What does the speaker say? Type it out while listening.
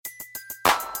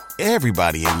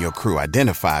Everybody in your crew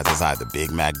identifies as either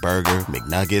Big Mac Burger,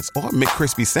 McNuggets, or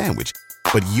McCrispy Sandwich.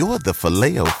 But you're the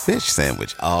Filet-O-Fish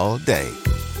Sandwich all day.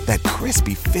 That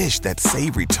crispy fish, that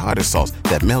savory tartar sauce,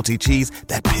 that melty cheese,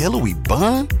 that pillowy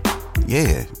bun.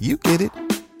 Yeah, you get it.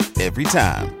 Every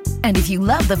time. And if you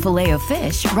love the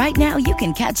Filet-O-Fish, right now you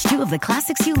can catch two of the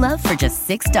classics you love for just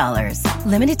 $6.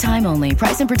 Limited time only.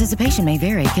 Price and participation may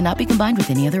vary. Cannot be combined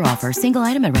with any other offer. Single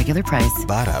item at regular price.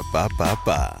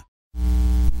 Ba-da-ba-ba-ba.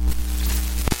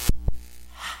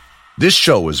 This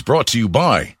show is brought to you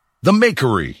by The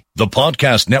Makery, the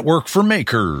podcast network for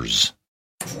makers.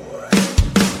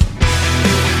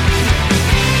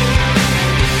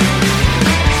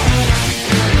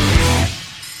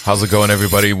 How's it going,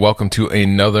 everybody? Welcome to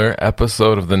another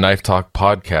episode of the Knife Talk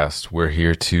podcast. We're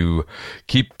here to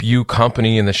keep you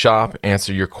company in the shop,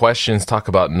 answer your questions, talk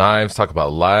about knives, talk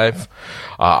about life.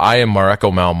 I am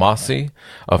Mareko Malmasi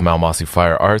of Malmasi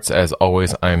Fire Arts. As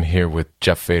always, I'm here with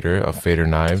Jeff Fader of Fader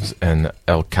Knives and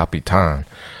El Capitan,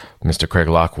 Mr. Craig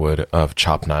Lockwood of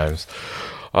Chop Knives.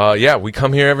 We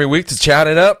come here every week to chat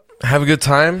it up, have a good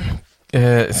time.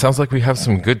 It sounds like we have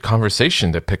some good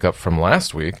conversation to pick up from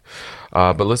last week.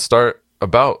 But let's start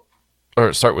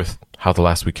with how the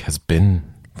last week has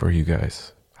been for you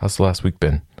guys. How's the last week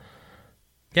been?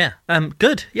 Yeah,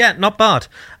 good. Yeah, not bad.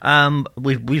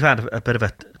 We've had a bit of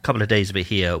a couple of days of it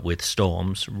here with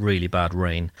storms, really bad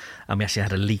rain, and we actually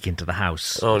had a leak into the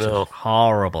house. Oh no,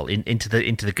 horrible! Into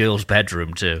the girls'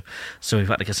 bedroom too. So we've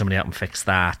had to get somebody out and fix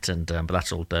that, and but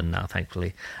that's all done now,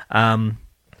 thankfully.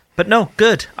 But no,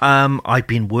 good. I've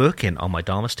been working on my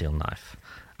Dharma steel knife.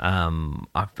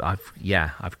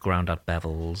 I've ground out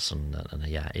bevels and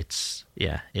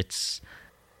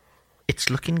it's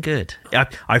looking good.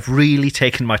 I've really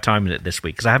taken my time with it this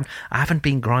week because I haven't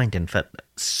been grinding for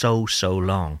so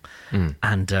long,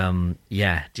 and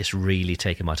just really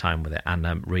taking my time with it, and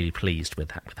I'm really pleased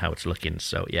with how it's looking.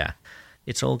 So yeah,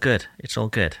 it's all good. It's all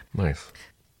good. Nice.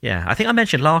 Yeah, I think I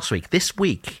mentioned last week. This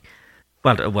week.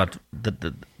 Well,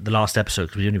 the last episode,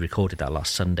 because we only recorded that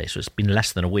last Sunday, so it's been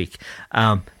less than a week.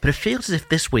 But it feels as if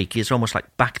this week is almost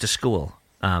like back to school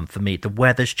for me. The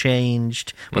weather's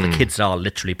changed. Well, the kids are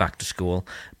literally back to school.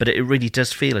 But it really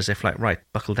does feel as if, like, right,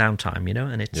 buckle down time, you know?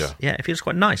 And it's, it feels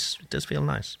quite nice. It does feel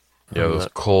nice. Yeah, those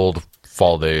cold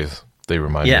fall days, they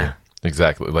remind me.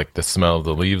 Exactly. Like the smell of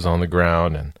the leaves on the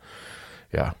ground. And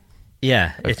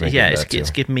it's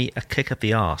given me a kick up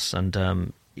the arse.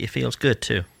 And, it feels good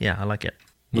too. Yeah, I like it.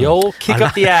 The old kick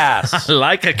up the ass. I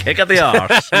like a kick up the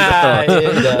arse.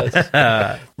 It does.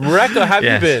 Mareko, how have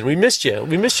you been? We missed you.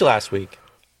 We missed you last week.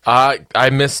 I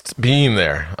missed being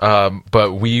there,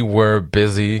 but we were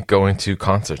busy going to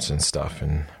concerts and stuff,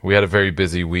 and we had a very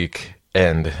busy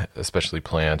weekend, especially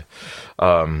planned.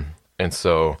 But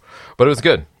it was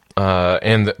good.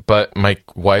 But my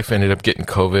wife ended up getting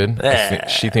COVID.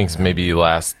 She thinks maybe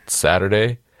last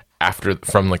Saturday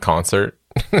from the concert.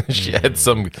 She had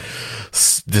some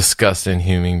disgusting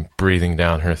human breathing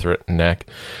down her neck.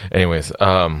 Anyways,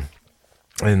 and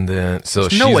then so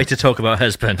there's no way to talk about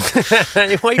husband. Why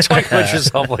are you talking about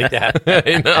yourself like that?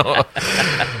 I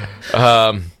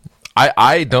know.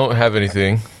 I don't have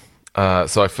anything,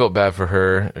 so I felt bad for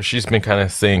her. She's been kind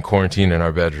of staying quarantined in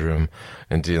our bedroom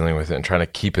and dealing with it and trying to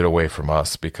keep it away from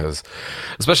us because,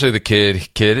 especially the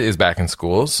kid is back in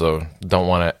school, so don't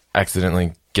want to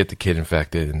accidentally get the kid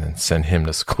infected and then send him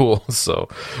to school. So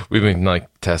we've been like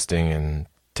testing and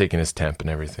taking his temp and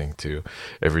everything too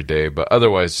every day, but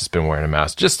otherwise just been wearing a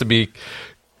mask just to be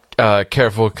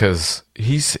careful because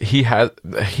he's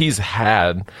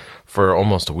had for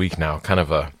almost a week now kind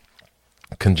of a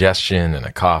congestion and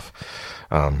a cough.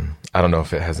 I don't know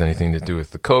if it has anything to do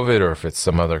with the COVID or if it's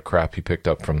some other crap he picked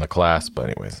up from the class, but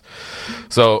anyways,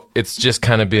 so it's just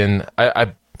kind of been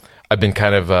I've been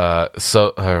kind of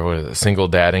single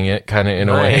dadding it kind of in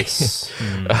a way,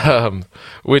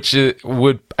 which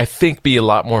would I think be a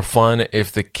lot more fun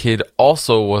if the kid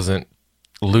also wasn't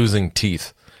losing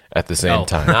teeth at the same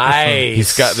time. Nice.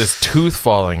 He's got this tooth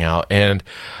falling out, and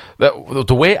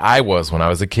the way I was when I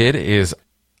was a kid is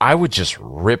I would just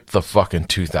rip the fucking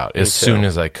tooth out as soon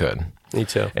as I could. Me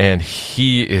too. And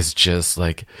he is just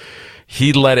like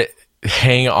he let it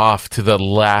hang off to the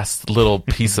last little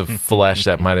piece of flesh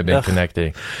that might have been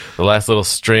connecting, the last little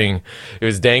string it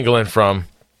was dangling from.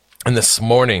 And this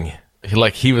morning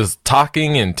he was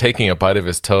talking and taking a bite of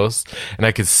his toast, and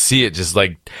I could see it just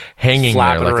like hanging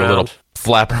flapping there like around. a little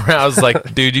flap around. I was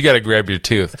like, dude, you got to grab your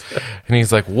tooth. And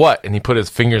he's like, what? And he put his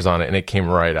fingers on it and it came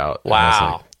right out.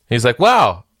 Wow. He's like,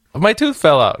 wow, my tooth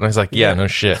fell out. And I was like, yeah, no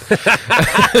shit.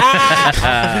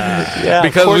 Yeah,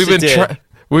 because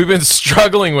we've been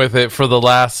struggling with it for the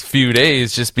last few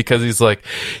days just because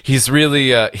he's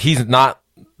really he's not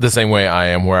the same way I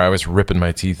am, where I was ripping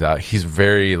my teeth out. He's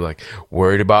very like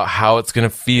worried about how it's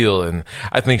gonna feel, and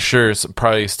I think it's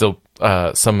probably still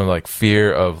some of like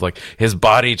fear of like his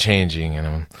body changing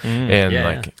and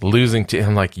like losing teeth.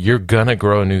 I'm like, you're gonna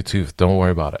grow a new tooth, don't worry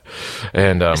about it.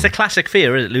 And it's the classic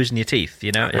fear, is it, losing your teeth,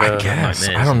 you know? I guess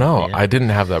I don't know. I didn't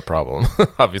have that problem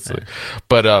obviously,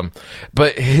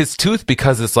 but his tooth,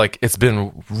 because it's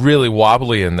been really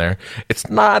wobbly in there, it's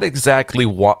not exactly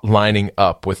lining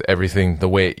up with everything the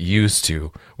way it used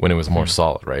to when it was more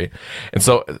solid, right? And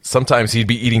so sometimes he'd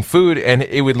be eating food and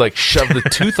it would like shove the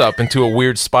tooth up into a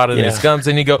weird spot in his gums,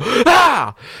 and you go,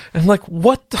 ah! And I'm like,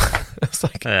 what the? It's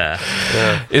like,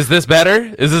 is this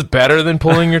better? Is this better than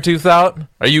pulling your tooth out?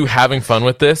 Are you having fun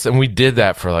with this? And we did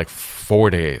that for like 4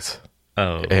 days.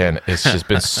 Oh. And it's just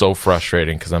been so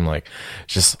frustrating because I'm like,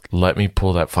 just let me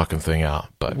pull that fucking thing out.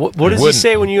 But what does he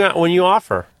say when you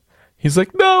offer? He's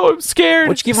like, no, I'm scared.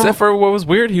 What'd you give Except for what was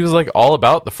weird, he was like all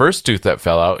about the first tooth that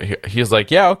fell out. He was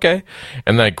like, yeah, okay.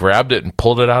 And then I grabbed it and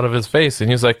pulled it out of his face. And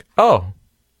he was like, oh,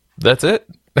 that's it?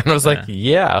 And I was like,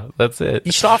 yeah, that's it.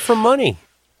 You should offer money.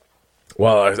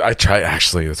 Well, I tried.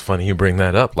 Actually, it's funny you bring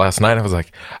that up. Last night, I was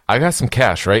like, I got some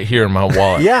cash right here in my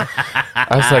wallet. Yeah.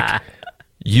 I was like,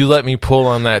 you let me pull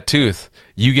on that tooth,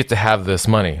 you get to have this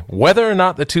money. Whether or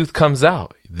not the tooth comes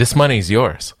out, this money's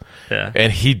yours. Yeah.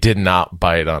 And he did not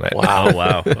bite on it.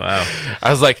 Wow. I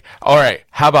was like, all right,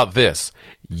 how about this?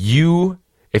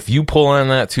 If you pull on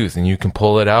that tooth and you can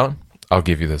pull it out, I'll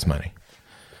give you this money.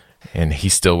 And he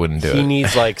still wouldn't do it. He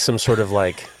needs like some sort of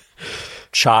like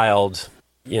child.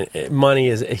 Money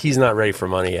is, he's not ready for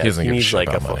money yet. He needs like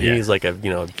he needs like a,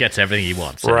 gets everything he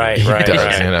wants. Right. He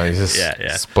does, he's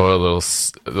just spoiled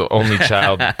the only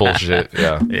child bullshit.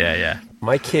 Yeah.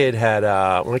 My kid had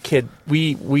when a kid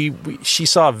she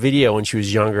saw a video when she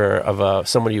was younger of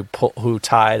somebody who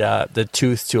tied the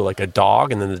tooth to like a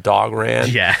dog, and then the dog ran.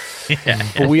 Yeah.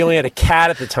 But we only had a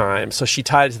cat at the time, so she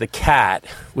tied it to the cat,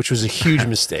 which was a huge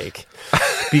mistake.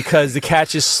 Because the cat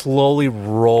just slowly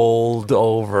rolled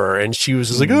over, and she was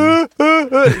just like,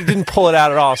 didn't pull it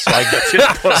out at all. So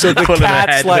the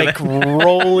cat's like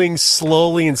rolling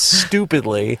slowly and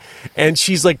stupidly, and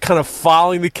she's like kind of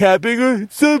following the cat.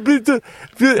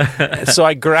 So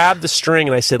I grabbed the string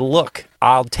and I said, "Look,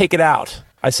 I'll take it out."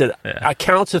 I said, "I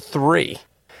count to 3.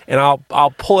 And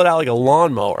I'll pull it out like a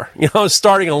lawnmower. I was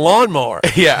starting a lawnmower.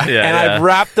 I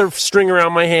wrapped the string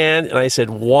around my hand, and I said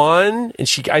 1,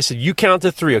 and I said, you count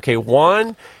to 3. Okay,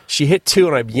 1. She hit 2,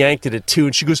 and I yanked it at 2,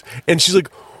 and she's like,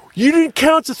 you didn't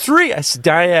count to 3. I said,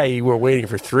 yeah, you were waiting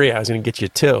for 3. I was going to get you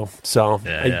 2. So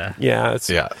that's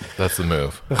the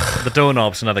move. The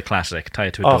doorknob's another classic. Tie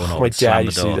it to a doorknob. My dad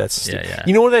used to do that.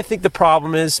 You know what I think the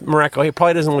problem is, Mareko? He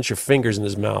probably doesn't want your fingers in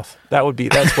his mouth.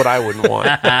 That's what I wouldn't want.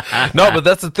 No, but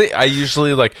that's the thing. I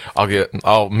usually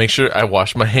I'll make sure I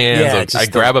wash my hands. I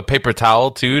grab a paper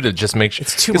towel too to just make sure.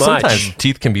 It's too much. Sometimes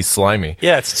teeth can be slimy.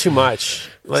 Yeah, it's too much.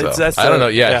 I don't know.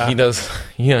 Yeah, he does.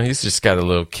 He's just got a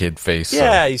little kid face.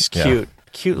 Yeah, he's cute.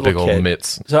 Cute little big kid. Old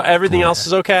mitts. So everything else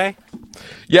is okay?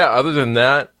 Yeah, other than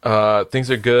that, things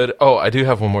are good. Oh, I do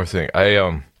have one more thing.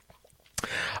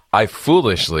 I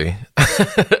foolishly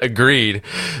agreed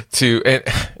to,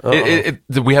 and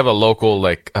we have a local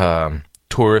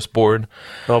tourist board.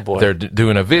 Oh boy, they're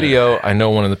doing a video. I know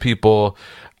one of the people.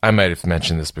 I might have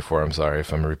mentioned this before. I'm sorry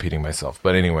if I'm repeating myself.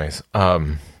 But anyways,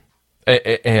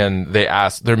 and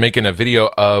they're making a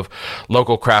video of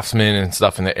local craftsmen and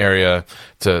stuff in the area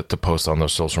to post on their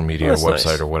social media or website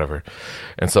nice. Or whatever.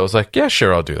 And so I was like, yeah,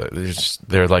 sure, I'll do that.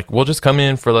 They're like, we'll just come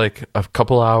in for like a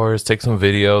couple hours, take some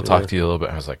video, talk to you a little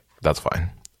bit. I was like, that's fine.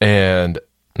 And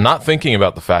not thinking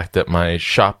about the fact that my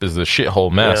shop is a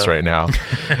shithole mess right now.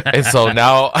 And so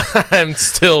now I'm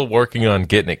still working on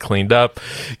getting it cleaned up,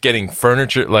 getting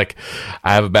furniture. Like,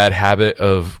 I have a bad habit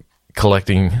of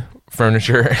collecting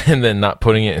furniture and then not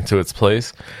putting it into its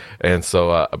place. And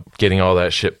so getting all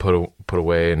that shit put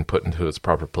away and put into its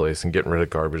proper place and getting rid of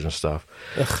garbage and stuff.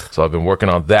 Ugh. So I've been working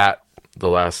on that the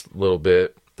last little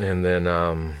bit. And then,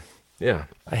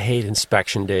 I hate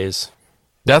inspection days.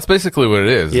 That's basically what it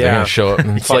is. Yeah. They're going to show up.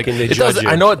 And it's like,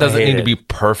 I know it doesn't need to be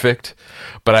perfect,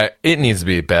 but it needs to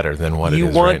be better than what it is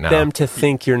right now. You want them to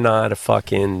think you're not a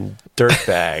fucking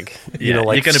dirtbag.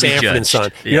 Like Sanford and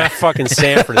Son. Yeah. You're not fucking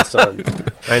Sanford and Son.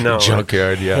 I know.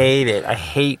 Junkyard, I hate it. I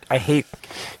hate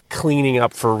cleaning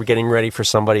up for getting ready for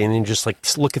somebody, and then just like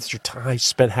look at your time. I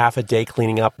spent half a day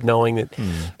cleaning up knowing that,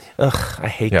 I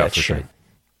hate that shit. Sure.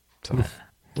 So.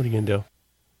 What are you going to do?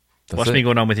 What's been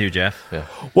going on with you, Jeff? Yeah.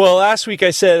 Well, last week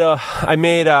I said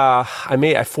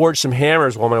I forged some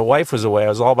hammers while my wife was away. I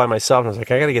was all by myself, and I was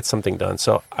like, I got to get something done.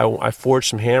 So I forged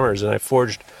some hammers, and I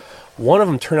forged one of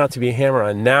them turned out to be a hammer.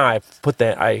 And now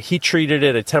I heat treated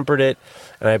it, I tempered it,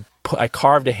 and I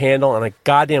carved a handle, and I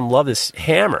goddamn love this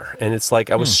hammer. And it's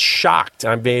like I was shocked.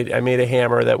 I made a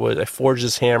hammer I forged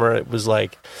this hammer. It was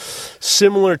like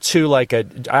similar to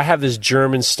I have this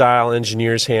German style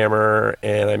engineer's hammer,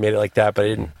 and I made it like that, but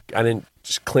I didn't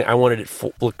just clean. I wanted it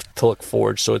to look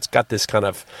forged, so it's got this kind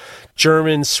of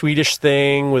German Swedish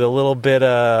thing with a little bit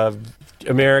of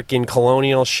American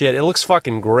colonial shit. It looks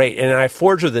fucking great, and I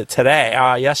forged with it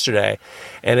yesterday,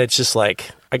 and it's just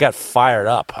like I got fired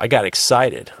up. I got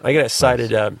excited.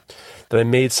 That I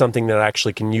made something that I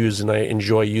actually can use, and I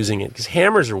enjoy using it. Because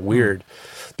hammers are weird,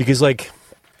 because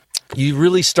you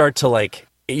really start to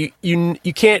you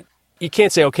can't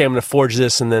say, okay, I'm going to forge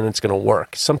this and then it's going to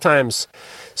work. Sometimes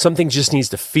something just needs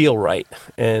to feel right,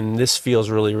 and this feels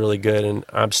really, really good. And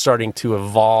I'm starting to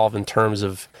evolve in terms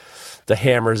of the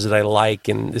hammers that I like,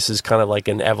 and this is kind of like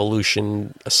an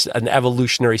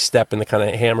evolutionary step in the kind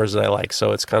of hammers that I like.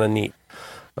 So it's kind of neat.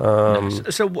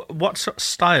 So what sort of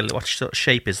style, what sort of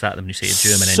shape is that when you say a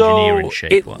German engineering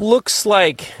shape? It looks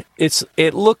like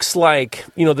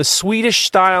the Swedish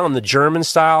style and the German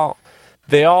style.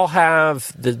 They all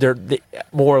have they're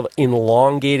more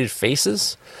elongated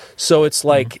faces. So it's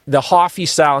like the Hoffy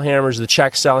style hammers, the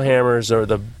Czech style hammers, or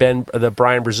the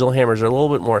Brian Brazil hammers are a little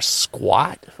bit more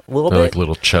squat, They're like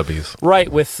little chubbies, right?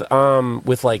 With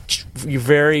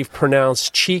very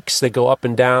pronounced cheeks that go up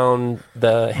and down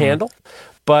the handle.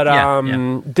 But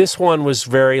this one was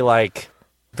very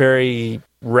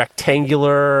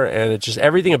rectangular, and it just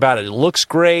everything about it looks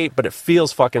great, but it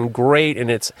feels fucking great, and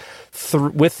it's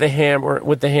with the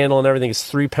handle and everything, it's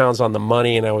 3 pounds on the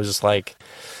money. And I was just like,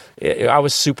 I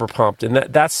was super pumped. And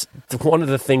that's one of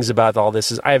the things about all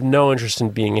this is I have no interest in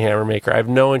being a hammer maker. I have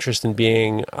no interest in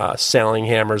being selling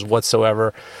hammers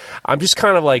whatsoever. I'm just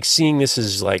kind of seeing this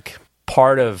as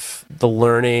part of the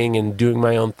learning and doing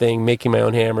my own thing, making my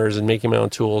own hammers and making my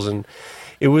own tools. And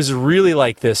it was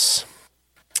really this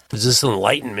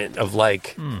enlightenment of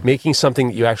making something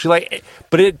that you actually like.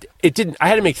 But it didn't. I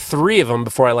had to make 3 of them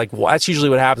before I that's usually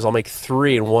what happens. I'll make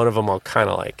 3, and one of them I'll kind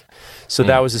of like. So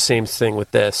that was the same thing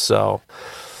with this. So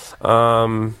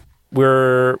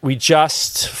we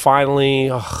just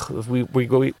finally I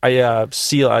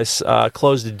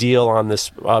closed a deal on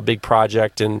this big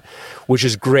project, and which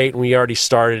is great. And we already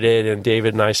started it, and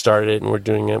David and I started it, and we're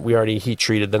doing it. We already heat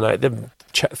treated the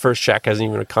first check hasn't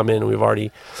even come in, and we've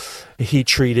already heat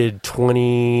treated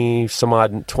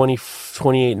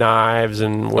 28 knives,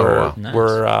 and we're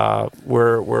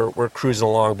cruising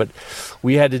along. But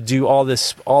we had to do all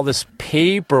this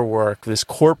paperwork, this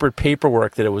corporate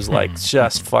paperwork, that it was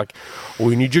just fuck.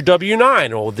 We need your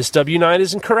W-9. Oh, this W-9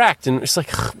 isn't correct, and it's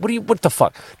like, what the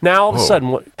fuck? Now all of a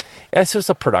sudden, it's just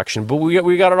a production. But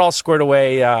we got it all squared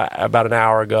away about an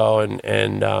hour ago,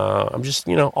 and I'm just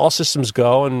all systems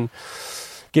go and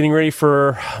getting ready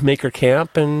for Maker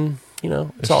Camp, and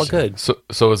it's all good.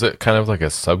 So is it kind of like a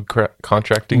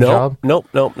subcontracting job? Nope.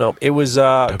 It was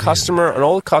an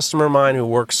old customer of mine who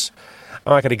works.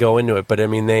 I'm not going to go into it, but I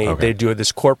mean they do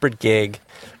this corporate gig,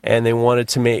 and they wanted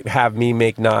to have me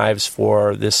make knives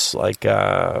for this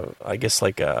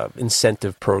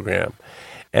incentive program.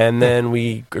 And then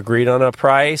we agreed on a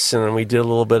price, and then we did a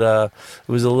little bit of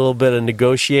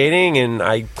negotiating, and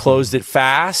I closed it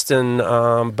fast. And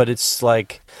but it's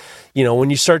when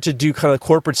you start to do kind of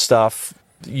corporate stuff,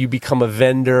 you become a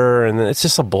vendor, and it's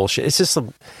just a bullshit. It's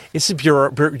a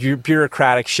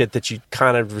bureaucratic shit that you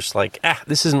kind of just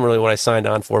this isn't really what I signed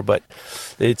on for, but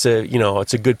it's a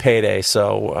good payday.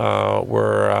 So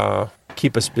we're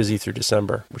keep us busy through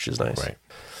December, which is nice. Right.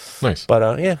 Nice.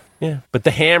 But yeah. But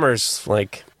the hammers,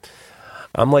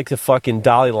 I'm like the fucking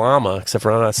Dalai Lama, except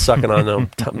for I'm not sucking on them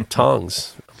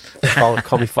tongues. Call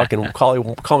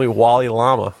me Wally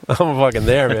Lama. I'm fucking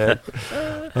there, man.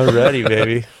 I'm ready,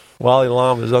 baby. Wally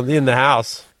Lama's in the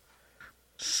house.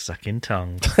 Sucking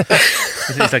tongues.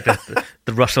 He's like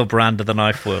the Russell Brand of the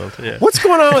knife world. Yeah. What's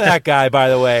going on with that guy, by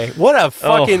the way? What a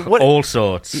fucking... All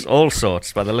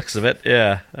sorts by the looks of it,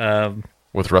 yeah.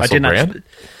 With Russell Brand?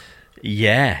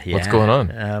 Yeah. What's going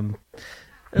on?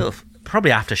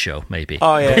 Probably after show, maybe.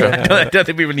 Oh, yeah. I don't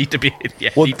think we would need to be...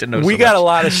 need to know we got a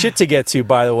lot of shit to get to,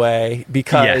 by the way,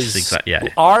 because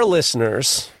our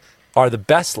listeners are the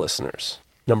best listeners,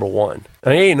 number one.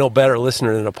 And ain't no better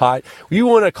listener than a pod. You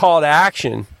want a call to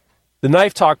action, the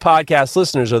Knife Talk podcast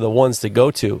listeners are the ones to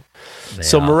go to.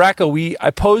 Mareka,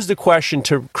 I posed a question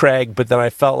to Craig, but then I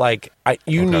felt like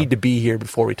you need to be here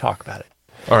before we talk about it.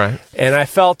 All right. And I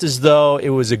felt as though it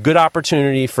was a good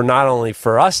opportunity for not only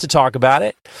for us to talk about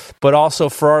it, but also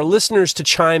for our listeners to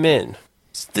chime in.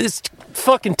 This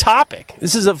fucking topic.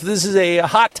 This is a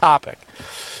hot topic.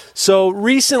 So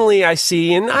recently I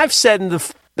see, and I've said in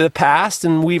the past,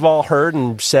 and we've all heard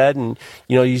and said, and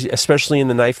especially in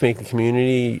the knife making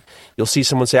community, you'll see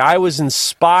someone say, I was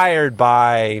inspired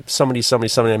by somebody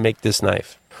to make this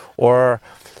knife. Or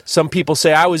some people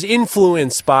say, I was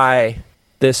influenced by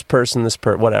this person,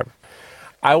 whatever.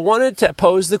 I wanted to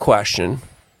pose the question,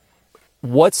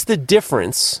 what's the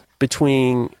difference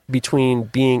between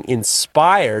being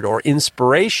inspired or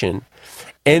inspiration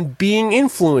and being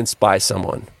influenced by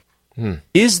someone?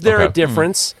 Is there a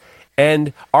difference?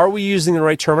 And are we using the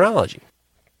right terminology?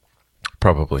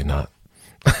 Probably not.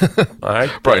 All right.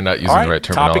 Probably not using the right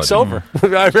terminology. Topic's over.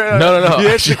 No. You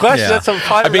answered the question. Yeah.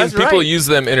 That's people use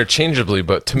them interchangeably,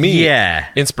 but to me,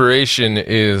 inspiration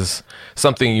is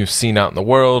something you've seen out in the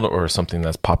world or something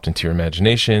that's popped into your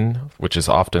imagination, which is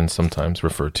often sometimes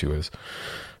referred to as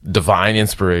divine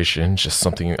inspiration, just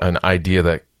an idea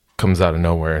that comes out of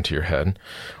nowhere into your head,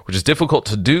 which is difficult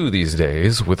to do these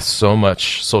days with so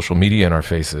much social media in our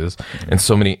faces and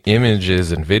so many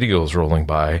images and videos rolling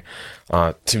by,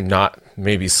 to not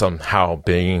maybe somehow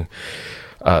being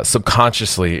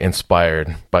subconsciously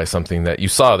inspired by something that you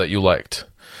saw that you liked.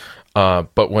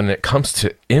 But when it comes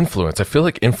to influence, I feel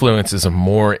like influence is a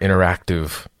more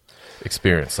interactive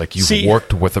experience. Like you've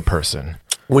worked with a person.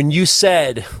 When you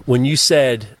said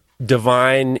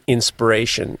divine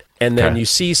inspiration, and then you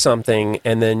see something,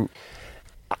 and then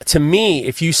to me,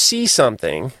 if you see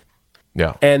something,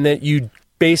 and then you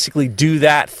basically do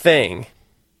that thing,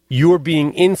 you're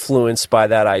being influenced by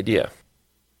that idea.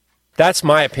 That's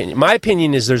my opinion. My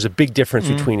opinion is there's a big difference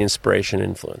between inspiration and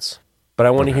influence. But I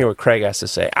want to hear what Craig has to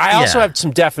say. I also have some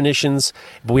definitions,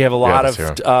 but we have a lot of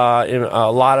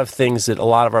things that a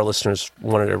lot of our listeners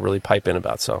wanted to really pipe in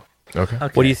about. So, okay.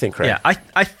 What do you think, Craig? Yeah,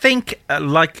 I think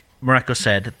like Mareko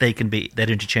said, they're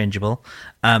interchangeable,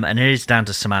 and it is down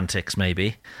to semantics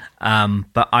maybe.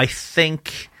 But I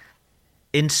think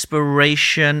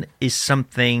inspiration is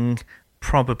something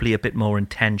probably a bit more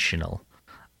intentional.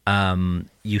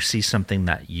 You see something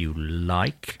that you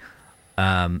like,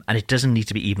 and it doesn't need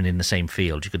to be even in the same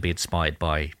field. You could be inspired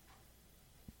by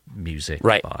music,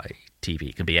 by TV.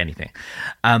 It can be anything.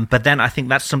 But then I think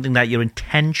that's something that you're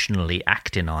intentionally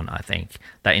acting on, I think,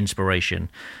 that inspiration.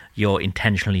 You're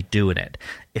intentionally doing it.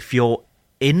 If you're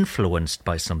influenced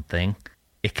by something,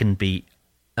 it can be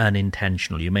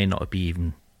unintentional. You may not be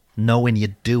even knowing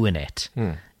you're doing it.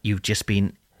 You've just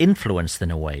been influenced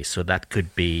in a way. So that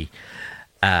could be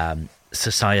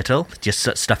societal,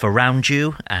 just stuff around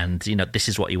you, and this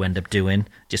is what you end up doing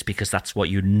just because that's what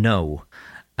you know.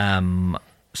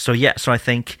 So I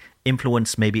think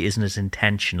influence maybe isn't as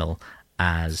intentional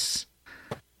as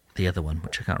the other one,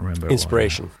 which I can't remember.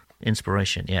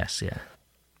 Inspiration, yes, yeah.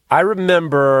 I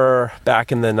remember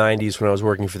back in the 90s when I was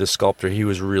working for this sculptor, he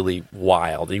was really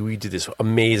wild. We did this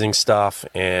amazing stuff,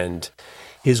 and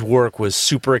his work was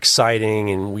super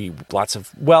exciting, and lots of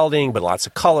welding, but lots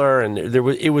of color, and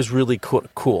it was really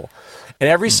cool. And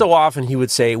every so often he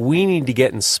would say, we need to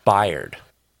get inspired.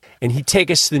 And he'd take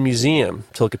us to the museum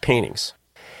to look at paintings.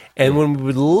 And when we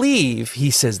would leave,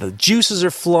 he says, the juices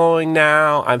are flowing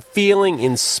now. I'm feeling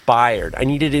inspired. I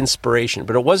needed inspiration.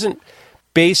 But it wasn't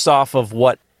based off of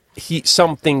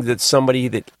something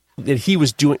that he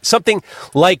was doing, something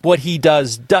like what he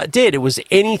did. It was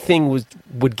anything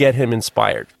would get him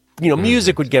inspired.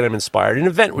 Music would get him inspired. An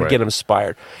event would get him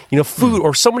inspired. Food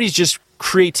or somebody's just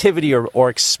creativity or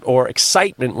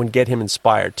excitement would get him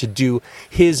inspired to do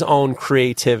his own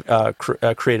creative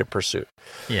pursuit.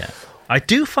 Yeah. I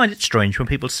do find it strange when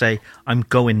people say, I'm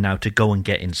going now to go and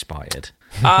get inspired.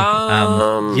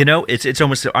 It's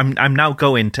almost, I'm now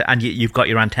going to, and you've got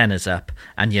your antennas up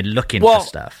and you're looking for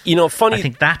stuff. Funny. I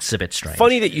think that's a bit strange.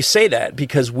 Funny that you say that,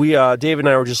 because Dave and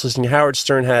I were just listening. Howard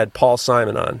Stern had Paul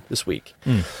Simon on this week,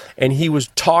 and he was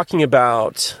talking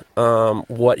about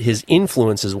what his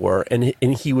influences were, and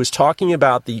he was talking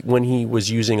about when he was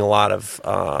using a lot of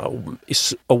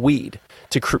a weed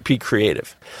to be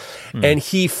creative. And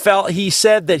he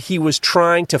said that he was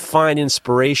trying to find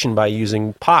inspiration by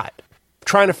using pot.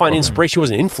 Trying to find inspiration. He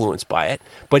wasn't influenced by it,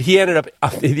 but he ended up,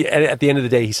 at the end of the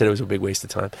day, he said it was a big waste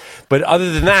of time. But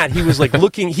other than that, he was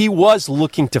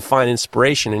looking to find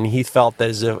inspiration, and he felt that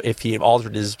as if he had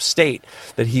altered his state,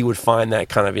 that he would find that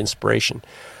kind of inspiration.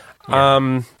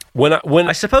 Yeah.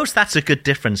 I suppose that's a good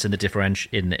difference in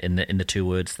the in the two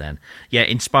words then. Yeah,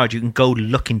 inspired, you can go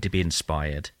looking to be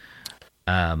inspired.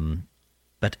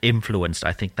 But influenced,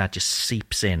 I think that just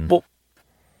seeps in.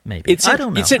 maybe. I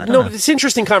don't know. It's an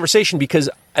interesting conversation because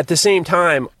at the same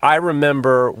time, I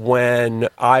remember when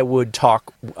I would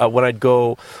talk, when I'd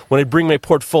bring my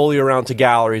portfolio around to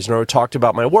galleries and I would talk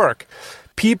about my work,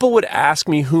 people would ask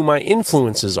me who my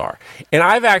influences are. And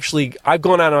I've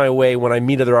gone out of my way when I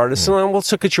meet other artists and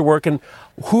let's look at your work and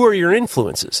who are your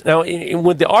influences? Now,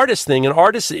 with the artist thing, an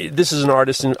artist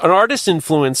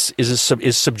influence is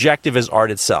subjective as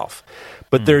art itself.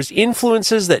 But there's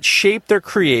influences that shape their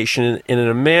creation in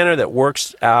a manner that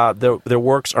works. Their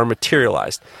works are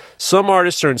materialized. Some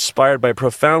artists are inspired by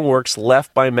profound works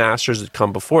left by masters that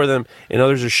come before them, and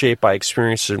others are shaped by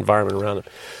experiences and environment around them.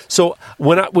 So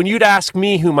when you'd ask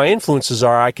me who my influences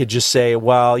are, I could just say,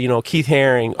 well, Keith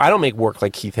Haring. I don't make work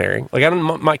like Keith Haring.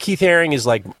 My Keith Haring is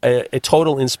like a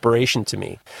total inspiration to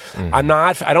me. I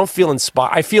don't feel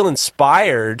inspired. I feel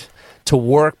inspired to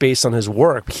work based on his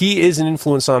work. He is an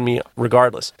influence on me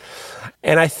regardless.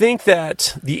 And I think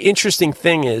that the interesting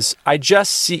thing is I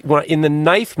just see in the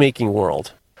knife making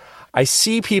world, I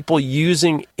see people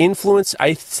using influence.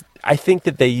 I think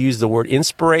that they use the word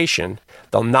inspiration.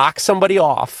 They'll knock somebody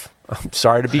off. I'm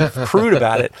sorry to be crude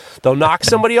about it. They'll knock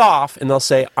somebody off and they'll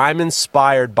say, I'm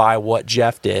inspired by what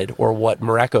Jeff did or what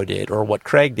Mareko did or what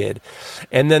Craig did.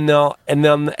 And then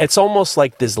it's almost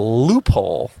like this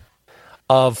loophole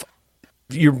of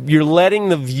you're letting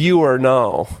the viewer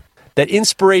know that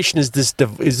inspiration is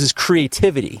this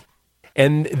creativity,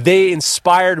 and they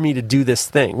inspired me to do this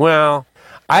thing. Well,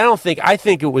 I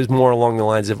think it was more along the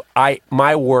lines of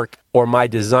my work or my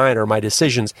design or my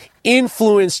decisions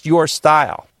influenced your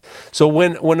style. So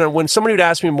when somebody would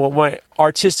ask me what my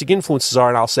artistic influences are,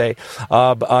 and I'll say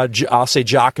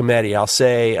Giacometti, I'll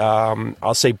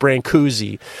say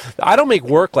Brancusi. I don't make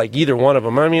work like either one of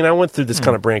them. I mean, I went through this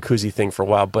kind of Brancusi thing for a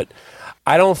while, but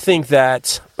I don't think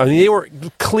that. I mean, they were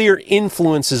clear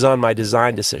influences on my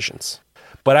design decisions,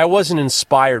 but I wasn't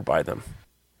inspired by them.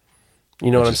 You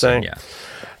know what I'm saying? Yeah.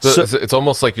 So it's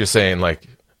almost like you're saying, like,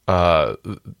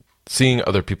 seeing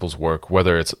other people's work,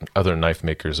 whether it's other knife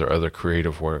makers or other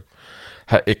creative work,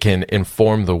 it can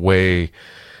inform the way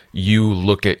you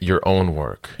look at your own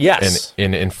work. Yes.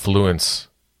 And influence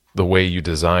the way you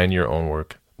design your own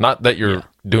work. Not that you're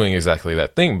doing exactly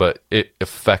that thing, but it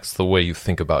affects the way you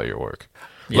think about your work.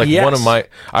 Like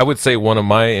I would say one of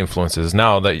my influences,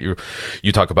 now that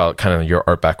you talk about kind of your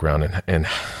art background and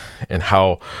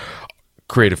how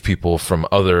creative people from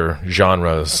other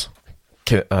genres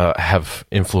can, have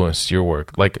influenced your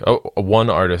work. Like one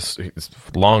artist, is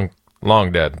long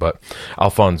dead, but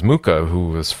Alphonse Mucha,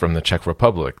 who was from the Czech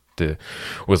Republic,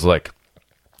 was like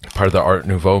part of the Art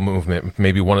Nouveau movement,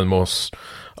 maybe one of the most,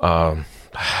 I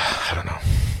don't know,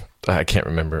 I can't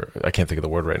remember. I can't think of the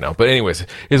word right now. But anyways,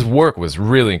 his work was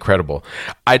really incredible.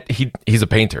 He's a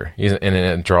painter. He's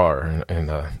a drawer,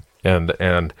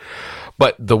 and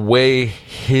but the way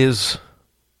his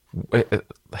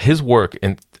work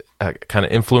kind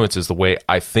of influences the way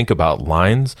I think about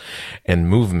lines and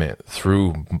movement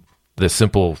through the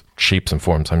simple shapes and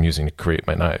forms I'm using to create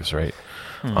my knives. Right.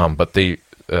 But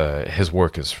his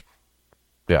work is,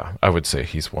 I would say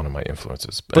he's one of my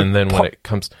influences. And then when it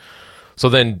comes. So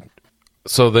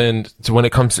when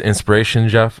it comes to inspiration,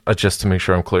 Jeff, just to make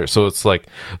sure I'm clear, so it's like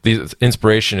the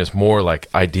inspiration is more like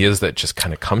ideas that just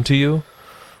kind of come to you,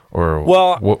 or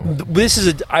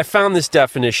I found this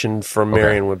definition from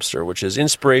Merriam-Webster, which is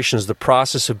inspiration is the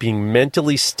process of being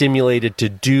mentally stimulated to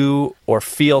do or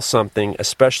feel something,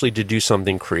 especially to do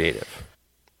something creative.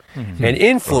 Mm-hmm. And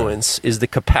influence is the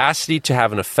capacity to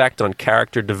have an effect on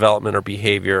character development or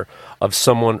behavior of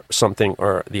someone, something,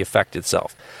 or the effect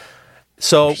itself.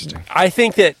 So I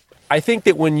think that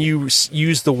when you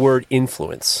use the word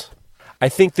influence, I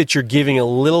think that you're giving a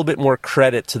little bit more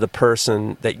credit to the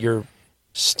person that you're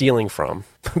stealing from,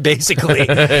 basically.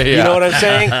 You know what I'm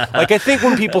saying? Like, I think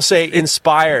when people say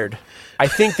inspired, I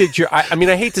think that I mean,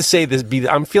 I hate to say this,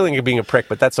 I'm feeling like being a prick,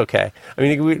 but that's okay. I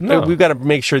mean, we've got to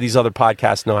make sure these other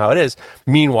podcasts know how it is.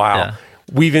 Meanwhile,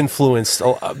 we've influenced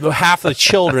half the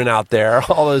children out there,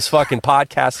 all those fucking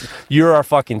podcasts. You're our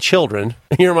fucking children.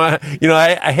 You're my,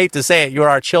 I hate to say it, you're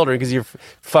our children because you're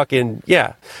fucking,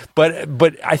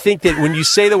 But I think that when you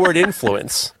say the word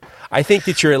influence, I think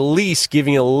that you're at least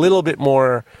giving a little bit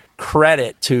more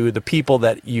credit to the people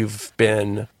that you've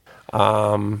been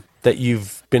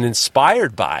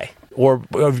inspired by or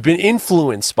have been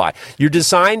influenced by. Your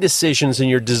design decisions and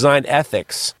your design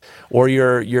ethics or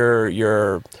your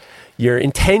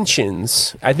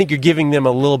intentions, I think you're giving them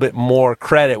a little bit more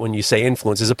credit when you say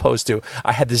influence, as opposed to,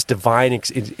 I had this divine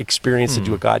experience to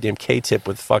do a goddamn K-tip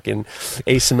with fucking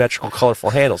asymmetrical, colorful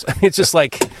handles. I mean, it's just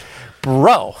like,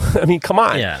 bro, I mean, come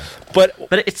on. Yeah. But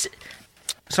it's...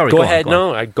 Sorry, go ahead.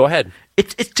 Go ahead.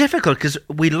 It's difficult because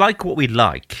we like what we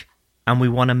like and we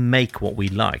want to make what we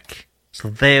like. So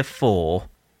therefore,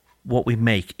 what we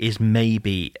make is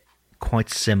maybe quite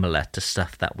similar to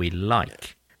stuff that we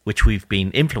like, which we've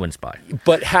been influenced by.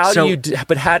 But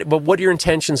but what are your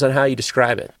intentions on how you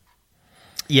describe it?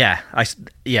 That's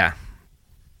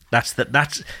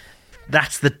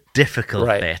the difficult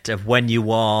bit of when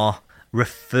you are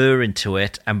referring to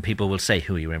it, and people will say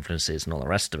who your influence is and all the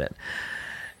rest of it.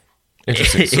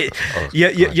 Interesting.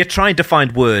 You're trying to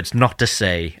find words not to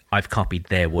say I've copied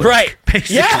their work. Right.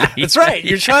 Basically. Yeah, that's right.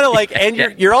 You're trying to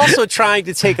and you're also trying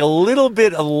to take a little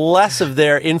bit less of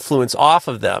their influence off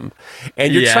of them,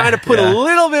 and you're trying to put a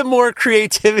little bit more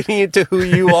creativity into who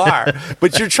you are.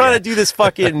 But you're trying to do this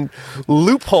fucking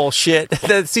loophole shit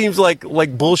that seems like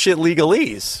bullshit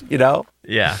legalese.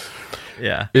 Yeah.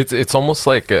 It's almost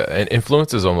like an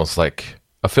influence is almost like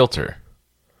a filter.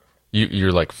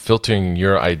 You're like filtering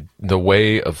the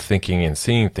way of thinking and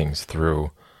seeing things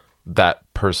through that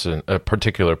person, a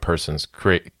particular person's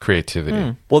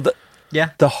creativity. Well,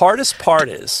 the hardest part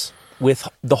is with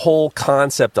the whole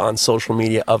concept on social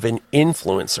media of an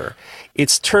influencer.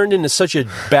 It's turned into such a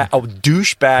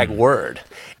douchebag word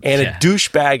and a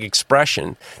douchebag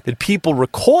expression that people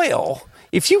recoil.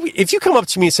 If you come up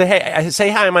to me and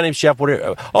say, hi, my name's Jeff.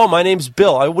 My name's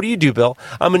Bill. What do you do, Bill?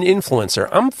 I'm an influencer.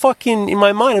 I'm fucking, in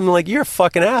my mind, I'm like, you're a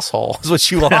fucking asshole is what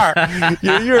you are.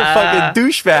 you're a fucking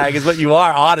douchebag is what you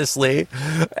are, honestly.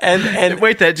 And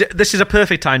wait there, this is a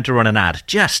perfect time to run an ad.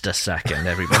 Just a second,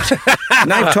 everybody.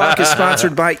 Knife Talk is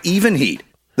sponsored by Even Heat,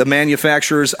 the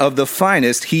manufacturers of the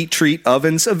finest heat treat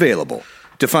ovens available.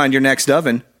 To find your next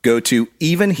oven, go to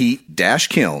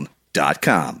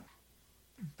evenheat-kiln.com.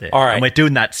 All right. And we're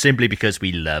doing that simply because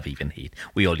we love Even Heat.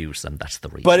 We all use them. That's the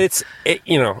reason. But it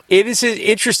is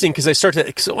interesting because I start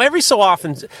to, so every so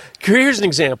often, here's an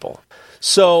example.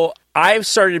 So I've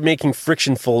started making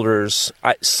friction folders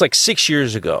it's like 6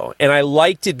 years ago, and I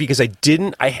liked it because I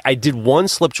did one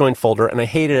slip joint folder, and I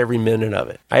hated every minute of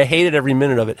it. I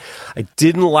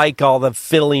didn't like all the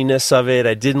fiddliness of it.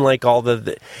 I didn't like all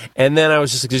the and then I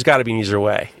was just like, there's got to be an easier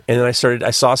way. And then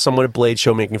I saw someone at Blade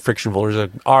Show making friction folders.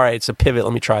 Like, all right, it's a pivot.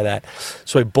 Let me try that.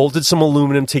 So I bolted some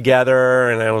aluminum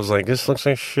together, and I was like, this looks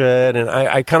like shit. And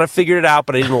I kind of figured it out,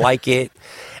 but I didn't like it.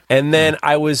 And then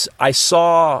I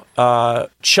saw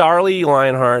Charlie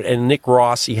Lionheart and Nick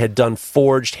Rossi had done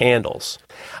forged handles.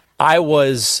 I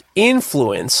was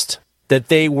influenced that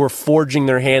they were forging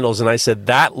their handles, and I said,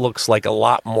 that looks like a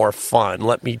lot more fun.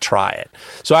 Let me try it.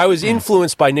 So I was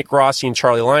influenced by Nick Rossi and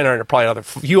Charlie Lionheart and probably a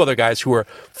few other guys who were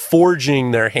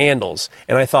forging their handles.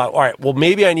 And I thought, all right, well,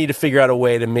 maybe I need to figure out a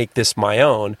way to make this my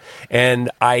own. And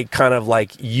I kind of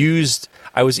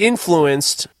I was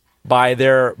influenced by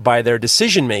their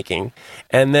decision making,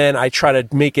 and then I try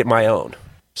to make it my own.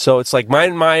 So it's like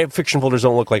my friction folders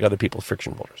don't look like other people's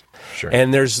friction folders. Sure.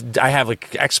 And I have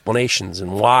like explanations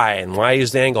and why I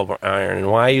use the angle iron and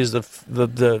why I use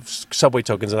the subway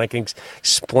tokens, and I can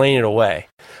explain it away.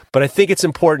 But I think it's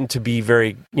important to be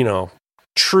very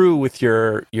true with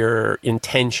your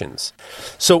intentions.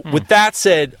 So with that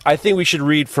said, I think we should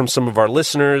read from some of our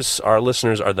listeners. Our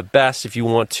listeners are the best. If you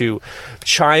want to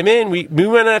chime in, we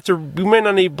might not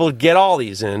be able to get all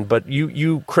these in, but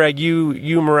you Craig, you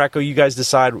Mareko, you guys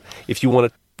decide if you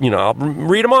want to, I'll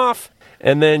read them off.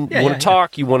 And then you want to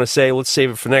talk, you want to say, let's save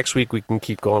it for next week, we can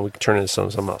keep going, we can turn it into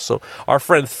something else. So our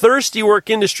friend Thirsty Work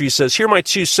Industry says, here are my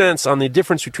 2 cents on the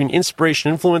difference between inspiration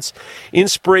and influence.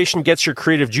 Inspiration gets your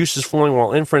creative juices flowing,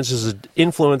 while influence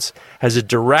has a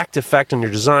direct effect on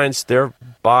your designs,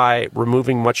 thereby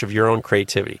removing much of your own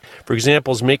creativity. For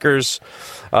example, this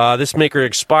maker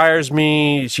inspires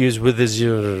me. It's used with his...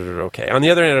 Okay. On the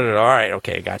other hand... All right.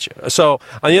 Okay. Gotcha. So,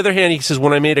 on the other hand, he says,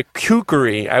 when I made a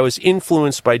kukri, I was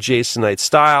influenced by Jason Knight's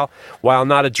style. While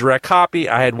not a direct copy,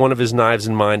 I had one of his knives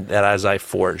in mind that as I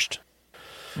forged.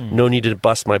 No need to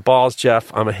bust my balls,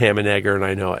 Jeff. I'm a ham and egger, and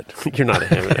I know it. You're not a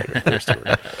ham and egger.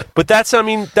 But that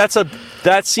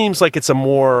seems like it's a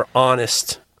more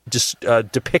honest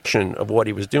depiction of what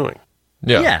he was doing.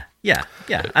 Yeah.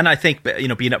 And I think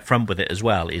being upfront with it as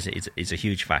well is a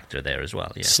huge factor there as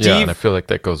well. Yeah. Steve? And I feel like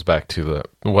that goes back to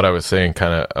what I was saying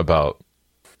kind of about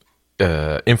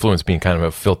influence being kind of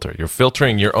a filter. You're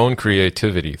filtering your own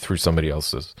creativity through somebody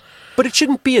else's. But it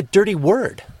shouldn't be a dirty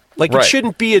word. It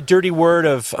shouldn't be a dirty word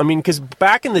because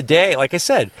back in the day, like I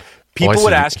said, people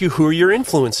would ask you who your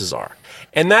influences are.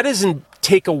 And that doesn't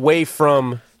take away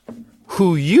from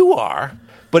who you are,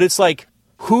 but it's like,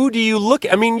 who do you look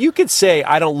at? I mean, you could say,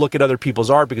 I don't look at other people's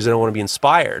art because I don't want to be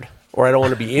inspired or I don't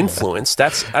want to be influenced.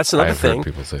 That's another thing. Heard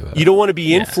people say that. You don't want to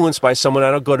be influenced by someone. I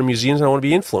don't go to museums. I don't want to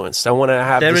be influenced. I want to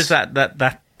have is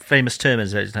that famous term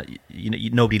is that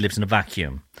nobody lives in a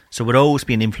vacuum. So we're always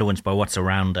being influenced by what's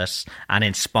around us and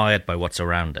inspired by what's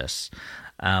around us.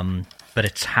 But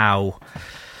it's how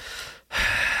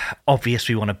obvious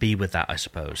we want to be with that, I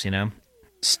suppose,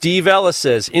 Steve Ellis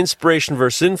says, inspiration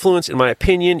versus influence. In my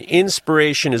opinion,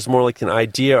 inspiration is more like an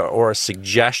idea or a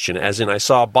suggestion, as in I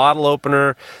saw a bottle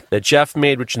opener that Jeff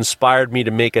made, which inspired me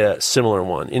to make a similar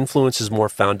one. Influence is more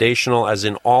foundational, as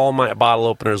in all my bottle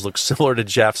openers look similar to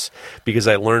Jeff's because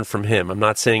I learned from him. I'm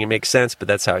not saying it makes sense, but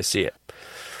that's how I see it.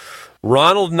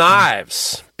 Ronald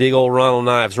Knives, big old Ronald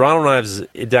Knives. Ronald Knives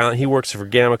is down. He works for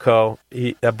Gamaco.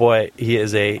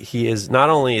 Not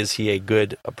only is he a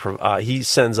good, he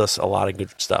sends us a lot of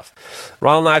good stuff.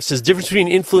 Ronald Knives says, difference between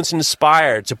influenced and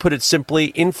inspired. To put it simply,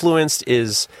 influenced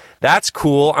is that's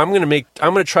cool. I'm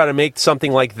gonna try to make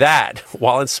something like that.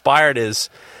 While inspired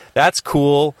is that's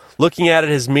cool. Looking at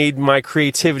it has made my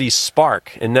creativity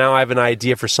spark, and now I have an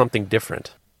idea for something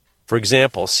different. For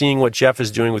example, seeing what Jeff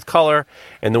is doing with color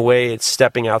and the way it's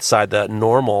stepping outside the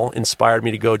normal inspired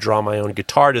me to go draw my own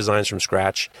guitar designs from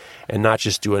scratch and not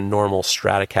just do a normal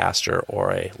Stratocaster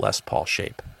or a Les Paul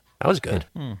shape. That was good.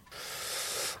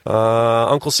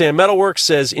 Uncle Sam Metalworks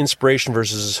says inspiration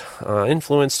versus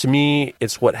influence. To me,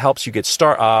 it's what helps you get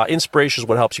started. Inspiration is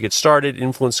what helps you get started.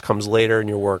 Influence comes later in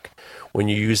your work when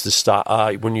you use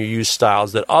when you use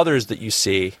styles that others that you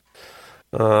see.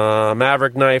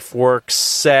 Maverick Knife Works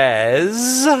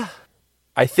says,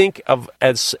 I think of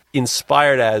as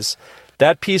inspired as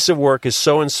that piece of work is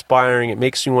so inspiring it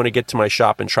makes me want to get to my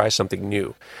shop and try something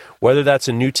new. Whether that's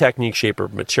a new technique, shape, or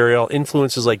material,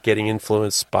 influence is like getting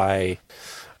influenced by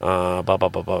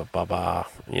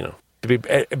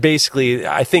basically,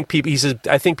 I think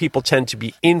people tend to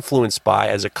be influenced by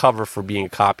as a cover for being a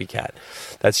copycat.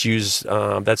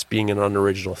 That's being an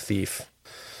unoriginal thief.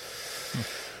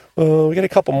 We got a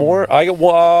couple more.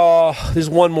 There's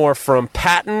one more from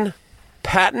Patent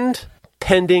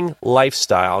Pending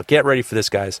Lifestyle. Get ready for this,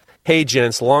 guys. Hey,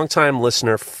 gents, long-time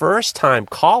listener, first-time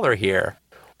caller here.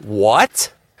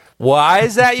 What? Why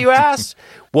is that, you ask?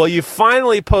 Well, you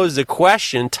finally posed a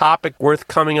question, topic worth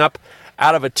coming up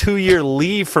out of a 2-year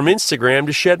leave from Instagram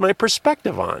to shed my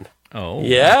perspective on. Oh.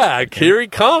 Yeah, here he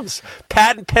comes.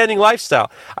 Patent Pending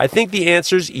Lifestyle. I think the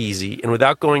answer is easy, and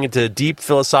without going into a deep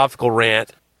philosophical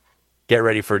rant, get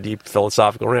ready for a deep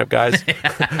philosophical rant, guys.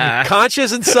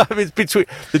 Conscious and between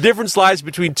the difference lies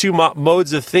between two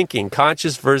modes of thinking,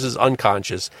 conscious versus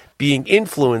unconscious. Being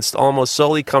influenced almost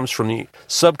solely comes from the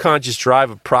subconscious drive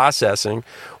of processing.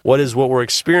 What we're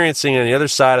experiencing on the other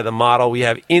side of the model? We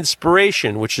have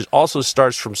inspiration, which also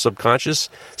starts from subconscious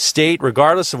state,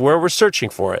 regardless of where we're searching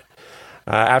for it.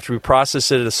 After we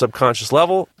process it at a subconscious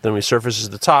level, then we surface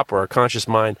at the top, where our conscious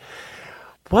mind.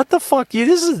 What the fuck?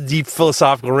 This is a deep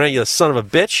philosophical rant, you son of a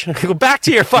bitch. Go back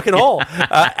to your fucking hole.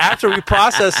 After we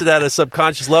process it at a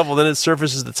subconscious level, then it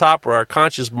surfaces at the top, where our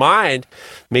conscious mind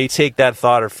may take that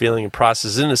thought or feeling and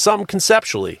process it into something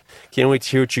conceptually. Can't wait to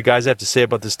hear what you guys have to say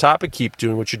about this topic. Keep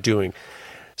doing what you're doing.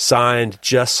 Signed,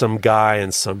 just some guy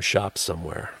in some shop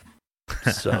somewhere.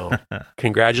 So,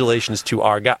 congratulations to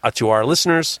our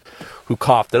listeners who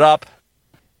coughed it up.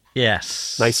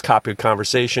 Yes. Nice copy of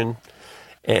conversation.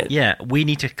 And yeah, we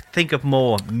need to think of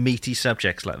more meaty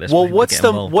subjects like this. Well,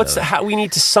 how we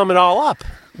need to sum it all up.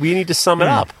 We need to sum it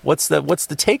up. What's the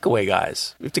takeaway,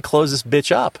 guys? We have to close this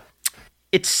bitch up.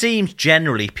 It seems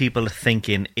generally people are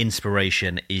thinking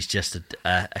inspiration is just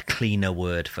a cleaner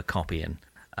word for copying.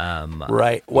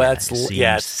 Right. Well, it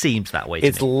seems that way to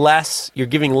it's me. less. You're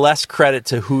giving less credit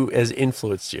to who has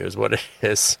influenced you, is what it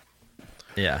is.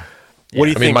 Yeah. What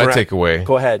do you think? My takeaway.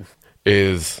 Go ahead.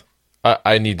 Is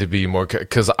I need to be more,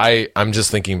 because I'm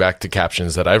just thinking back to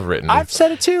captions that I've written. I've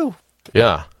said it too.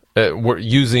 Yeah. We're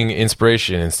using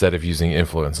inspiration instead of using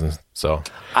influence. And so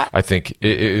I think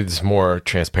it's more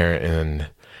transparent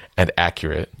and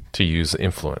accurate to use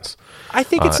influence. I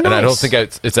think it's nice. And I don't think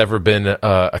it's ever been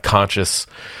a conscious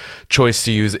choice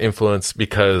to use influence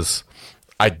because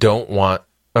I don't want,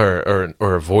 or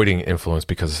avoiding influence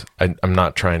because I'm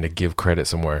not trying to give credit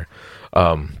somewhere.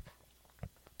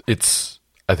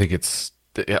 I think it's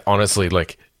honestly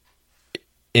like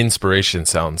inspiration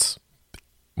sounds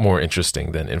more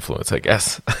interesting than influence, I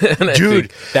guess.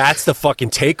 Dude, that's the fucking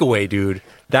takeaway, dude.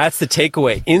 That's the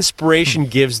takeaway. Inspiration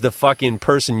gives the fucking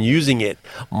person using it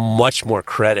much more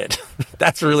credit.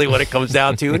 That's really what it comes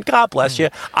down to. And God bless you.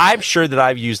 I'm sure that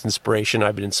I've used inspiration.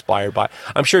 I've been inspired by.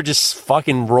 I'm sure it just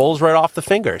fucking rolls right off the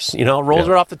fingers. Rolls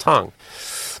right off the tongue.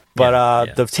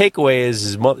 But the takeaway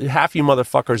is half you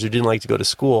motherfuckers who didn't like to go to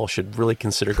school should really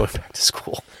consider going back to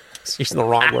school. It's using the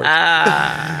wrong word.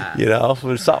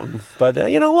 Or something. But,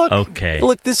 look. Okay.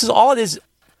 Look, this is all it is.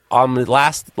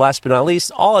 last but not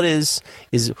least, all it is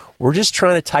we're just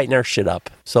trying to tighten our shit up.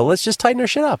 So let's just tighten our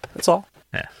shit up. That's all.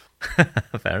 Yeah.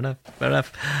 Fair enough.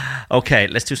 Okay,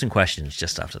 let's do some questions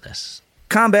just after this.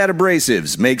 Combat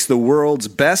Abrasives makes the world's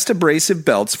best abrasive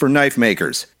belts for knife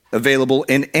makers. Available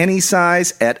in any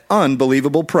size at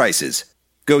unbelievable prices.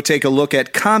 Go take a look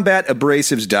at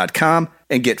combatabrasives.com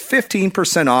and get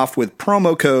 15% off with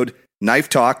promo code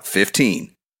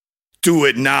KNIFETALK15. Do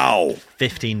it now.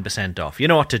 15% off. You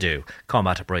know what to do.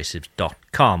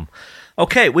 combatabrasives.com.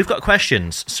 Okay, we've got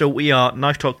questions. So we are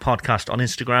Knife Talk Podcast on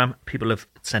Instagram. People have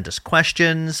sent us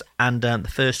questions, and the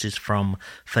first is from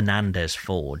Fernandez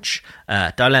Forge.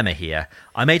 Dilemma here.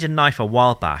 I made a knife a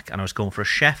while back, and I was going for a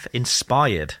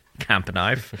chef-inspired camp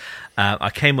knife.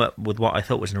 I came up with what I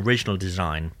thought was an original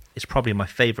design. It's probably my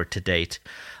favorite to date.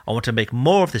 I want to make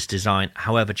more of this design.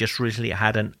 However, just recently I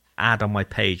had an ad on my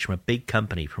page from a big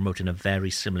company promoting a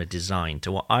very similar design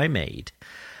to what I made.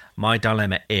 My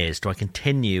dilemma is, do I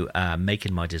continue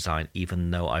making my design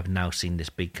even though I've now seen this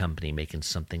big company making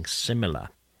something similar?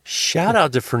 Shout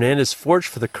out to Fernandez Forge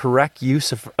for the correct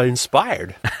use of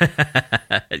inspired.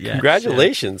 Yeah,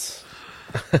 congratulations.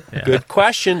 Yeah. Good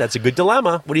question. That's a good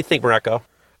dilemma. What do you think, Mareko?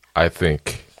 I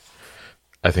think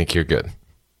you're good.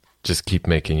 Just keep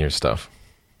making your stuff.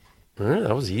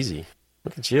 That was easy.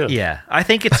 Look at you. Yeah, I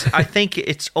think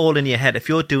it's all in your head. If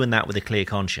you're doing that with a clear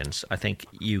conscience, I think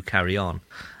you carry on.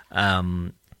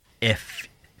 If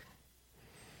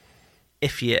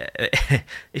you're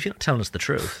not telling us the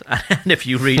truth, and if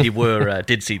you really were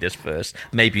did see this first,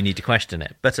 maybe you need to question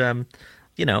it. But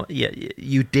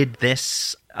you did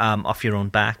this off your own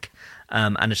back,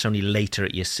 and it's only later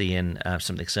you're seeing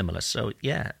something similar. So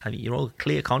yeah, I mean, you're all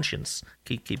clear conscience.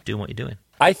 Keep doing what you're doing.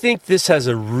 I think this has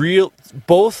I agree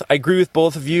with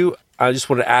both of you. I just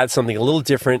want to add something a little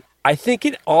different. I think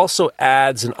it also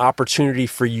adds an opportunity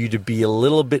for you to be a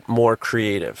little bit more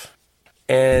creative.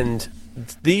 And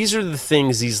these are the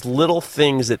things, these little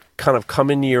things that kind of come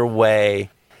into your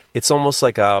way. It's almost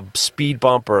like a speed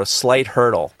bump or a slight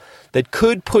hurdle that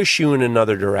could push you in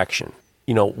another direction.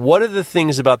 You know, what are the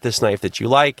things about this knife that you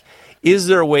like? Is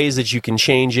there ways that you can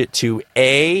change it to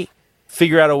A,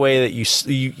 figure out a way that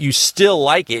you still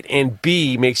like it, and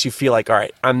B, makes you feel like, all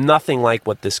right, I'm nothing like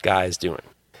what this guy is doing.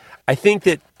 I think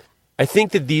that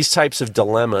these types of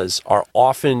dilemmas are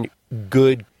often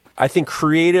good. I think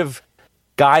creative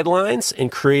guidelines and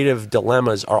creative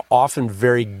dilemmas are often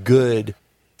very good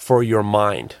for your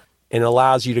mind, and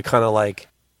allows you to kind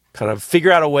of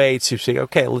figure out a way to say,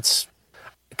 okay,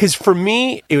 because for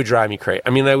me, it would drive me crazy. I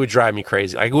mean, that would drive me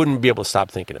crazy. I wouldn't be able to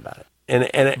stop thinking about it.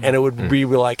 And it would be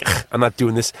like, I'm not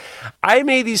doing this. I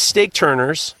made these stake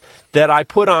turners that I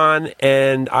put on,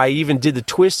 and I even did the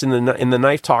twist in the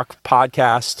Knife Talk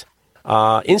podcast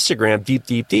Instagram,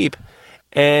 deep,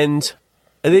 and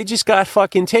they just got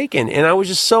fucking taken. And I was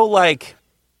just so I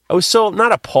was so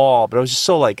not appalled, but I was just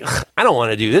so like, I don't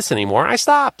want to do this anymore. I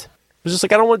stopped. I was just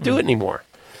like, I don't want to do it anymore.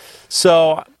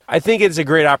 So I think it's a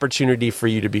great opportunity for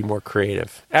you to be more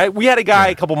creative. We had a guy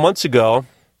a couple months ago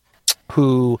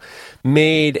who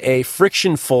made a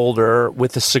friction folder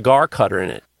with a cigar cutter in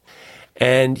it.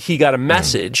 And he got a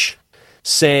message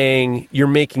saying, you're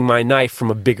making my knife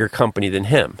from a bigger company than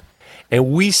him.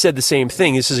 And we said the same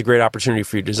thing. This is a great opportunity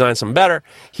for you to design something better.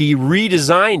 He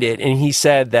redesigned it, and he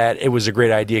said that it was a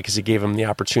great idea because it gave him the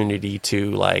opportunity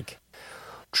to,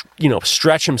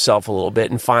 stretch himself a little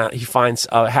bit, and he finds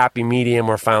a happy medium,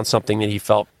 or found something that he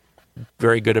felt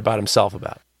very good about himself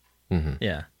about. Mm-hmm.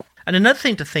 Yeah. And another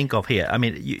thing to think of here, I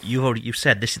mean, you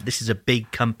said this is a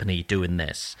big company doing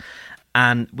this,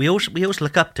 and we always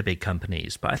look up to big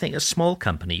companies, but I think as small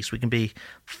companies we can be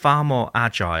far more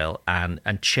agile and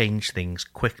change things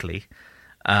quickly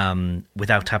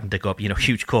without having to go up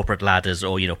huge corporate ladders,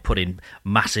 or put in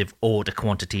massive order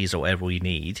quantities or whatever you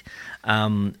need.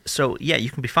 So yeah, you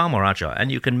can be far more agile,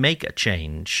 and you can make a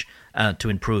change to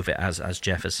improve it, as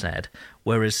Jeff has said,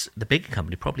 whereas the bigger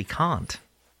company probably can't,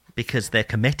 because they're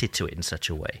committed to it in such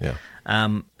a way. Yeah.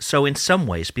 So in some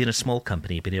ways, being a small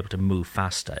company, being able to move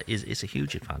faster is a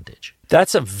huge advantage.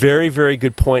 That's a very, very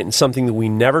good point, and something that we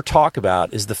never talk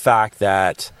about is the fact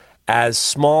that as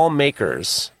small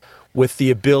makers, with the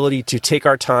ability to take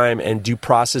our time and do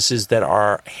processes that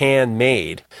are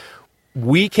handmade,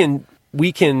 we can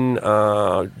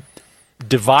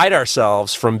divide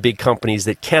ourselves from big companies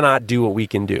that cannot do what we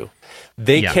can do.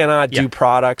 They cannot do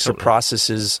products or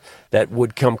processes that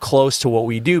would come close to what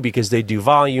we do, because they do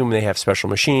volume, they have special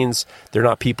machines, they're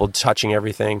not people touching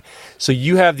everything. So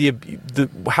you have the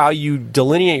how you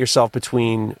delineate yourself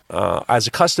between as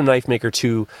a custom knife maker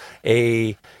to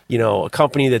a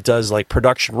company that does like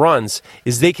production runs,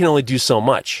 is they can only do so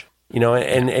much.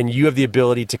 and you have the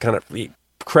ability to kind of,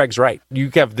 Craig's right. You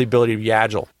have the ability to be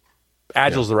agile.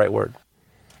 Agile is the right word.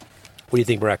 What do you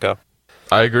think, Mareko?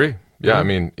 I agree. Yeah, I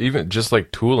mean, even just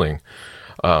like tooling,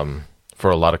 for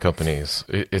a lot of companies,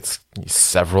 it's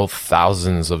several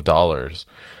thousands of dollars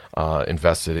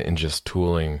invested in just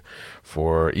tooling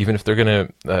for, even if they're going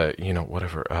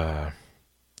to,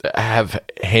 have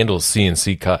handles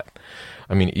CNC cut.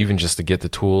 I mean, even just to get the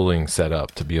tooling set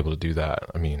up to be able to do that,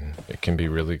 I mean, it can be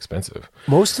really expensive.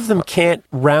 Most of them can't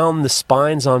round the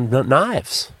spines on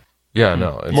knives. Yeah,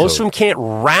 no. Most of them can't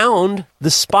round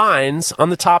the spines on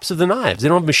the tops of the knives. They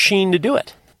don't have a machine to do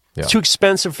it. Yeah. It's too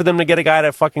expensive for them to get a guy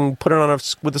to fucking put it on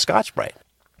with a Scotch-Brite.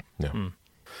 Yeah.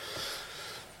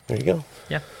 There you go.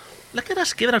 Yeah. Look at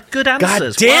us giving out good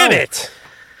answers. God damn it!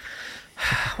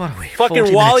 What are we?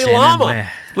 Fucking Wally Llama.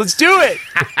 Let's do it.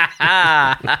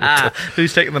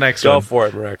 Who's taking the next one? Go for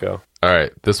it, Mareko. All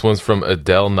right. This one's from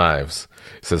Adele Knives.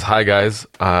 It says, "Hi, guys.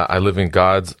 I live in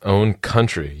God's own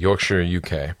country, Yorkshire,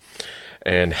 UK,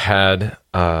 and had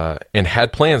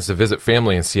plans to visit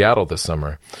family in Seattle this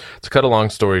summer. To cut a long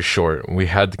story short, we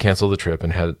had to cancel the trip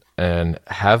and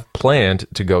have planned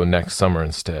to go next summer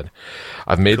instead.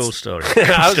 I've made cool story.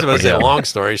 I was about to say long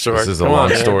story short. This is a long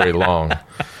story long.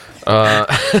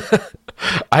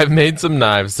 I've made some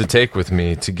knives to take with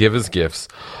me to give as gifts,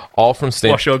 all from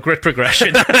stainless. Watch your grit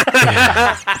progression.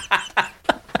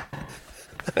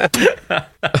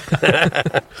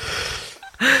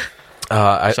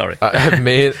 Sorry. I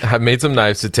have made some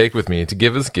knives to take with me to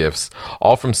give as gifts,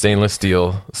 all from stainless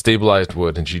steel, stabilized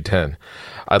wood, and G10.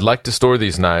 I'd like to store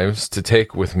these knives to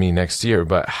take with me next year,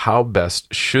 but how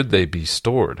best should they be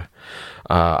stored?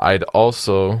 I'd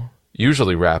also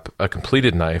usually wrap a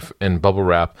completed knife in bubble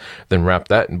wrap, then wrap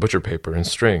that in butcher paper and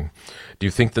string. Do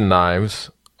you think the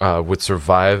knives would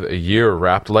survive a year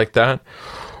wrapped like that,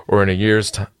 or in a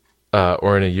year's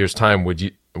time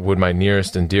would my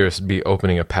nearest and dearest be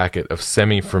opening a packet of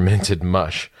semi-fermented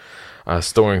mush?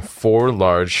 Storing 4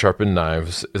 large sharpened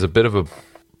knives is a bit of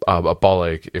a ball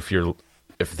ache if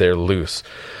they're loose.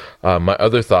 My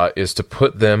other thought is to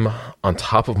put them on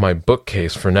top of my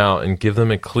bookcase for now and give them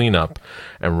a cleanup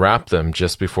and wrap them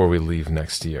just before we leave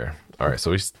next year." All right,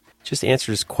 so he's just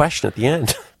answered his question at the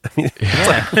end. I mean,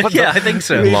 I think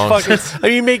so.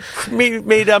 You made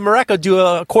Mareko do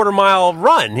a quarter-mile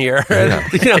run here. Yeah.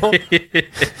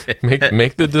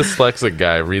 Make the dyslexic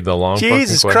guy read the long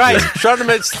Jesus fucking question. Christ. Shut him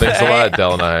at Thanks a lot,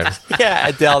 Adele Knives. Yeah,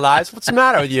 Adele Knives. What's the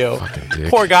matter with you?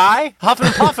 Poor guy. Huffing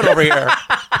and puffing over here.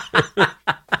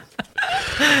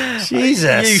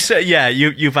 Jesus.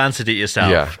 You've answered it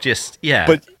yourself. Yeah.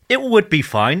 But it would be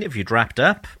fine if you'd wrapped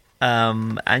up.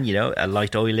 And a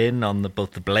light oil in on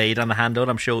both the blade and the handle,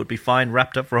 I'm sure would be fine,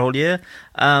 wrapped up for a whole year.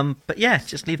 But yeah,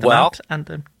 just leave them out,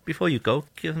 and before you go,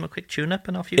 give them a quick tune-up,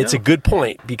 and off you go. It's a good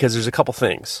point, because there's a couple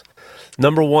things.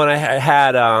 Number one, I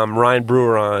had Ryan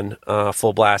Brewer on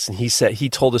Full Blast, and he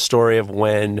told a story of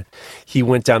when he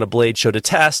went down to Blade Show to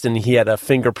test, and he had a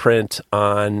fingerprint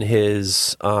on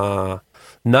his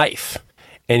knife.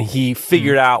 And he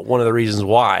figured out one of the reasons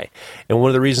why. And one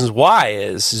of the reasons why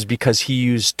is because he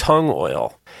used tongue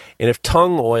oil. And if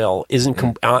tongue oil isn't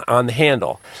on the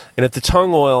handle, and if the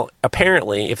tongue oil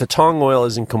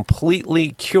isn't completely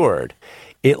cured,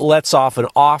 it lets off an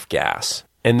off gas.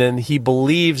 And then he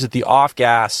believes that the off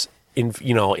gas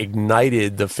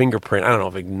ignited the fingerprint. I don't know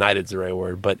if ignited is the right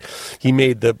word, but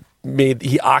it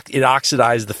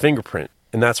oxidized the fingerprint.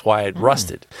 And that's why it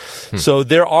rusted. So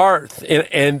there are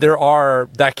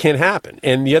that can happen.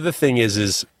 And the other thing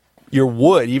is your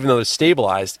wood, even though it's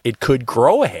stabilized, it could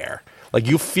grow a hair. Like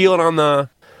you feel it on the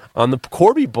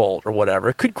Corby bolt or whatever,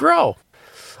 it could grow.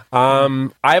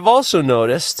 I've also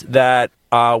noticed that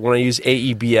when I use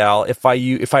AEBL,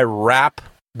 if I wrap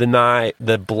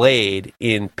the blade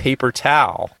in paper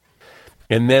towel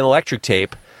and then electric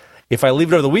tape, if I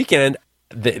leave it over the weekend.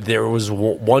 There was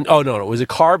one, it was a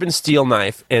carbon steel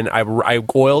knife, and I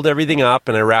oiled everything up,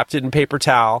 and I wrapped it in paper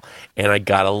towel, and I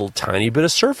got a little tiny bit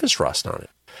of surface rust on it.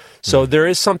 So there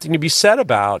is something to be said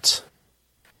about,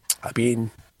 I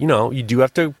mean, you do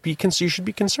have to you should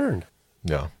be concerned.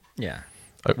 Yeah. Yeah.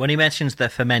 When he mentions the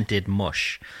fermented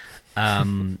mush,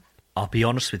 I'll be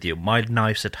honest with you, my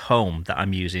knives at home that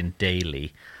I'm using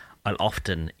daily, I'll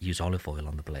often use olive oil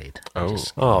on the blade.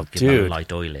 Give them a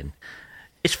light oil in.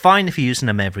 It's fine if you're using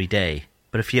them every day,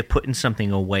 but if you're putting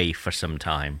something away for some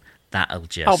time, that'll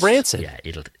just... Oh, rancid. Yeah,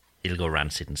 it'll go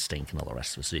rancid and stink and all the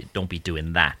rest of it, so don't be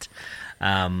doing that.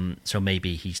 So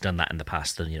maybe he's done that in the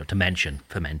past, to mention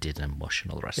fermented and mush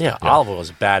and all the rest of it. Yeah, olive oil is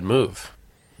a bad move.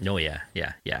 Oh, yeah.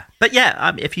 But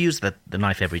yeah, if you use the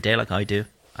knife every day like I do,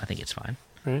 I think it's fine.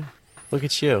 Right. Look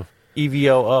at you.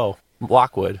 EVOO.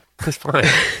 Lockwood. It's fine.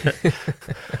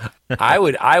 I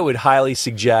would highly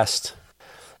suggest.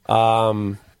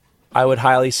 I would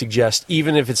highly suggest,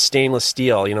 even if it's stainless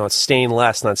steel, it's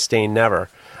stainless, not stain never.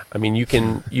 I mean,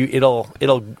 it'll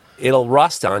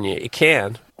rust on you. It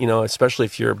can, especially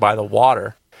if you're by the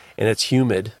water and it's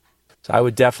humid. So I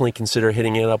would definitely consider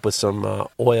hitting it up with some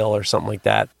oil or something like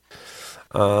that.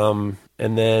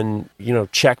 And then,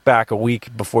 check back a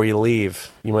week before you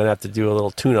leave. You might have to do a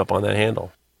little tune-up on that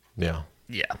handle. Yeah.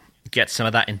 Yeah. Get some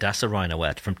of that Indasa Rhino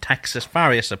wet from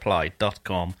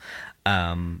TexasFarrierSupply.com.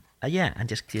 And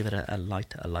just give it a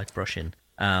light brushing.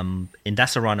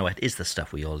 Indasa Rhino wet is the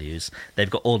stuff we all use. They've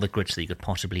got all the grits that you could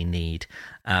possibly need.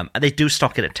 And they do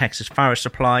stock it at Texas Farrier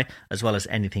Supply, as well as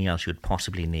anything else you would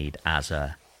possibly need as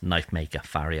a knife maker,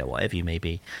 farrier, whatever you may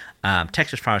be.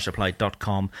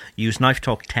 TexasFarrierSupply.com. Use Knife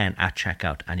Talk 10 at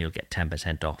checkout, and you'll get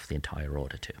 10% off the entire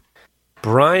order too.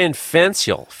 Brian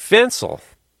Fensel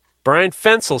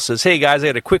says, "Hey guys, I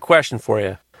got a quick question for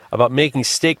you about making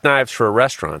steak knives for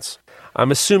restaurants.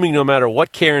 I'm assuming no matter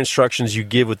what care instructions you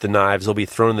give with the knives, they'll be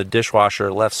thrown in the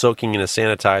dishwasher, left soaking in a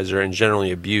sanitizer, and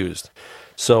generally abused.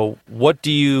 So, what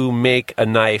do you make a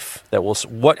knife that will?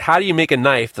 How do you make a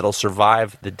knife that'll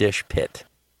survive the dish pit?"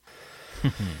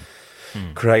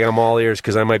 Craig, I'm all ears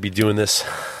because I might be doing this.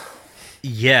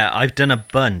 Yeah, I've done a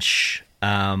bunch,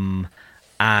 and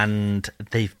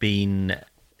they've been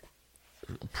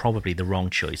probably the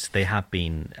wrong choice. They have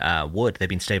been wood. They've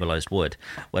been stabilized wood,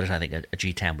 whereas I think a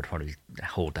G10 would probably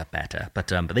hold up better.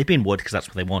 But they've been wood because that's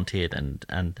what they wanted, and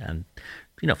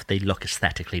they look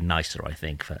aesthetically nicer, I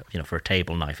think, for a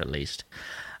table knife at least.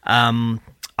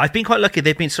 I've been quite lucky.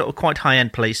 They've been sort of quite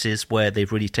high-end places where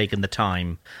they've really taken the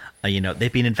time.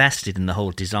 They've been invested in the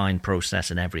whole design process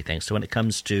and everything. So when it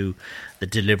comes to the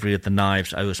delivery of the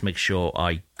knives, I always make sure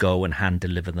I go and hand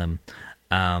deliver them.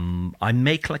 I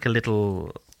make like a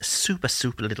little super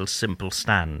little simple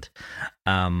stand,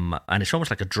 and it's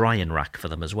almost like a drying rack for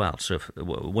them as well. So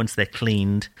once they're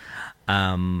cleaned,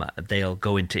 they'll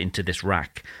go into this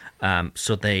rack.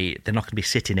 So they're not going to be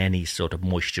sitting any sort of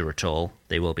moisture at all.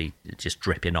 They will be just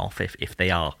dripping off if they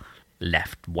are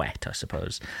left wet, I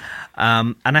suppose.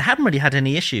 And I haven't really had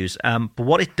any issues. But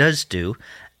what it does do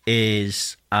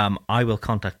is I will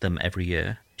contact them every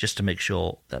year just to make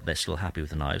sure that they're still happy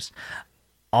with the knives.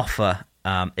 Offer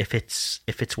if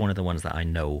it's one of the ones that I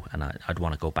know and I'd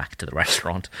want to go back to the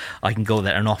restaurant, I can go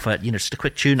there and offer just a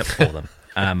quick tune-up for them.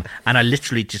 And I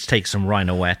literally just take some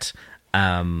Rhino wet.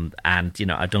 And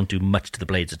I don't do much to the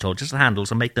blades at all, just the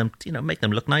handles, and make them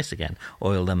look nice again,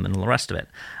 oil them and all the rest of it.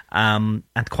 And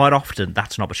quite often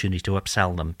that's an opportunity to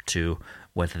upsell them to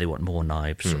whether they want more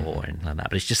knives or anything like that.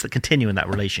 But it's just continuing that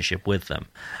relationship with them.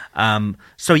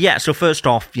 So first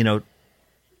off,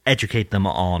 educate them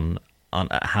on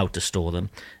how to store them.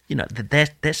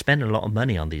 They're spending a lot of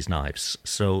money on these knives,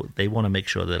 so they want to make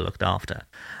sure they're looked after.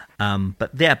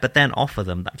 But then offer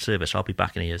them that service. I'll be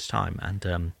back in a year's time,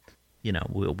 and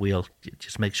we'll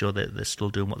just make sure that they're still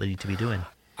doing what they need to be doing.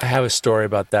 I have a story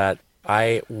about that.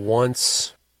 I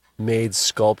once made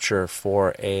sculpture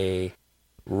for a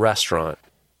restaurant.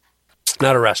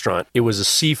 Not a restaurant. It was a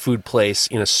seafood place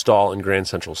in a stall in Grand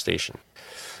Central Station.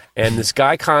 And this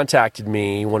guy contacted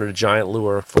me. He wanted a giant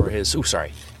lure for his...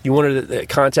 He wanted to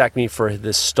contact me for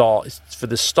this stall.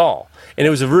 And it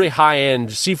was a really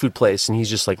high-end seafood place. And he's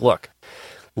just like, look,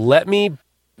 let me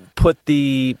put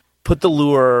the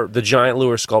lure, the giant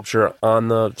lure sculpture on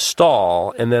the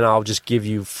stall, and then I'll just give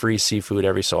you free seafood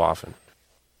every so often.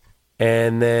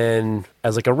 And then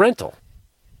as like a rental.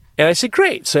 And I said,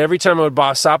 great. So every time I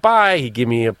would stop by, he'd give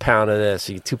me a pound of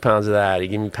this, 2 pounds of that. He'd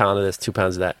give me a pound of this, 2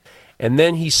 pounds of that. And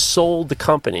then he sold the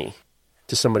company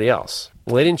to somebody else.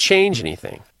 Well, they didn't change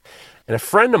anything. And a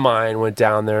friend of mine went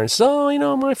down there and said,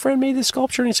 my friend made this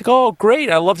sculpture. And he's like, oh,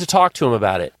 great. I'd love to talk to him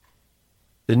about it.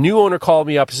 The new owner called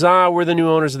me up and said, we're the new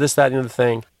owners of this, that, and the other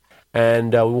thing.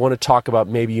 And we want to talk about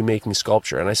maybe you making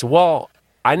sculpture. And I said, well,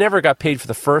 I never got paid for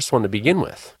the first one to begin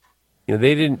with. I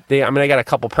got a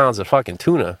couple pounds of fucking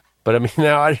tuna. But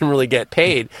now I didn't really get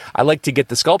paid. I like to get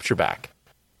the sculpture back.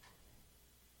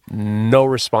 No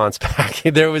response back.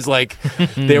 There was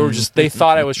they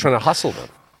thought I was trying to hustle them.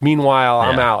 Meanwhile,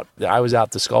 I'm out. I was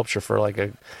out to sculpture for I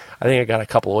think I got a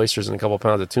couple oysters and a couple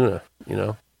pounds of tuna,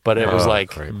 But it was like,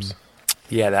 crepes.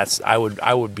 Yeah, I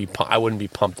wouldn't be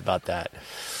pumped about that,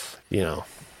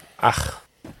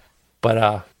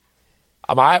 But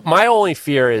my only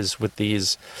fear is with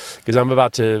these, because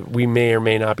we may or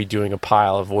may not be doing a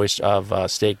pile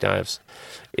of steak knives,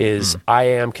 is I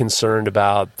am concerned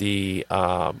about the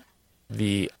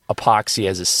epoxy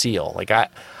as a seal.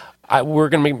 We're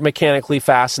going to mechanically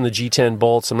fasten the G10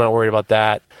 bolts. I'm not worried about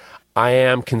that. I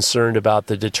am concerned about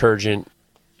the detergent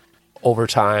over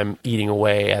time eating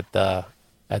away at the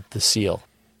seal.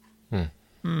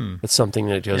 It's something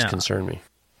that does concern me.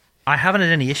 I haven't had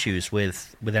any issues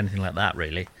with anything like that,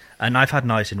 really. And I've had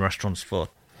knives in restaurants for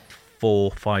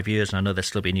 4-5 years, and I know they're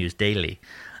still being used daily.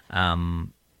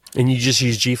 And you just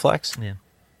use G-Flex? Yeah.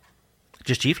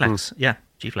 Just G-Flex. Yeah,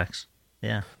 G-Flex.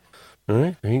 Yeah. All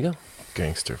right, there you go.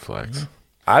 Gangster flex.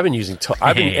 I've been using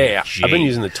I've been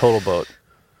using the Total Boat,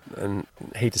 and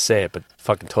I hate to say it, but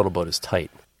fucking Total Boat is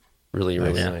tight. Really,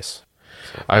 really nice.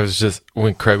 I was just,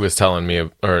 when Craig was telling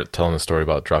the story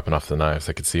about dropping off the knives,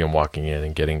 I could see him walking in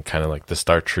and getting kind of like the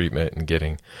star treatment and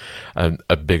getting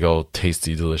a big old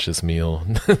tasty, delicious meal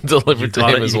delivered to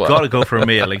him as well. You've got to go for a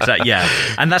meal, exactly. Yeah,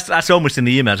 and that's almost in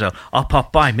the email. So I'll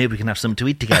pop by, maybe we can have something to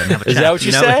eat together and have a chat. Is that what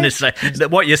you say? And it's like,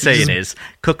 what you're saying is,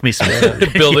 cook me some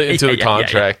food. Build it into a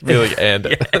contract. Be like,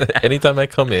 and anytime I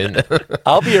come in,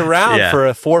 I'll be around for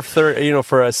a 4:30,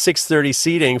 for a 6:30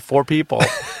 seating, 4 people.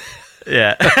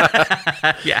 Yeah.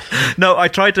 Yeah. No, I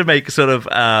try to make sort of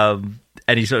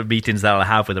any sort of meetings that I'll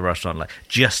have with a restaurant like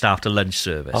just after lunch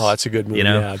service. Oh, that's a good move.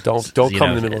 Yeah, don't come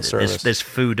in the middle of service. There's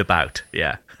food about.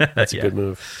 Yeah. That's a good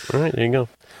move. All right, there you go.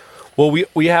 Well,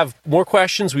 we have more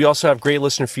questions. We also have great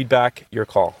listener feedback. Your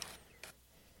call.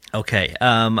 Okay.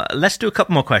 Let's do a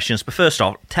couple more questions. But first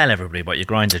off, tell everybody about your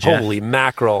grinder, Jeff. Holy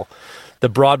mackerel. The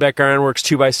Broadbeck Ironworks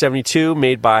 2x72,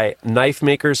 made by knife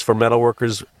makers for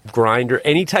metalworkers grinder.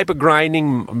 Any type of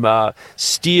grinding,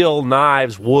 steel,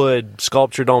 knives, wood,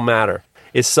 sculpture, don't matter.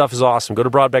 Its stuff is awesome. Go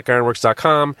to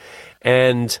BroadbeckIronworks.com,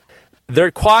 and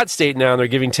they're Quad State now, and they're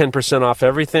giving 10% off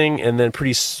everything, and then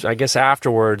I guess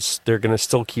afterwards, they're going to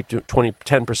still keep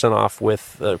 10% off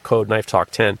with the code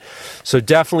KNIFETALK10. So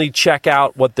definitely check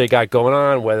out what they got going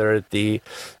on, whether it's the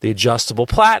adjustable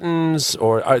platens,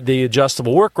 or the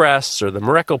adjustable work rests, or the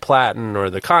Morocco platen, or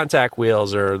the contact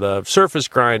wheels, or the surface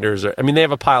grinders. They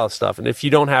have a pile of stuff, and if you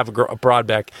don't have a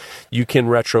Broadbeck, you can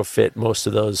retrofit most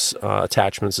of those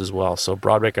attachments as well. So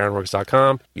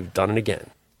BroadbeckIronworks.com, you've done it again.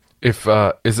 If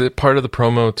is it part of the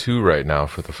promo too right now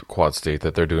for the Quad State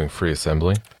that they're doing free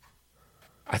assembly?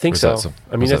 I think so.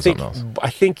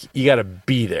 I think you got to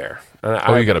be there.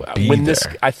 You got to be there.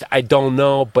 I don't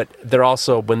know, but they're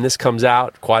also, when this comes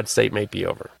out, Quad State might be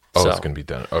over. Oh, it's going to be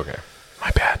done. Okay, my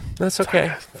bad. That's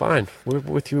okay. Fine. We're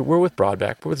with you. We're with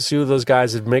Broadbeck. We're with a few of those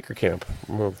guys at Maker Camp.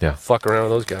 We'll fuck around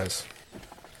with those guys.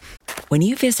 When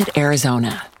you visit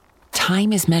Arizona,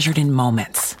 time is measured in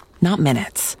moments, not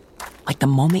minutes. Like the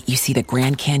moment you see the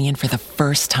Grand Canyon for the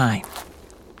first time.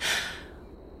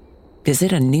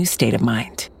 Visit a new state of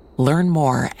mind. Learn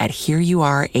more at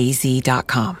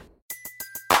hereyouareaz.com.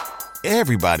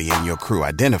 Everybody in your crew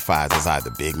identifies as either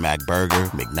Big Mac Burger,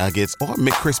 McNuggets, or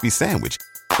McCrispy Sandwich.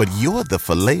 But you're the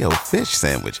Filet-O-Fish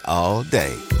Sandwich all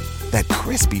day. That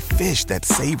crispy fish, that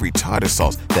savory tartar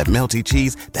sauce, that melty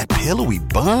cheese, that pillowy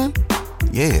bun.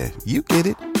 Yeah, you get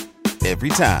it. Every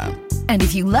time. And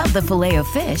if you love the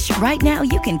Filet-O-Fish, right now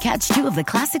you can catch 2 of the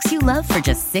classics you love for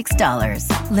just $6.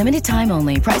 Limited time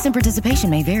only. Price and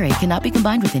participation may vary. Cannot be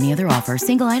combined with any other offer.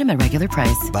 Single item at regular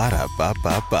price.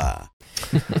 Ba-da-ba-ba-ba.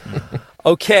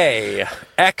 Okay,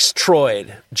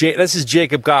 Xtroid. This is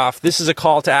Jacob Goff. This is a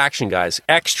call to action, guys.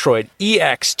 Xtroid,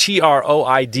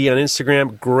 EXTROID on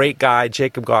Instagram. Great guy.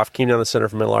 Jacob Goff came down the Center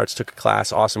for Metal Arts, took a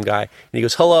class. Awesome guy. And he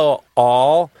goes, hello,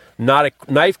 all. Not a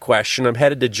knife question. I'm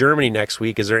headed to Germany next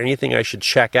week. Is there anything I should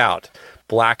check out,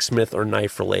 blacksmith or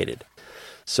knife related?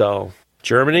 So,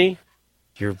 Germany,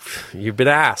 you've been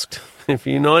asked. If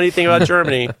you know anything about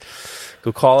Germany,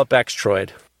 go call up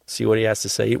Xtroid. See what he has to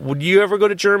say. Would you ever go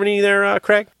to Germany there,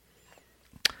 Craig?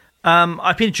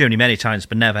 I've been to Germany many times,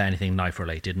 but never anything knife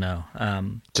related. No.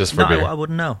 Just for beer? I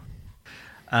wouldn't know.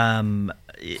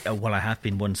 Well, I have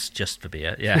been once just for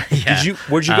beer. Yeah.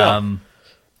 Where'd you go?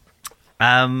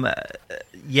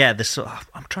 This.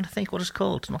 I'm trying to think what it's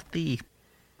called. Not the.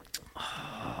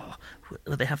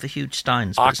 Where they have the huge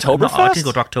steins.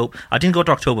 Oktoberfest? I didn't go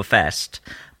to Oktoberfest,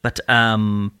 but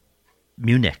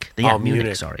Munich.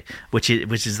 Munich. Sorry, which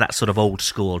is that sort of old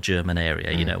school German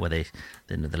area. Where the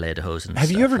lederhosen. Have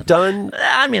you ever done?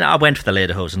 I went for the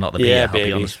lederhosen, not the beer. I'll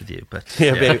be honest with you, but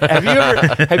baby. Have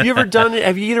you ever done?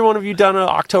 Have either one of you done an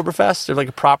Oktoberfest or like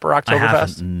a proper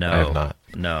Oktoberfest? No, I have not.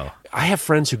 No. I have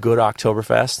friends who go to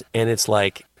Oktoberfest, and it's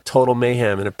like total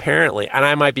mayhem. And apparently, and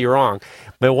I might be wrong,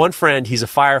 my one friend, he's a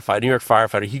firefighter, New York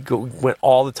firefighter. He went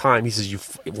all the time. He says,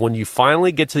 when you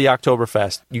finally get to the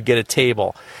Oktoberfest, you get a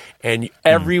table, and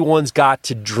everyone's got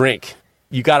to drink.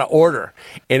 You got to order,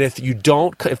 and if the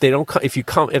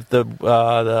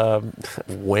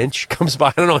wench comes by,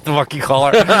 I don't know what the fuck you call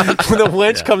her. When the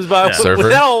wench comes by, when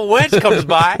that old wench comes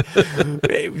by,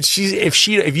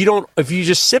 if you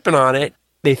just sipping on it,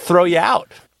 they throw you out.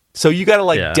 So you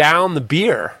got to down the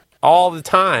beer all the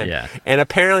time. Yeah. And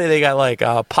apparently they got like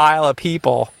a pile of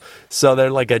people, so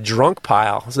they're like a drunk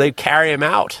pile. So they carry them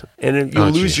out, and you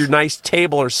lose your nice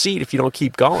table or seat if you don't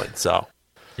keep going. So.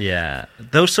 Yeah,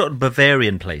 those sort of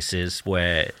Bavarian places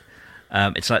where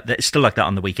it's still like that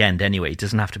on the weekend anyway. It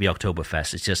doesn't have to be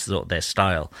Oktoberfest. It's just sort of their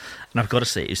style. And I've got to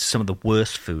say, it's some of the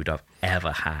worst food I've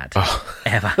ever had.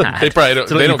 Ever had. They probably don't.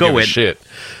 So they don't give a shit.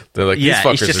 They're like, these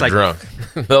fuckers are drunk.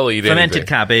 They'll eat fermented anything.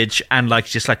 Cabbage and like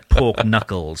just like pork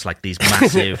knuckles, like these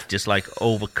massive, just like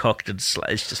overcooked and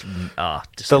it's just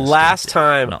the last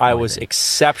time I was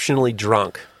exceptionally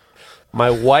drunk. My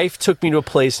wife took me to a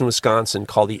place in Wisconsin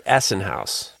called the Essen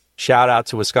House. Shout out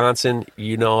to Wisconsin.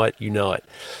 You know it.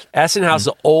 Essen House is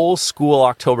an old school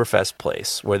Oktoberfest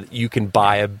place where you can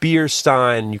buy a beer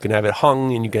stein, you can have it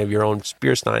hung, and you can have your own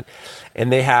beer stein.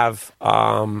 And they have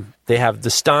the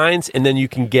steins, and then you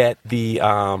can get the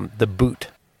boot.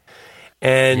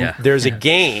 And there's a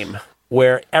game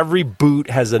where every boot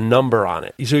has a number on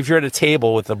it. So if you're at a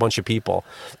table with a bunch of people,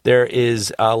 there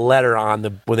is a letter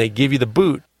on when they give you the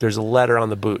boot, there's a letter on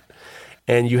the boot.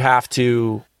 And you have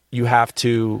to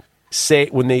say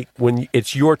when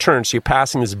it's your turn, so you're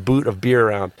passing this boot of beer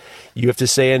around, you have to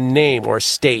say a name or a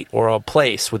state or a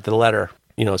place with the letter,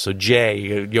 so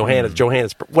J,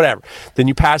 Johannes, whatever. Then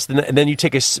you pass and then you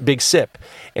take a big sip,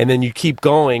 and then you keep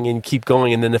going, and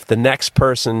then if the next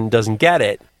person doesn't get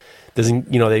it,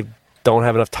 they don't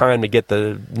have enough time to get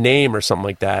the name or something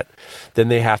like that, then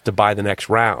they have to buy the next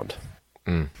round.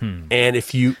 And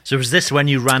if you... So was this when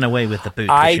you ran away with the boot?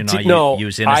 I did no.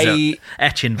 Using as a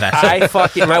etching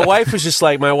vessel. My wife was just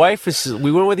like, we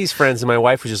went with these friends, and my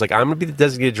wife was just like, I'm going to be the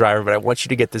designated driver, but I want you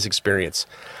to get this experience.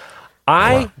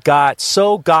 I got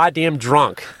so goddamn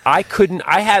drunk. I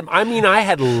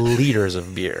had liters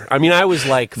of beer. I mean, I was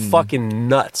like fucking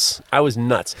nuts. I was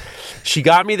nuts. She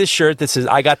got me this shirt that says,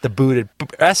 I got the boot at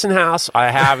Essen House.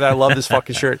 I love this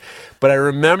fucking shirt. But I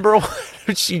remember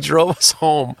when she drove us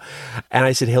home, and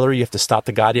I said, Hillary, you have to stop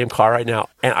the goddamn car right now.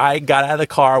 And I got out of the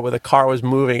car where the car was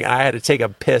moving, and I had to take a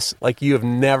piss like you have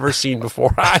never seen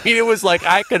before. I mean, it was like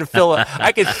I could fill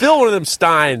one of them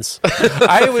steins.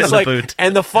 I was like,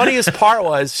 and the funniest part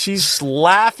was she's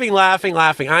laughing. I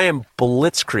am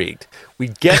blitzkrieged. We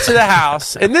get to the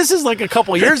house, and this is like a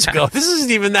couple of years ago. This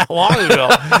isn't even that long ago.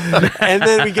 And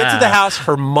then we get to the house.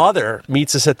 Her mother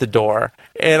meets us at the door,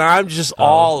 and I'm just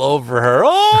all over her.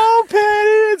 Oh,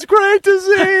 Penny, it's great to see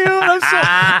you.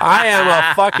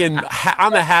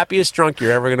 I'm the happiest drunk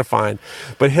you're ever going to find.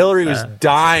 But Hillary was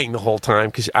dying the whole time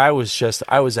because I was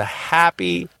a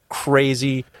happy,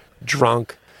 crazy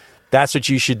drunk. That's what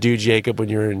you should do, Jacob, when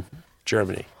you're in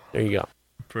Germany. There you go.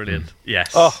 Brilliant.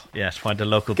 Yes. Oh, yes. Find a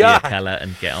local beer keller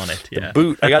and get on it. Yeah. The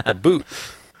boot. I got the boot.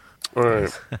 All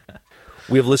right.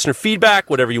 We have listener feedback,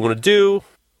 whatever you want to do.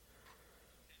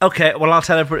 Okay, well, I'll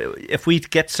tell everybody, if we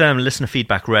get some listener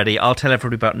feedback ready, I'll tell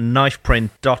everybody about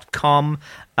knifeprint.com.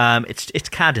 It's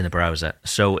CAD in the browser,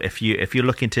 so if you're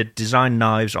looking to design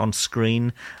knives on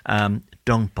screen,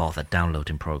 don't bother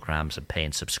downloading programs and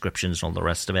paying subscriptions and all the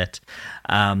rest of it.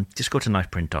 Just go to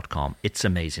knifeprint.com. It's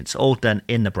amazing. It's all done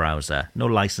in the browser. No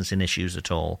licensing issues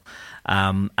at all.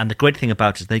 And the great thing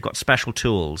about it is they've got special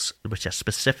tools which are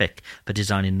specific for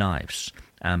designing knives.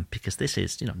 Because this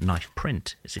is, knife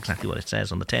print. It's exactly what it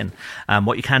says on the tin.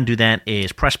 What you can do then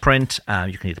is press print.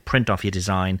 You can either print off your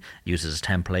design, use it as a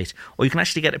template, or you can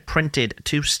actually get it printed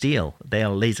to steel.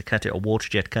 They'll laser cut it or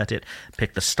waterjet cut it,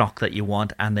 pick the stock that you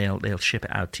want, and they'll ship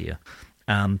it out to you.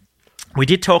 We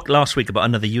did talk last week about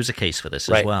another user case for this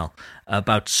as well,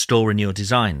 about storing your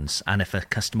designs. And if a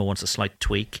customer wants a slight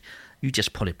tweak, you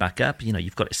just pull it back up.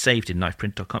 You've got it saved in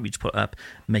knifeprint.com. You just put it up,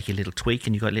 make a little tweak,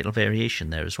 and you've got a little variation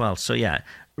there as well. So, yeah,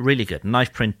 really good.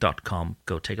 Knifeprint.com.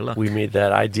 Go take a look. We made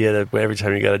that idea that every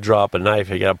time you got to drop a knife,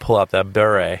 you got to pull out that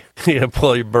beret. You got to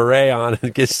pull your beret on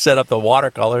and set up the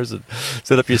watercolors and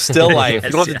set up your still life. You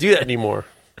don't have to do that anymore.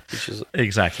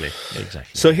 Exactly.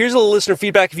 So here's a little listener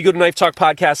feedback. If you go to Knife Talk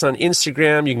Podcast on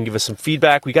Instagram, you can give us some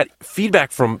feedback. We got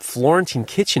feedback from Florentine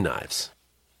Kitchen Knives.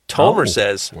 Tomer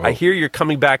says, I hear you're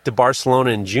coming back to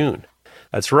Barcelona in June.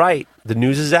 That's right. The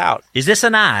news is out. Is this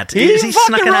an ad? Is he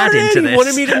snuck an ad into this? He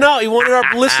wanted me to know. He wanted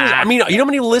our listeners. I mean, you know how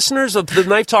many listeners of the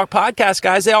Knife Talk Podcast,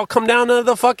 guys? They all come down to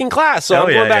the fucking class. So I'm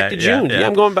going back to June. Yeah,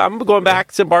 I'm going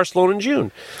back to Barcelona in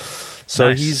June. So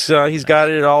nice. He's got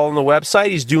it all on the website.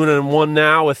 He's doing it in one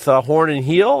now with Horn and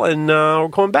Heel, and we're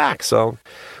going back. So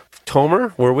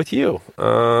Tomer, we're with you.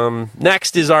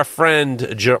 Next is our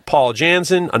friend Paul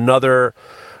Jansen, another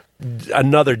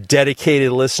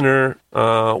dedicated listener.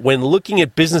 When looking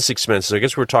at business expenses, I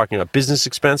guess we're talking about business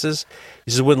expenses.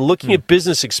 He says, when looking at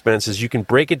business expenses, you can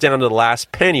break it down to the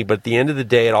last penny, but at the end of the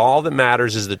day, all that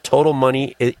matters is the total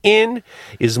money in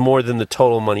is more than the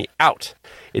total money out.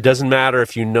 It doesn't matter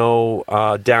if you know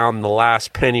down the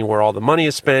last penny where all the money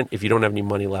is spent if you don't have any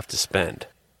money left to spend,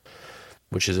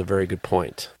 which is a very good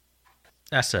point.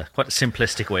 That's quite a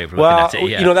simplistic way of looking at it.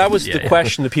 Yeah. That was the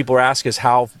question that people are asking is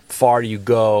how far do you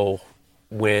go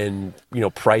when,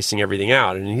 pricing everything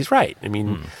out? And he's right. I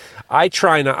mean,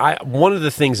 one of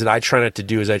the things that I try not to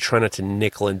do is I try not to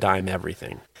nickel and dime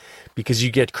everything because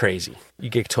you get crazy. You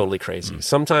get totally crazy.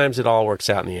 Sometimes it all works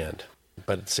out in the end,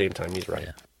 but at the same time, he's right.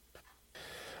 Yeah.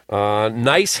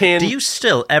 Nice hand. Do you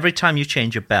still, every time you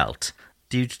change your belt,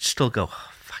 do you still go,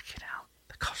 oh, fucking hell,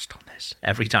 the cost on this?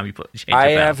 Every time you change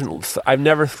your belt? I've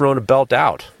never thrown a belt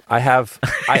out. I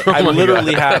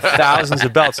literally have thousands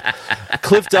of belts.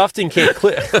 Cliff Dufton,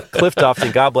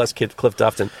 God bless Cliff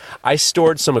Dufton. I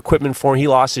stored some equipment for him. He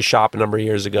lost his shop a number of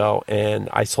years ago, and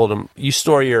I told him, you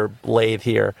store your lathe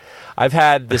here. I've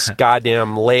had this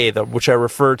goddamn lathe, which I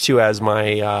refer to as my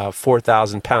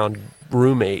 4,000-pound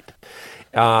roommate.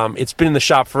 It's been in the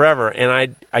shop forever,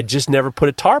 and I just never put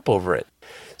a tarp over it.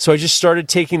 So I just started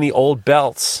taking the old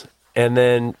belts, and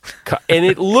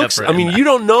it looks, I mean, you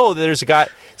don't know that there's a guy,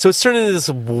 so it's turned into this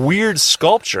weird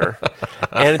sculpture.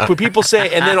 And when people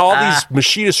say, and then all these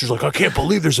machinists are like, I can't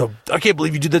believe you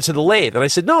did that to the lathe. And I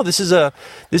said, no, this is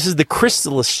the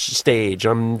chrysalis stage.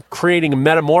 I'm creating a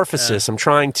metamorphosis. I'm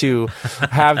trying to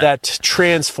have that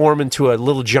transform into a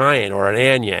little giant or an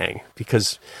Anyang.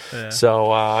 Because,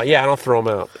 I don't throw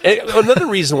them out. And another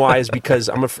reason why is because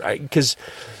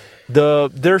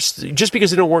just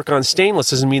because they don't work on stainless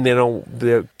doesn't mean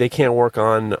they can't work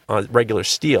on regular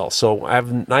steel. So I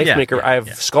have I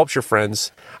have sculpture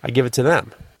friends. I give it to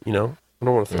them. I don't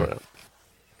want to throw it out.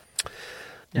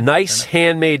 Yeah, nice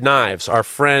handmade knives. Our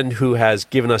friend who has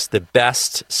given us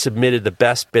submitted the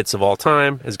best bits of all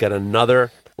time, has got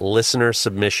another listener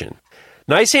submission.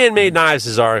 Nice Handmade Knives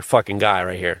is our fucking guy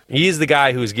right here. He's the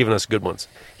guy who's given us good ones.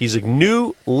 He's a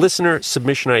new listener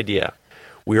submission idea.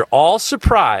 We're all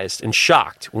surprised and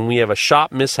shocked when we have a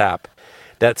shop mishap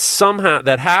that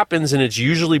happens, and it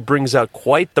usually brings out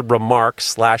quite the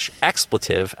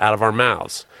remark/expletive out of our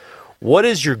mouths. What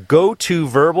is your go-to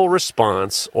verbal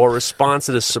response or response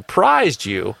that has surprised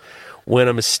you when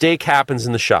a mistake happens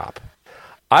in the shop?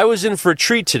 I was in for a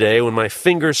treat today when my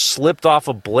fingers slipped off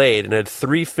a blade and had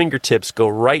 3 fingertips go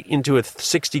right into a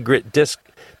 60-grit disc.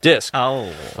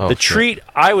 The treat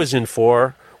I was in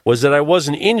for was that I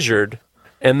wasn't injured,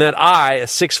 and that I, a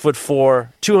 6'4",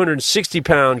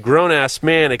 260-pound grown-ass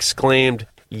man, exclaimed,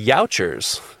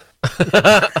 "Youchers."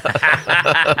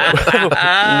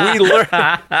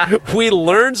 we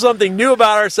learn something new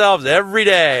about ourselves every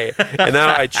day, and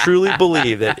now I truly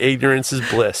believe that ignorance is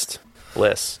bliss.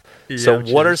 So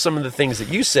what are some of the things that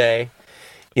you say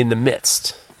in the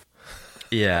midst?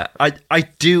 Yeah, I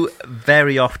do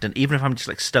very often, even if I'm just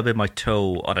like stubbing my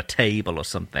toe on a table or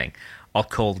something, I'll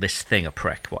call this thing a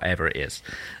prick, whatever it is.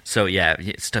 So yeah,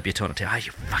 you stub your toe on a table,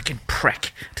 you fucking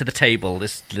prick, to the table,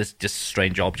 this just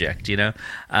strange object, I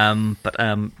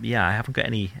haven't got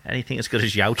anything as good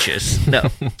as youchers. No.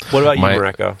 What about you,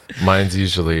 Mareko? Mine's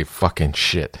usually fucking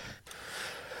shit.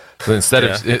 So instead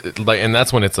of and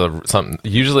that's when it's something.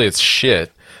 Usually it's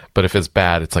shit, but if it's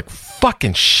bad, it's like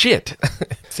fucking shit.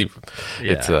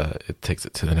 It takes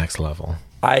it to the next level.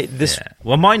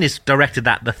 Well, mine is directed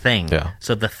at the thing. Yeah.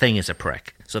 So the thing is a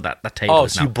prick. So that table. Oh,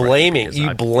 so you blame it.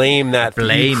 You blame that.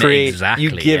 Blame it, exactly.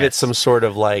 You give it some sort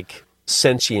of like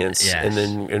sentience, and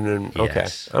then okay,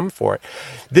 I'm for it.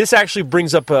 This actually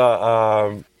brings up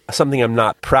something I'm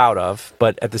not proud of,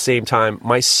 but at the same time,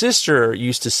 my sister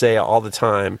used to say all the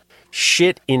time,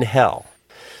 "Shit in hell."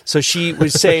 So she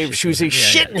would say,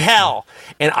 shit in hell.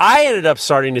 And I ended up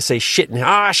starting to say shit in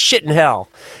hell.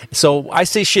 So I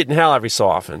say shit in hell every so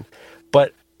often.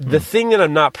 But the thing that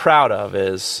I'm not proud of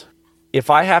is if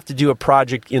I have to do a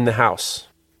project in the house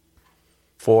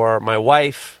for my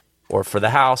wife or for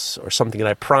the house or something that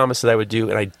I promised that I would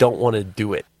do and I don't want to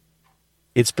do it,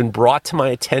 it's been brought to my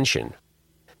attention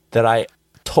that I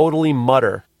totally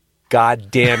mutter, "God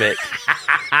damn it."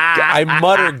 I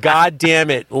mutter, "God damn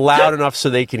it," loud enough so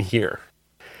they can hear.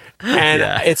 And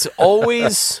it's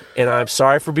always, and I'm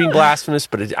sorry for being blasphemous,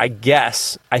 but I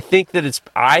think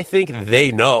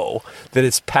they know that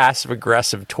it's passive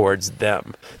aggressive towards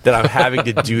them, that I'm having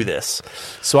to do this.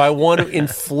 So I want to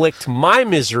inflict my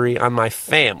misery on my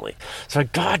family. So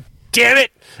God damn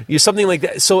it. Something like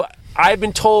that. So I've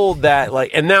been told that,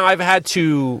 like, and now I've had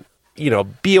to,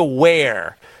 be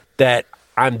aware that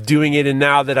I'm doing it, and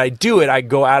now that I do it, I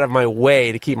go out of my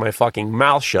way to keep my fucking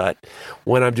mouth shut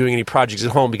when I'm doing any projects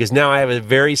at home, because now I have a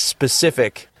very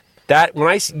specific, that when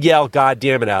I yell "God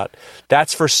damn it" out,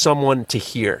 that's for someone to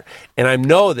hear. And I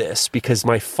know this because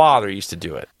my father used to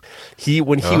do it.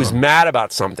 When he was mad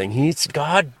about something, he's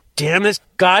 "God damn this,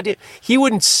 God damn." He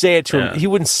wouldn't say it to him. He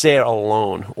wouldn't say it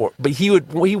alone, but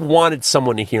he wanted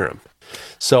someone to hear him.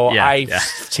 So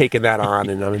I've taken that on,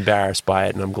 and I'm embarrassed by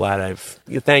it, and I'm glad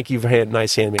thank you for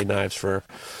Nice Handmade Knives for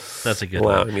that's a good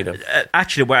allowing one. me to.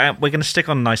 Actually, we're going to stick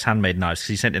on Nice Handmade Knives because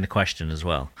he sent in a question as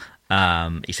well.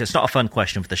 He says it's not a fun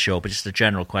question for the show, but just a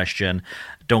general question.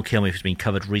 Don't kill me if it's been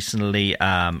covered recently.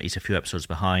 He's a few episodes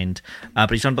behind,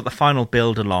 but he's on about the final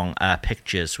build along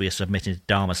pictures we are submitting to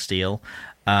Dharma Steel.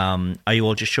 Are you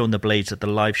all just showing the blades at the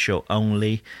live show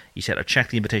only? He said, I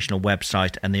checked the Invitational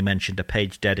website and they mentioned a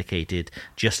page dedicated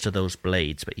just to those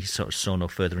blades, but he saw no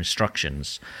further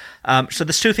instructions. So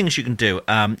there's two things you can do.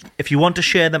 If you want to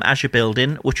share them as you're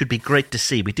building, which would be great to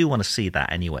see, we do want to see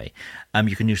that anyway,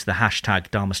 you can use the hashtag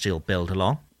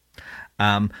DharmaSteelBuildAlong.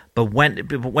 But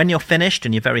when you're finished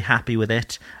and you're very happy with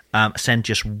it, send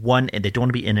just one. They don't want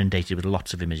to be inundated with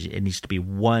lots of images. It needs to be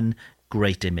one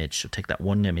great image. So take that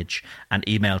one image and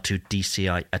email to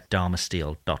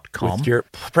dci@dharmasteel.com. With your,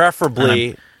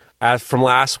 preferably, as from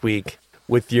last week,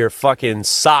 with your fucking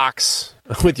socks,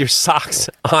 on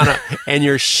and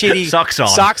your shitty socks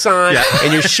on,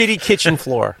 and your shitty kitchen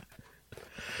floor.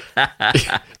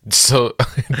 So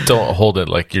don't hold it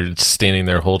like you're standing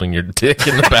there holding your dick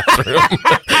in the bathroom.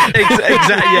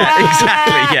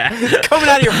 Exactly. Coming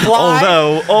out of your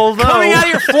fly. Although coming out of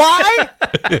your fly.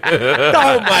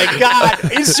 Oh my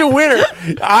God! Instant winner.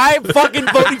 I'm fucking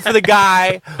voting for the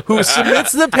guy who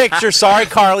submits the picture. Sorry,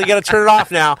 Carl, you got to turn it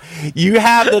off now. You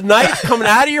have the knife coming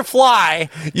out of your fly.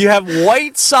 You have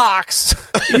white socks.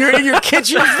 You're in your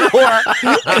kitchen floor,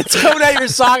 and it's coming out of your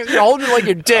socks. You're holding it like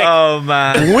your dick. Oh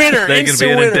man, winner! They're going to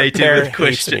be inundated with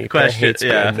questions.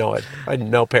 Yeah, I know it. I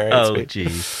know Pear hates me. Oh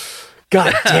jeez.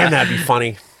 God damn, that'd be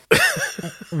funny.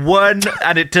 One,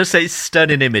 and it does say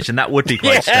stunning image, and that would be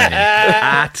quite stunning,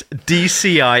 at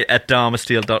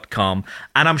dci@dharmasteel.com.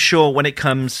 And I'm sure when it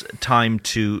comes time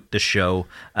to the show,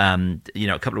 a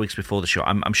couple of weeks before the show,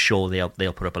 I'm sure they'll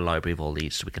put up a library of all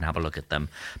these so we can have a look at them.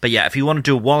 But yeah, if you want to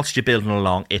do it whilst you're building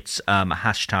along, it's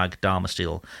hashtag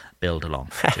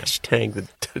DharmaSteelBuildAlong. Hashtag the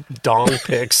dong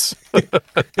pics.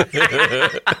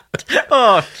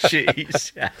 Oh,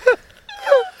 jeez. Yeah.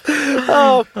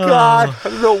 Oh, God. I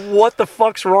don't know what the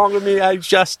fuck's wrong with me. I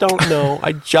just don't know.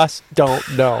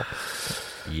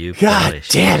 You God polish.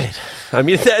 damn it. I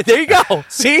mean, there you go.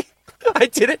 See? I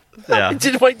did it. Yeah. I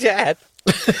did my dad.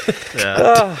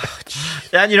 Yeah.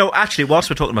 And actually, whilst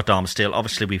we're talking about Dharma Steel,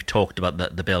 obviously we've talked about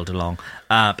the build along,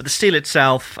 but the steel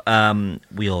itself,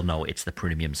 we all know it's the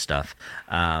premium stuff.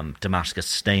 Damascus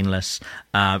stainless.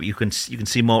 You can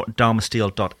see more at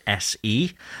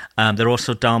dharmasteel.se. They're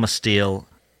also Dharma Steel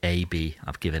AB.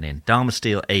 I've given in Dharma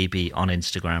Steel AB on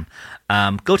Instagram.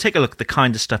 Go take a look at the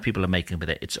kind of stuff people are making with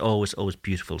it. It's always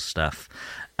beautiful stuff.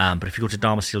 But if you go to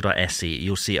dharmasteel.se,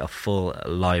 you'll see a full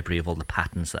library of all the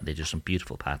patterns that they do, some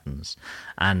beautiful patterns.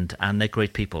 And they're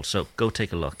great people. So go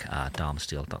take a look at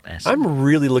dharmasteel.se. I'm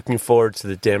really looking forward to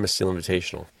the Dharma Steel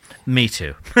Invitational. Me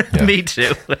too. Yeah. Me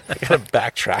too. I gotta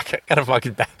backtrack. I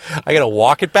gotta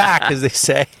walk it back, as they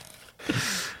say.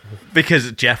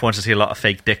 Because Jeff wants to see a lot of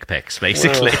fake dick pics,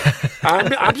 basically. Well,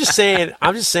 I'm just saying,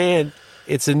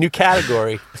 it's a new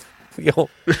category. New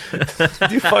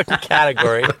fucking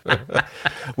category.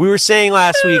 We were saying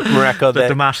last week, Mareko, the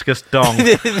Damascus dong.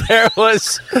 There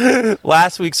was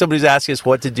last week somebody was asking us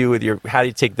what to do with how do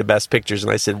you take the best pictures,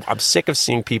 and I said I'm sick of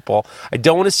seeing people. I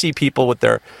don't want to see people with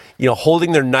their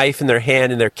holding their knife in their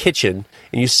hand in their kitchen,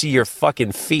 and you see your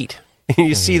fucking feet. And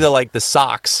you see the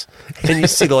socks, and you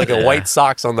see the white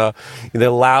socks on the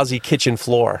lousy kitchen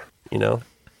floor. Yeah,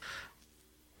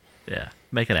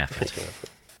 make an effort.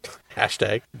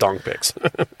 Hashtag dong pics.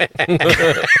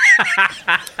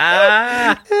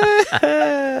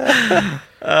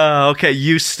 Okay,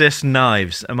 Eustace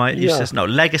Knives. Am I Eustace? No,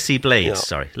 Legacy Blades. Yeah.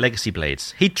 Sorry, Legacy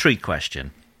Blades. Heat treat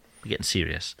question. We're getting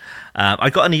serious. I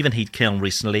got an even heat kiln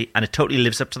recently, and it totally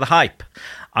lives up to the hype.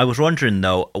 I was wondering,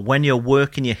 though, when you're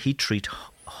working your heat treat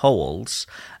holes,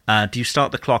 do you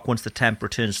start the clock once the temp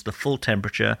returns to the full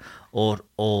temperature, or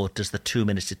does the 2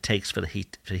 minutes it takes for the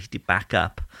heat it back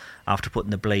up after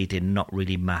putting the blade in not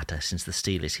really matter, since the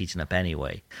steel is heating up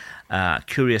anyway?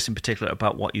 Curious in particular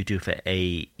about what you do for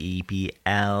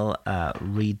AEBL.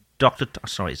 Read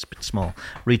Sorry, it's a bit small.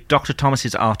 Read Dr.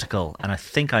 Thomas's article, and I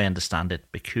think I understand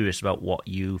it. Be curious about what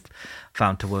you've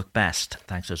found to work best.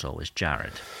 Thanks as always,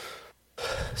 Jared.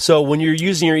 So when you're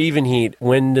using your even heat,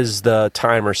 when does the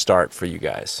timer start for you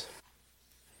guys?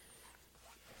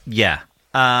 Yeah.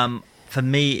 For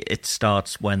me, it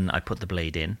starts when I put the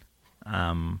blade in.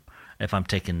 If I'm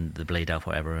taking the blade out,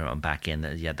 whatever, I'm back in.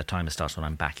 Yeah, the timer starts when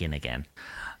I'm back in again.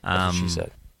 That's what she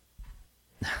said.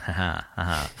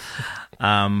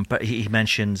 But he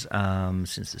mentions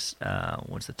since this,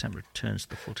 once the temperature turns to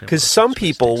the full temperature. Because some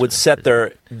people would set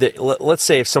let's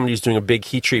say if somebody's doing a big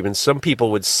heat treatment, some people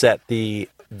would set the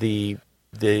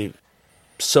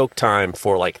soak time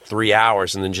for like 3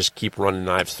 hours and then just keep running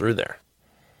knives through there.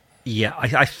 Yeah,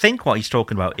 I think what he's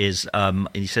talking about is,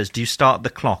 he says, do you start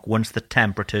the clock once the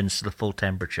temp returns to the full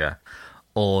temperature,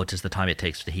 or does the time it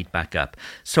takes to heat back up?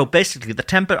 So basically, the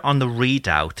temperature on the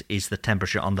readout is the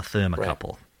temperature on the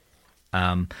thermocouple.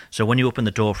 Right. So when you open the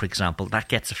door, for example, that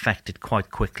gets affected quite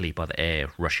quickly by the air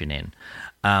rushing in.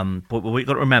 But we've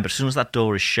got to remember, as soon as that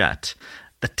door is shut,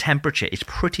 the temperature is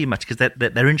pretty much, because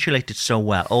they're insulated so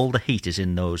well, all the heat is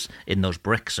in those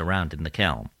bricks around in the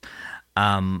kiln.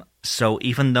 So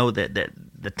even though the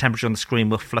temperature on the screen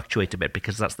will fluctuate a bit,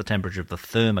 because that's the temperature of the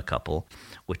thermocouple,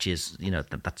 which is,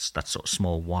 that's that sort of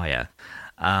small wire,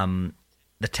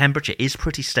 the temperature is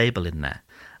pretty stable in there.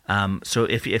 So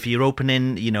if you're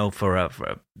opening,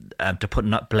 to put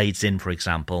nut blades in, for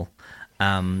example,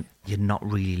 you're not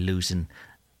really losing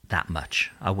that much.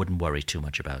 I wouldn't worry too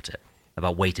much about it,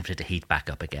 about waiting for it to heat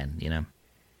back up again,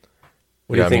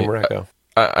 What do you think, Mareko?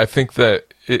 I think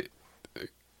that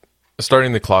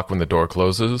starting the clock when the door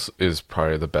closes is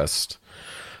probably the best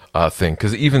thing,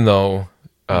 because even though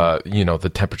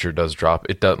the temperature does drop,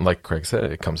 it doesn't, like Craig said,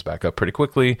 it comes back up pretty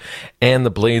quickly, and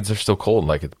the blades are still cold.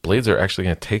 Like, the blades are actually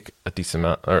going to take a decent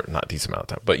amount, or not decent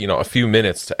amount of time, but a few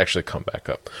minutes to actually come back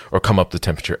up or come up the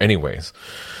temperature anyways.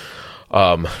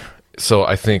 So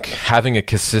I think having a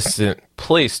consistent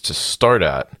place to start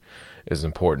at is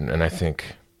important, and I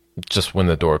think just when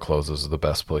the door closes is the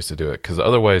best place to do it, because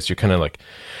otherwise you're kind of like,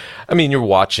 you're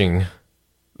watching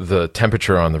the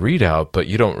temperature on the readout, but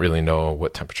you don't really know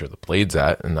what temperature the blade's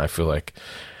at, and I feel like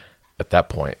at that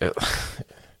point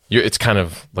it's kind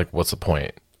of like, what's the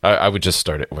point? I would just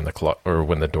start it when the clock or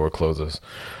when the door closes,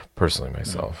 personally,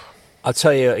 myself. I'll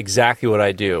tell you exactly what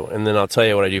I do, and then I'll tell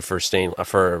you what I do for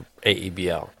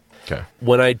AEBL. Okay.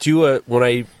 And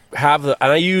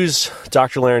I use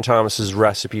Dr. Larrin Thomas's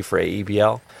recipe for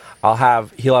AEBL.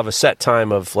 He'll have a set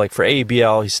time of, like, for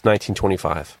AEBL, he's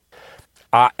 1925.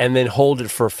 And then hold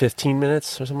it for 15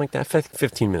 minutes or something like that,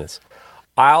 15 minutes.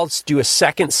 I'll do a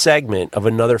second segment of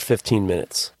another 15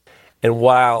 minutes. And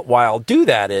while I'll do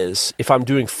that is, if I'm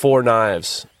doing 4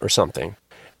 knives or something,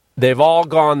 they've all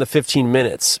gone the 15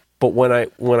 minutes. But when I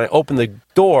open the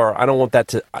door, I don't want that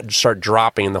to start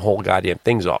dropping and the whole goddamn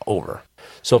thing's all over.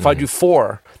 So if I do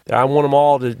 4, I want them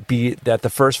all to be at the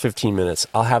first 15 minutes.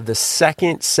 I'll have the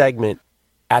second segment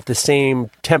at the same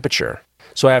temperature.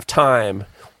 So I have time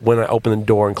when I open the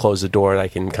door and close the door, and I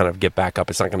can kind of get back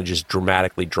up. It's not going to just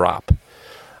dramatically drop.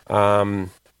 I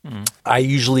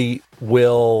usually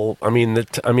will. I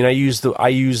use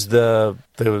the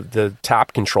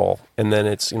tap control, and then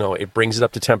it's it brings it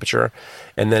up to temperature,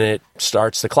 and then it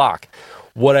starts the clock.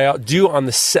 What I do on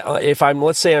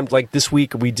let's say I'm like this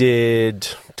week we did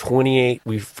 28.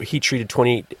 We've heat treated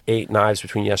 28 knives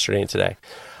between yesterday and today.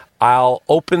 I'll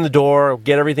open the door,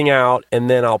 get everything out, and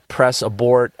then I'll press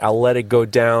abort. I'll let it go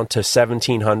down to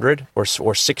 1700 or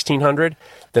 1600.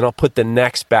 Then I'll put the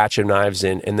next batch of knives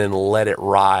in, and then let it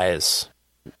rise.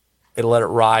 It'll let it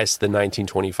rise to the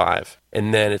 1925,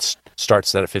 and then it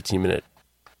starts at a 15-minute.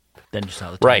 Then you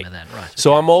start the timer. Then, right?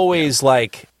 So I'm always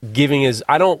like giving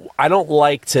I don't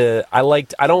like to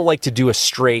do a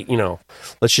straight.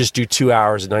 Let's just do 2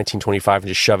 hours at 1925 and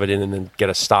just shove it in and then get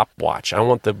a stopwatch. I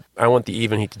want the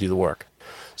even heat to do the work.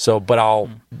 So, but I'll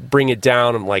bring it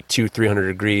down in like 200-300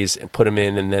 degrees and put them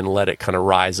in, and then let it kind of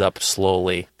rise up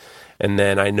slowly. And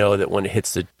then I know that when it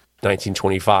hits the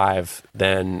 1925,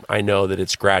 then I know that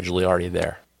it's gradually already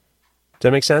there. Does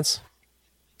that make sense?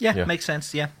 Yeah. Makes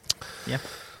sense. Yeah.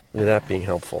 With that being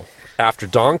helpful. After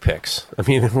dong picks.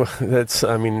 Being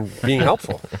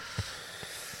helpful.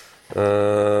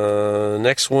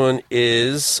 Next one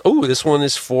is, this one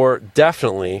is for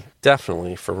definitely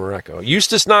for Mareko.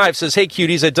 Eustace Knives says, "Hey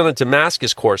cuties, I'd done a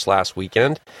Damascus course last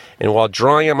weekend, and while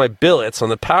drawing on my billets on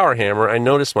the power hammer, I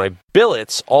noticed my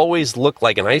billets always look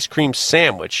like an ice cream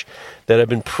sandwich that had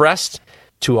been pressed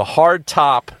to a hard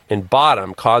top and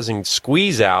bottom, causing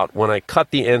squeeze out when I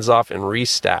cut the ends off and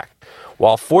restack.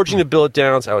 While forging the billet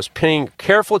downs, I was paying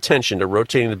careful attention to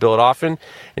rotating the billet often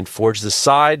and forge the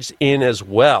sides in as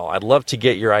well. I'd love to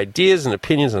get your ideas and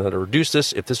opinions on how to reduce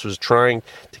this if this was trying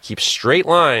to keep straight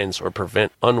lines or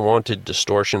prevent unwanted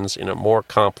distortions in a more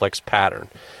complex pattern.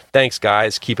 Thanks,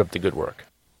 guys. Keep up the good work.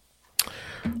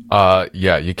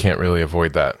 Yeah, you can't really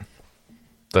avoid that.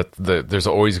 There's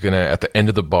always going to, at the end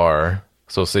of the bar,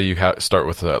 so say you start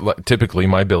with, typically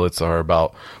my billets are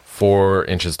about 4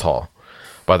 inches tall.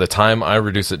 By the time I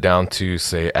reduce it down to,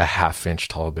 say, a 1/2 inch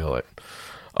tall billet,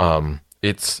 and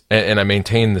I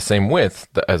maintain the same width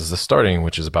as the starting,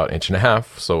 which is about 1.5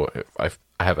 inches. So I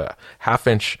have a 1/2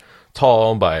 inch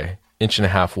tall by 1.5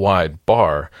 inch wide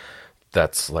bar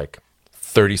that's like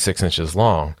 36 inches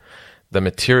long. The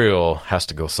material has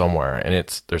to go somewhere,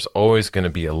 and there's always going to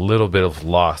be a little bit of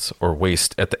loss or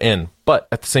waste at the end. But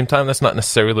at the same time, that's not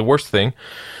necessarily the worst thing,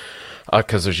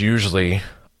 because there's usually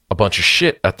a bunch of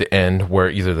shit at the end where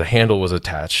either the handle was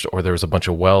attached or there was a bunch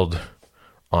of weld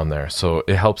on there. So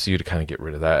it helps you to kind of get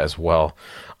rid of that as well.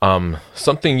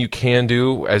 Something you can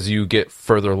do as you get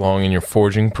further along in your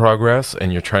forging progress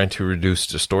and you're trying to reduce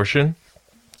distortion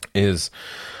is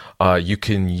you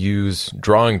can use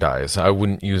drawing dies. I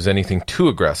wouldn't use anything too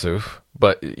aggressive,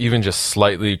 but even just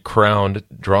slightly crowned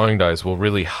drawing dies will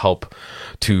really help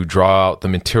to draw out the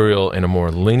material in a more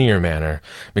linear manner,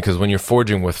 because when you're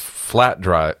forging with flat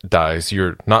dies,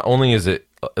 you're not only is it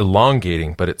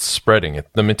elongating, but it's spreading.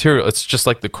 The material, it's just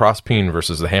like the cross peen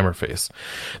versus the hammer face.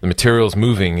 The material is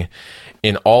moving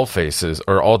in all faces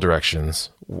or all directions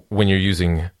when you're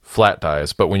using flat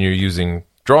dies, but when you're using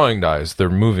drawing dies, they're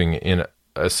moving in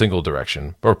a single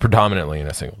direction, or predominantly in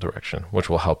a single direction, which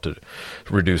will help to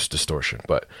reduce distortion.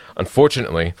 But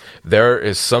unfortunately, there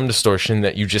is some distortion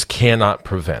that you just cannot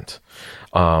prevent.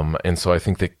 And so I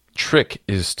think the trick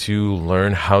is to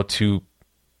learn how to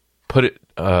put it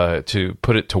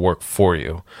to work for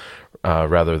you,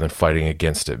 rather than fighting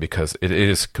against it, because it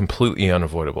is completely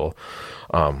unavoidable.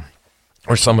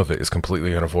 Or some of it is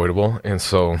completely unavoidable. And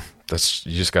so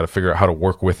you just got to figure out how to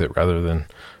work with it rather than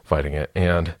fighting it.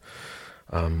 And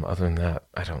other than that,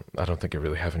 I don't think I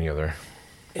really have any other.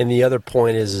 And the other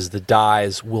point is the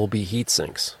dies will be heat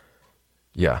sinks.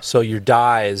 Yeah. So your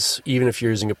dies, even if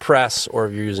you're using a press or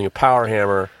if you're using a power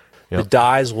hammer, the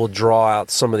dies will draw out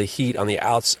some of the heat on the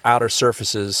outer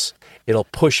surfaces. It'll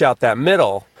push out that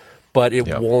middle, but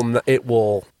it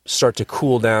will start to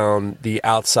cool down the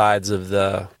outsides of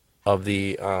the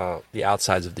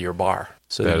outsides of your bar.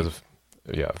 So that is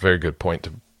a very good point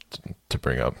to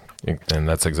bring up, and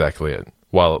that's exactly it.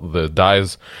 While the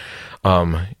dies,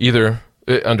 either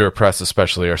under a press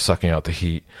especially, are sucking out the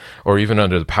heat, or even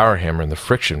under the power hammer and the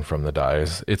friction from the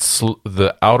dies,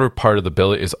 the outer part of the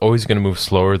billet is always going to move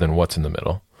slower than what's in the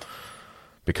middle,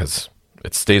 because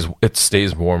it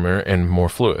stays warmer and more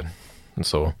fluid. And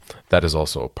so that is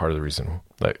also part of the reason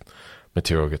that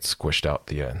material gets squished out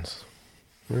the ends.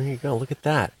 There you go. Look at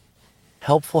that.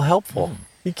 Helpful.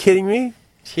 You kidding me?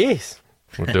 Jeez.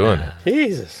 We're doing it.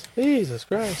 Jesus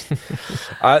Christ.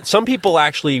 Some people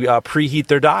actually preheat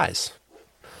their dies.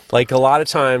 Like a lot of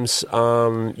times,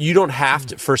 you don't have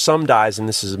to, for some dies,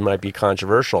 and might be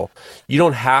controversial, you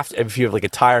don't have to, if you have like a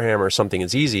tire hammer or something,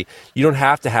 it's easy, you don't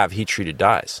have to have heat-treated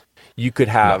dies. You could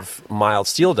have mild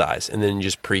steel dies and then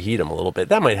just preheat them a little bit.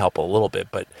 That might help a little bit,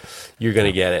 but you're going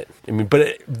to get it. I mean,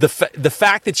 but the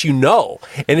fact that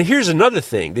and here's another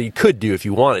thing that you could do if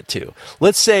you wanted to.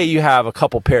 Let's say you have a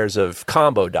couple pairs of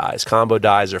combo dies. Combo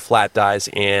dies are flat dies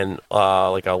and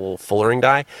like a little fullering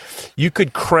die. You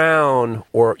could crown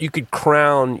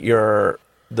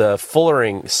the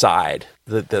fullering side,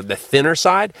 the thinner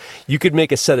side. You could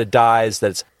make a set of dies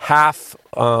that's half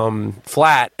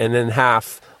flat and then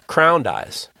half crown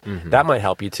dies. Mm-hmm. That might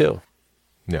help you too.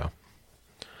 Yeah.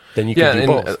 Then you can do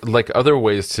both. Like other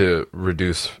ways to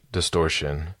reduce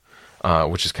distortion,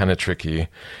 which is kind of tricky,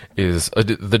 is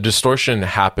the distortion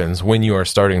happens when you are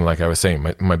starting. Like I was saying,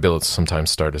 my billets sometimes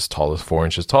start as tall as 4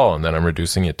 inches tall, and then I'm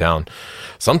reducing it down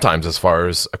sometimes as far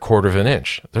as 1/4 of an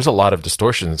inch. There's a lot of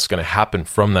distortion that's going to happen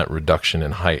from that reduction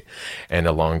in height and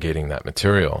elongating that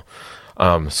material.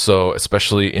 So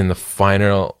especially in the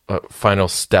final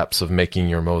steps of making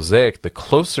your mosaic, the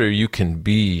closer you can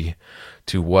be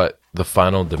to what the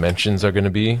final dimensions are going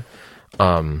to be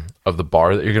of the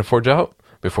bar that you're going to forge out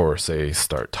before, say,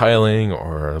 start tiling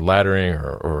or laddering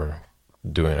or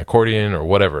doing accordion or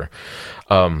whatever,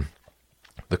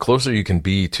 the closer you can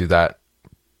be to that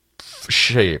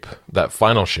shape, that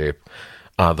final shape,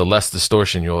 the less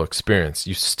distortion you'll experience.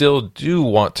 You still do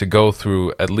want to go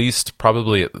through at least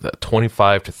probably a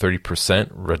 25 to 30%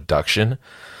 reduction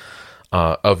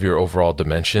of your overall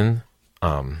dimension.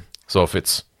 So if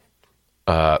it's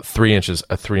 3 inches,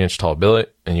 a 3-inch tall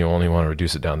billet, and you only want to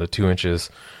reduce it down to 2 inches,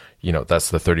 that's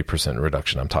the 30%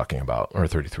 reduction I'm talking about, or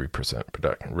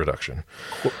 33% reduction.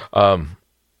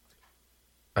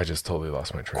 I just totally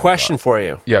lost my train of thought. Question for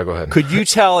you. Yeah, go ahead. Could you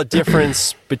tell a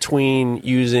difference between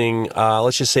using,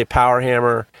 let's just say, power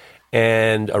hammer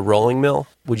and a rolling mill?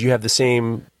 Would you have the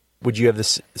same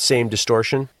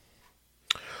distortion?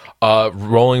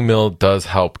 Rolling mill does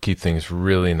help keep things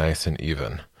really nice and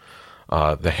even.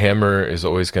 The hammer is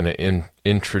always going to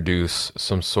introduce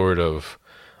some sort of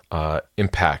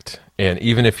impact, and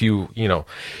even if you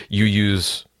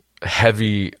use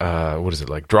heavy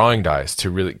like drawing dies to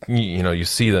really, you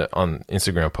see that on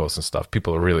Instagram posts and stuff,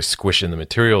 people are really squishing the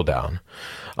material down.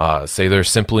 Say they're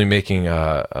simply making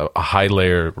a high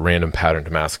layer random pattern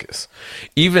Damascus.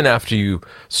 Even after you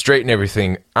straighten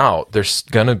everything out, there's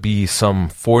gonna be some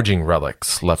forging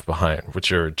relics left behind,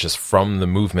 which are just from the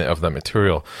movement of that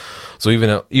material. So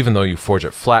even though you forge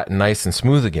it flat and nice and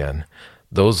smooth again,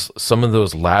 some of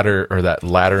those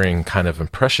laddering kind of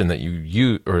impression that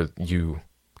you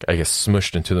I guess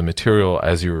smushed into the material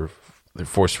as you're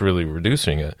forcefully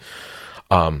reducing it,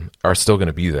 are still going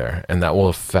to be there, and that will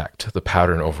affect the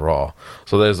pattern overall.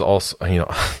 So there's also,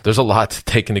 there's a lot to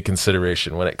take into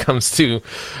consideration when it comes to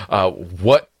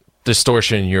what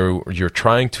distortion you're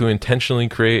trying to intentionally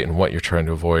create and what you're trying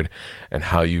to avoid, and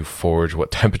how you forge, what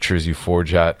temperatures you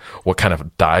forge at, what kind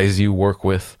of dyes you work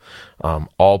with,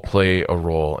 all play a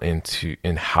role in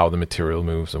how the material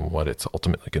moves and what it's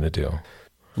ultimately going to do.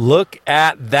 Look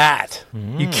at that.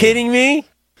 You kidding me?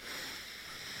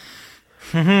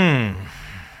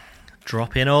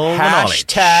 Drop in all the knowledge.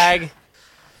 Hashtag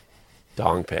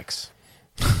dong pics.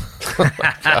 There you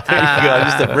go,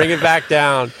 just to bring it back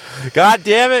down. God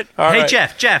damn it. All right.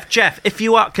 Jeff, if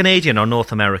you are Canadian or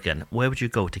North American, where would you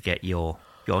go to get your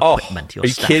equipment, your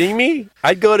stuff? Are you kidding me?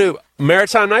 I'd go to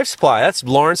Maritime Knife Supply. That's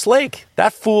Lawrence Lake.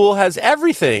 That fool has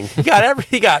everything. He got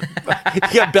he got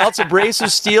belts,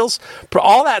 abrasives, steels,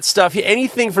 all that stuff.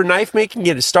 Anything for knife making,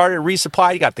 get it started,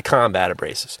 resupplied. He got the combat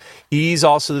abrasives. He's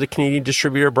also the Canadian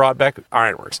distributor, Broadbeck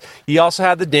Ironworks. He also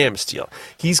had the Damasteel.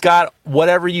 He's got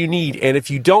whatever you need. And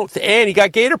if you don't, and he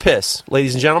got Gator Piss,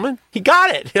 ladies and gentlemen. He got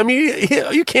it. I mean,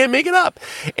 you can't make it up.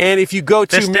 And if you go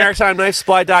to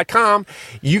MaritimeKnifeSupply.com,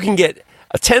 you can get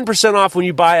a 10% off when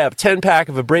you buy a 10-pack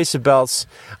of abrasive belts.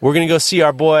 We're going to go see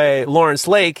our boy Lawrence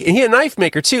Lake. And he's a knife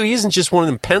maker, too. He isn't just one of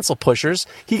them pencil pushers.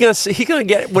 He's gonna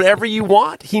get whatever you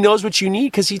want. He knows what you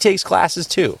need because he takes classes,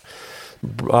 too.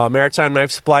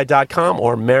 MaritimeKnifeSupply.com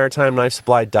or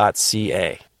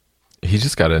MaritimeKnifeSupply.ca. He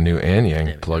just got a new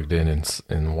Anyang plugged in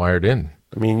and wired in.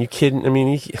 I mean, you kidding? I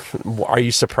mean, are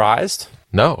you surprised?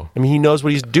 No. I mean, he knows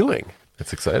what he's doing.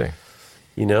 It's exciting.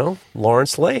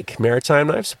 Lawrence Lake, Maritime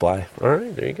Knife Supply. All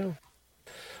right, there you go.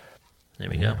 There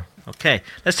we go. Okay,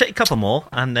 let's take a couple more,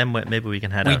 and then maybe we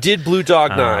can head out. We did Blue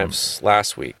Dog Knives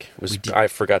last week. I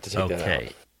forgot to take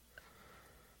that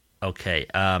out. Okay,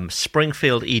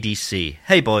 Springfield EDC.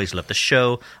 Hey, boys, love the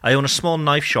show. I own a small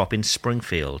knife shop in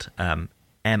Springfield,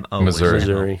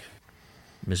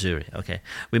 Missouri. Okay.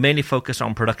 We mainly focus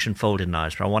on production folding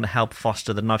knives, but I want to help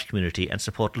foster the knife community and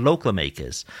support local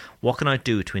makers. What can I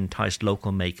do to entice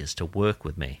local makers to work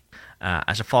with me?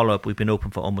 As a follow-up, we've been open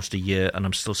for almost a year, and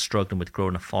I'm still struggling with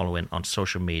growing a following on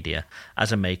social media.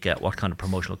 As a maker, what kind of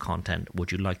promotional content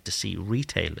would you like to see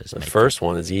retailers make? The first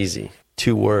one is easy.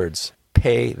 2 words.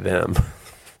 Pay them.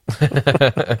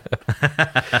 I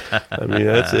mean,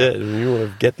 that's it. You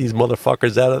want to get these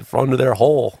motherfuckers out of under their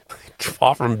hole.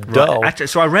 Offer them dough. Right. Actually,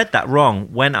 so I read that wrong.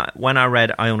 When I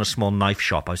read I own a small knife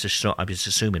shop, I was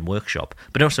assuming workshop,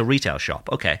 but also retail shop.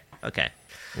 Okay.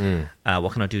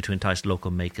 What can I do to entice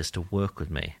local makers to work with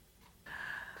me?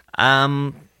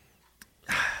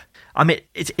 I mean,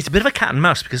 it's a bit of a cat and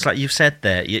mouse because, like you've said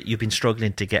there, you've been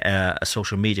struggling to get a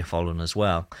social media following as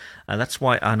well, and that's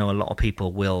why I know a lot of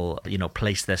people will,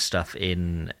 place their stuff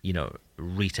in,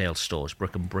 retail stores,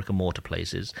 brick and mortar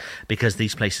places, because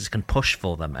these places can push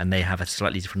for them and they have a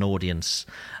slightly different audience.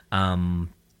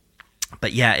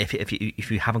 But yeah,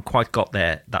 if you haven't quite got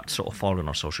that sort of following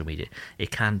on social media,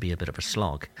 it can be a bit of a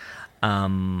slog.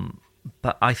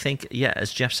 But I think,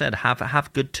 as Jeff said,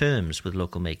 have good terms with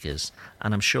local makers,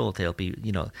 and I'm sure they'll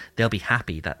be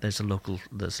happy that there's a local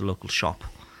shop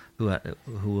who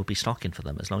will be stocking for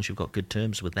them as long as you've got good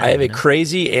terms with them. I have a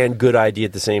crazy and good idea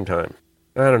at the same time.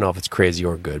 I don't know if it's crazy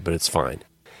or good, but it's fine.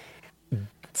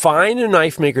 Find a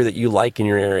knife maker that you like in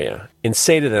your area and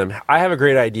say to them, I have a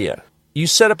great idea. You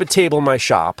set up a table in my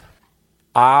shop,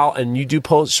 and you do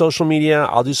post social media,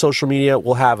 I'll do social media,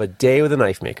 we'll have a day with a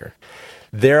knife maker.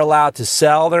 They're allowed to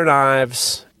sell their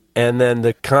knives and then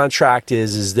the contract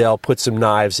is they'll put some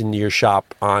knives into your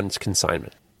shop on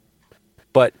consignment.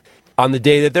 But on the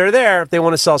day that they're there, if they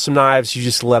want to sell some knives, you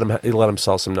just let them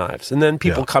sell some knives. And then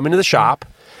people come into the shop,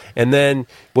 and then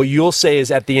what you'll say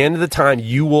is at the end of the time,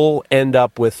 you will end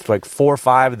up with like 4 or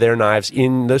 5 of their knives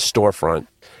in the storefront,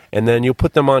 and then you'll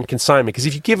put them on consignment. Because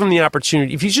if you give them the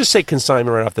opportunity, if you just say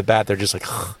consignment right off the bat, they're just like,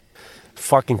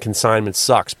 fucking consignment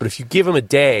sucks. But if you give them a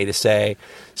day to say,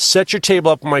 set your table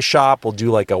up in my shop, we'll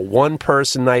do like a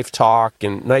 1-person knife talk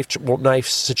and knife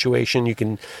situation. You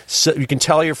can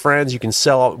tell your friends, you can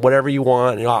sell whatever you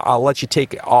want, and I'll let you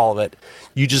take all of it.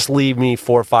 You just leave me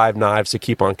 4 or 5 knives to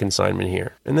keep on consignment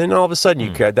here, and then all of a sudden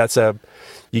you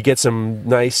get some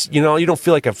nice. You don't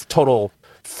feel like a total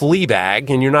flea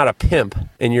bag, and you're not a pimp,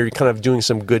 and you're kind of doing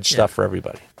some good stuff for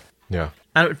everybody. Yeah.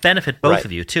 And it would benefit both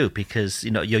of you too, because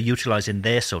you're utilizing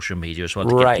their social media as well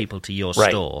to get people to your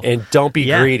store. And don't be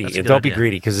greedy. And don't be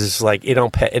greedy, because it's like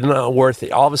it's not worth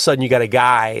it. All of a sudden you got a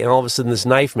guy, and all of a sudden this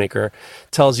knife maker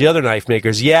tells the other knife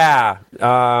makers,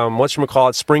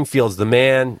 whatchamacallit, Springfield's the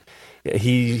man.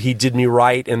 He did me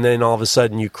right, and then all of a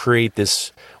sudden you create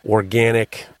this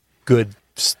organic good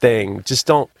thing. Just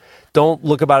don't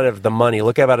look about it as the money.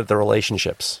 Look about it as the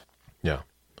relationships. Yeah.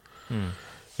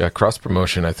 Yeah, cross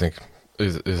promotion, I think,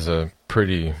 is a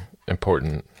pretty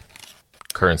important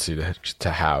currency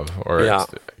to have.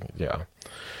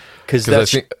 Because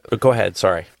that's... Go ahead,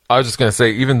 sorry. I was just going to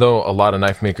say, even though a lot of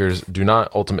knife makers do not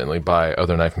ultimately buy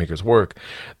other knife makers' work,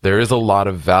 there is a lot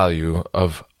of value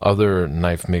of other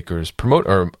knife makers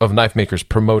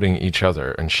promoting each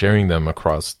other and sharing them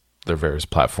across their various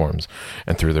platforms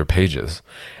and through their pages.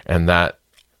 And that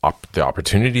the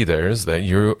opportunity there is that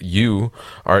you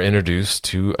are introduced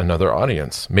to another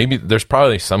audience. Maybe there's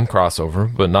probably some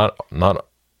crossover, but not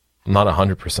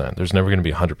 100%. There's never going to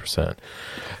be 100%,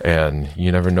 and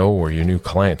you never know where your new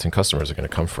clients and customers are going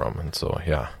to come from. And so,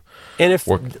 And if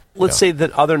let's say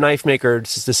that other knife maker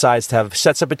decides to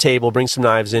sets up a table, brings some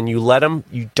knives in, you let them.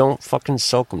 You don't fucking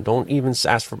soak them. Don't even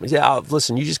ask for.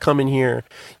 Listen, you just come in here,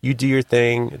 you do your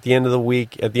thing. At the end of the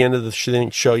week, at the end of the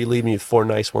show, you leave me with 4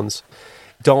 nice ones.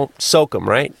 Don't soak them,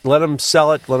 right? Let them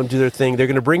sell it. Let them do their thing. They're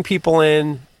going to bring people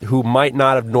in who might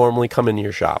not have normally come into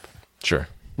your shop. Sure.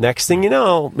 Next thing you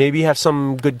know, maybe you have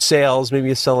some good sales. Maybe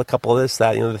you sell a couple of this,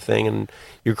 that, the thing, and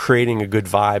you're creating a good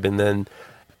vibe. And then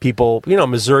people,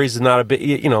 Missouri's not a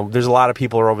bit, there's a lot of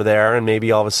people are over there, and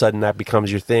maybe all of a sudden that becomes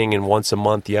your thing. And once a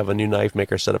month, you have a new knife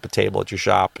maker set up a table at your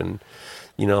shop, and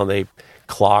they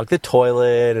clog the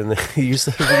toilet, and they use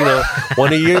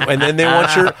one of you, and then they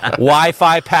want your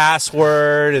Wi-Fi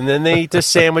password, and then they eat the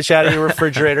sandwich out of your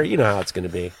refrigerator. You know how it's going to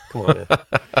be. Come on,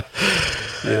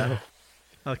 man.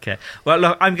 Okay. Well,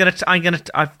 look,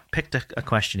 I've picked a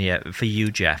question here for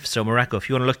you, Jeff. So, Mareko, if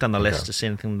you want to look down the list to see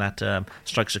anything that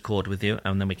strikes a chord with you,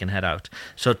 and then we can head out.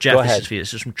 So, Jeff, this is for you.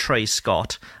 This is from Trey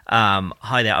Scott.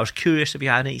 Hi there. I was curious if you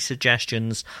had any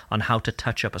suggestions on how to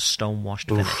touch up a stone-washed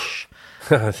finish.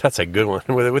 That's a good one.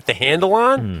 With the handle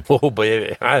on? Oh,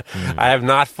 baby. I have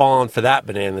not fallen for that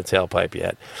banana tailpipe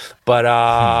yet. But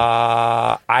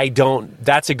I don't.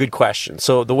 That's a good question.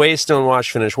 So the way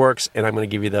stonewash finish works, and I'm going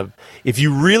to give you if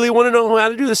you really want to know how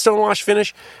to do the stonewash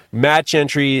finish, Matt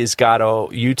Gentry has got a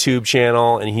YouTube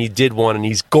channel, and he did one, and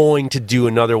he's going to do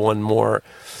another one more.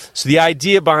 So the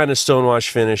idea behind a stonewash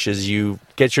finish is you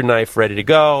get your knife ready to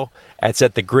go. It's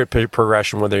at the grit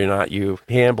progression, whether or not you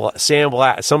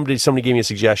sandblast. Somebody gave me a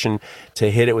suggestion to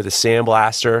hit it with a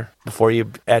sandblaster before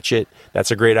you etch it.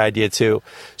 That's a great idea too.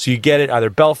 So you get it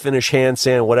either belt finish, hand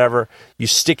sand, whatever. You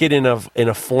stick it in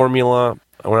a formula.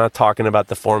 We're not talking about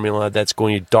the formula that's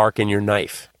going to darken your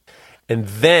knife, and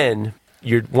then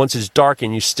once it's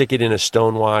darkened, you stick it in a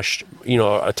stonewashed,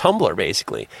 a tumbler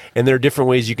basically. And there are different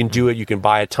ways you can do it. You can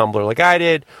buy a tumbler like I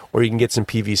did, or you can get some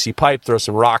PVC pipe, throw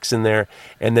some rocks in there,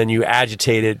 and then you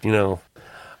agitate it,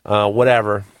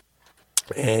 whatever.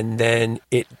 And then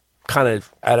it kind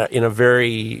of in a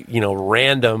very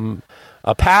random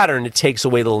pattern, it takes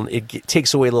away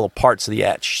little parts of the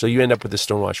etch, so you end up with a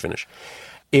stonewash finish.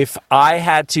 If I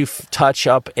had to touch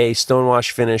up a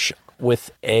stonewash finish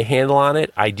with a handle on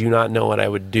it, I do not know what I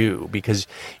would do, because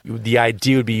the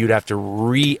idea would be you'd have to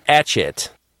re-etch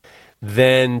it,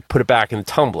 then put it back in the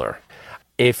tumbler.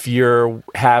 If you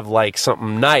have like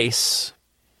something nice,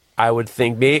 I would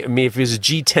think maybe if it was a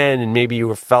G10 and maybe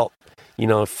you felt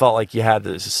like you had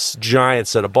this giant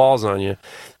set of balls on you,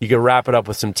 you could wrap it up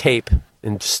with some tape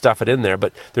and stuff it in there.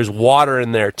 But there's water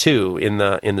in there too in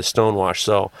the stonewash,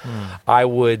 so I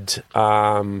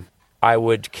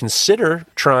would consider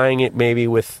trying it maybe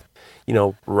with,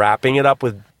 wrapping it up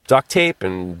with duct tape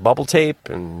and bubble tape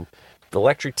and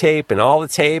electric tape and all the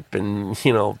tape and,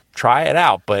 try it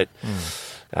out. But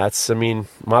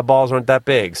my balls aren't that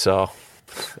big, so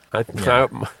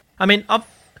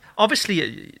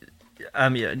obviously,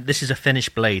 this is a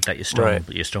finished blade that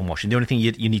you're stone washing. The only thing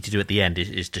you need to do at the end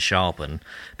is to sharpen.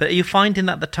 But are you finding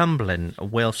that the tumbling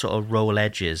will sort of roll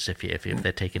edges if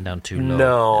they're taken down too low?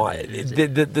 No,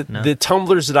 the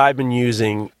tumblers that I've been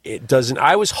using, it doesn't.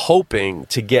 I was hoping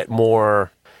to get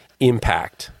more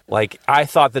impact. Like, I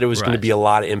thought that it was going to be a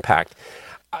lot of impact.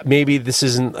 Maybe this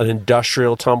isn't an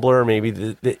industrial tumbler.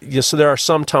 Maybe so there are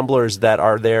some tumblers that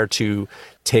are there to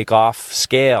take off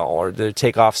scale, and then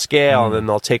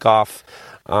they'll take off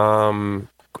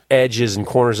edges and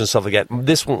corners and stuff like that.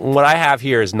 This one, what I have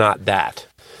here, is not that.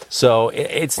 So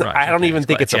it's. Right, I don't even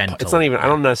think it's gentle. It's not even. I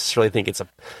don't necessarily think it's a.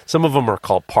 Some of them are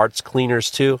called parts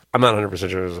cleaners too. I'm not 100%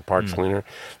 sure it's a parts cleaner.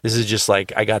 This is just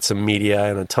like I got some media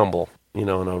and a tumble, and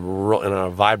a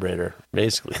vibrator,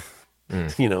 basically.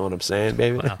 You know what I'm saying,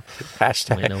 baby? Wow.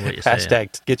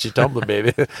 Hashtag get your tumbler,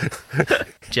 baby.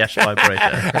 Jeff's vibrator.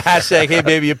 Hashtag, hey,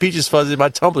 baby, your peach is fuzzy, my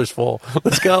tumbler's full.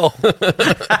 Let's go.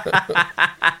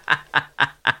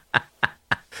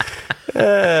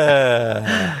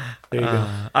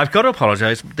 I've got to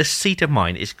apologize. This seat of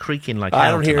mine is creaking like hell.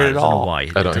 I don't hear it at all. I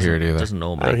don't know why. I don't hear it either. It doesn't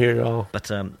normally. I don't hear it at all. But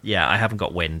I haven't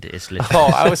got wind. It's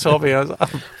literally... I was hoping I'm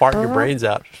farting your brains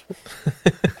out.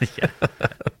 Yeah.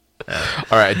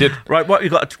 All right, I did. Right, what you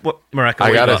got? Mareko?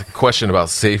 I got a question about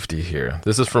safety here.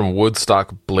 This is from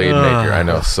Woodstock Blade Maker. I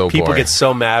know, so people boring. Get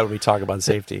so mad when we talk about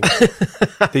safety.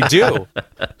 They do.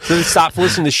 So they stop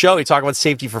listening to the show. We talk about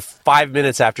safety for 5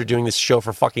 minutes after doing this show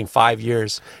for fucking 5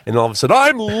 years, and all of a sudden,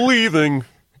 I'm leaving.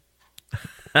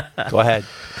 Go ahead.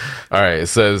 All right. It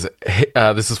says,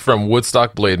 this is from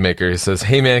Woodstock Blade Maker. It says,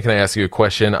 hey, man, can I ask you a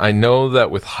question? I know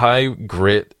that with high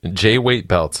grit J-weight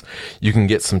belts, you can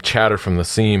get some chatter from the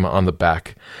seam on the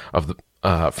back of the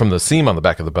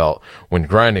belt when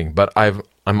grinding, but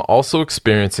I'm also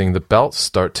experiencing the belts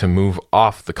start to move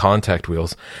off the contact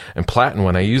wheels and platen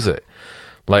when I use it.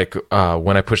 Like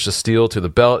when I push the steel to the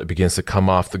belt, it begins to come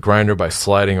off the grinder by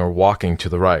sliding or walking to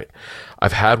the right.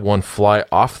 I've had one fly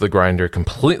off the grinder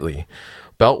completely.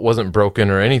 Belt wasn't broken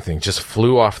or anything, just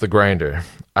flew off the grinder.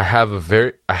 I have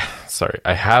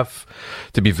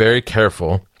to be very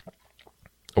careful.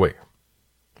 Wait,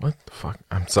 what the fuck?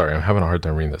 I'm sorry, I'm having a hard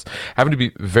time reading this. Having to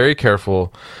be very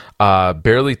careful,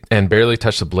 barely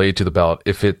touch the blade to the belt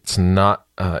if it's not.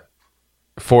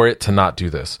 For it to not do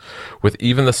this. With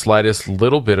even the slightest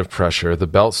little bit of pressure, the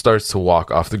belt starts to walk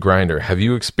off the grinder. Have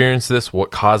you experienced this? What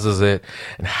causes it?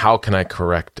 And how can I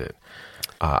correct it?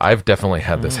 I've definitely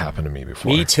had this happen to me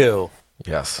before. Me too.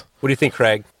 Yes. What do you think,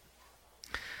 Craig?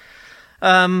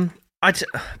 I'd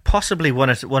possibly one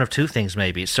of two things,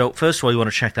 maybe. So first of all, you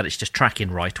want to check that it's just tracking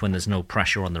right when there's no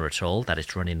pressure on there at all, that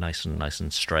it's running nice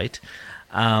and straight.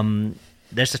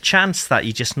 There's a chance that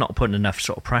you're just not putting enough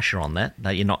sort of pressure on there,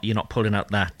 that you're not pulling out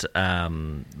that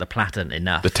the platen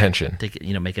enough, the tension,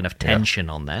 to make enough tension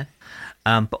on there.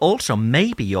 But also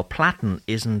maybe your platen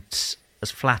isn't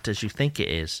as flat as you think it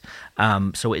is,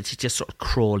 so it's just sort of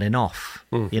crawling off.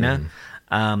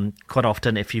 Quite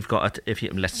often, if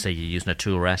let's say you're using a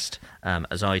tool rest,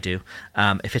 as I do,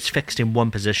 if it's fixed in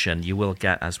one position, you will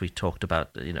get, as we talked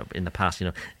about, in the past,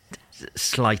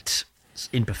 slight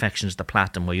imperfections of the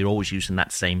platen where you're always using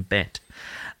that same bit,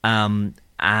 and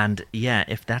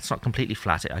if that's not completely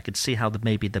flat, I could see how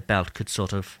maybe the belt could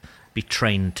sort of be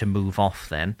trained to move off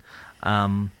then,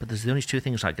 but there's the only two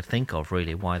things I could think of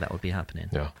really why that would be happening.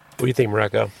 What do you think,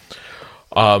 Mareko?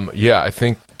 I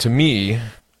think to me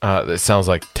it sounds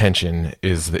like tension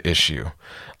is the issue,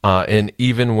 and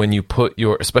even when you put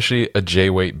especially a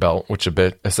J-weight belt, which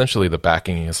essentially the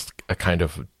backing is a kind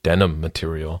of denim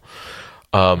material,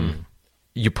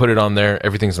 you put it on there,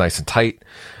 everything's nice and tight.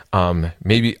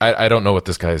 Maybe, I don't know what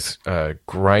this guy's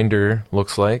grinder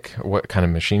looks like, what kind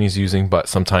of machine he's using, but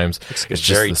sometimes it's just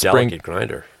very the spring. Delicate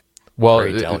grinder. Well,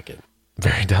 very delicate.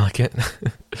 Very delicate.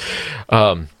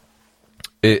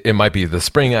 It might be the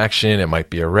spring action, it might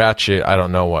be a ratchet, I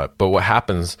don't know what. But what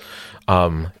happens,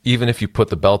 even if you put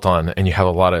the belt on and you have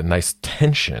a lot of nice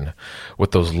tension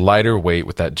with those lighter weight,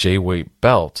 with that J-weight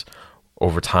belt,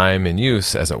 over time in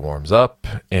use, as it warms up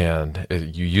and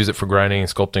you use it for grinding and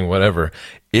sculpting, whatever,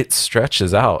 it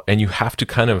stretches out, and you have to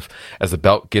kind of, as the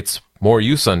belt gets more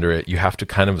use under it, you have to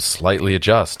kind of slightly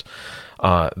adjust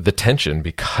the tension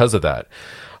because of that.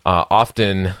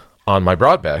 Often on my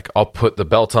broadback, I'll put the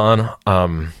belt on,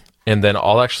 and then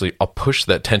I'll push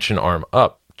that tension arm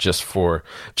up just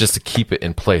to keep it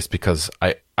in place, because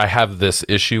I have this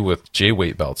issue with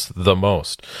J-weight belts the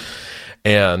most.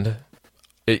 And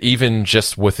even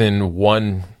just within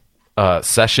one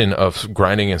session of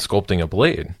grinding and sculpting a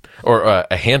blade or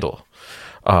a handle,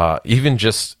 even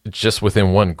just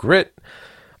within one grit,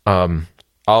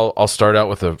 I'll start out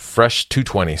with a fresh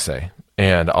 220, say,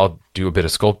 and I'll do a bit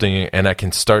of sculpting, and I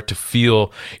can start to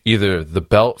feel either the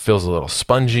belt feels a little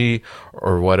spongy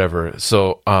or whatever.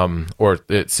 So, or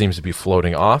it seems to be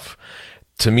floating off.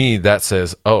 To me, that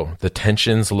says, oh, the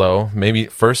tension's low. Maybe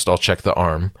first I'll check the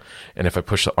arm, and if I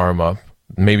push the arm up,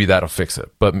 maybe that'll fix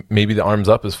it. But maybe the arm's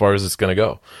up as far as it's going to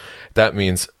go. That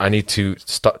means I need to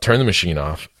turn the machine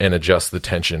off and adjust the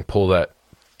tension, pull that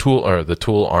tool or the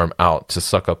tool arm out to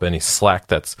suck up any slack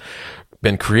that's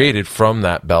been created from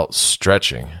that belt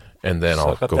stretching, and then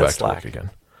I'll go back to work again.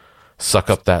 Suck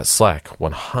up that slack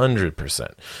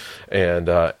 100%.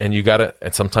 And you gotta,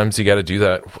 and sometimes you gotta do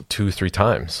that 2-3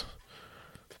 times.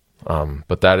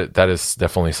 But that is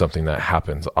definitely something that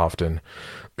happens often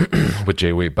with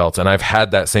J-weight belts. And I've had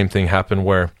that same thing happen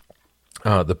where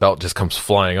the belt just comes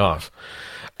flying off.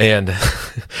 And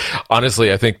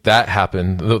honestly, I think that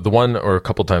happened, the one or a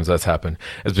couple times that's happened,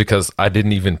 is because I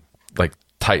didn't even like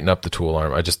tighten up the tool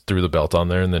arm. I just threw the belt on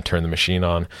there and then turned the machine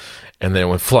on, and then it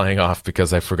went flying off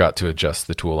because I forgot to adjust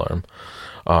the tool arm.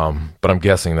 But I'm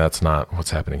guessing that's not what's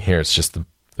happening here. It's just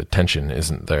the tension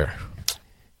isn't there.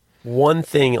 One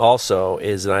thing also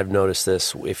is, and I've noticed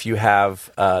this, if you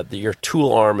have your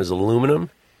tool arm is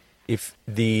aluminum, if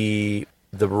the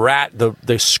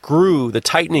screw, the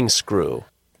tightening screw,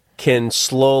 can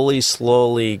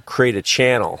slowly create a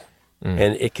channel,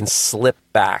 and it can slip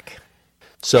back.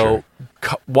 So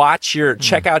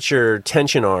check out your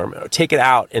tension arm, take it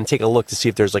out and take a look to see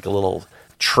if there's like a little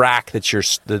track that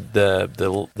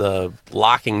the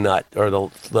locking nut or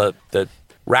the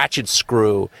ratchet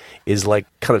screw is like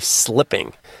kind of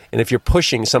slipping. And if you're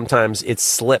pushing, sometimes it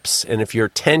slips. And if your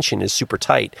tension is super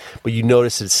tight, but you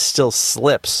notice it still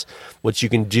slips, what you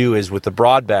can do is with the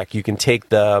Broadbeck, you can take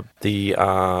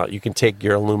you can take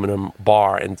your aluminum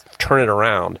bar and turn it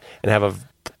around and have a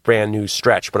brand new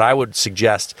stretch. But I would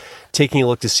suggest taking a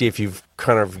look to see if you've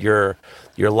kind of your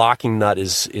locking nut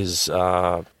is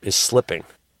slipping.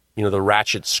 You know, the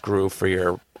ratchet screw for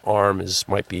your arm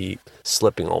might be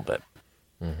slipping a little bit.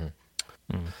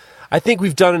 Mm-hmm. I think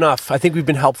we've done enough. I think we've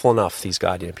been helpful enough, these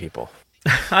goddamn people.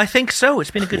 I think so.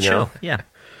 It's been a good show. Yeah.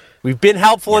 We've been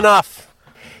helpful enough.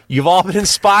 You've all been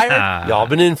inspired. You've all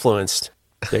been influenced.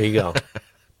 There you go.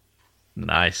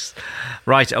 Nice.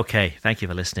 Right, okay. Thank you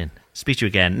for listening. Speak to you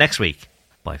again next week.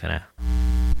 Bye for now.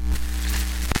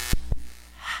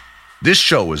 This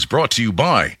show is brought to you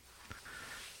by...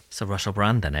 So Russell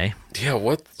Brand then, eh? Yeah,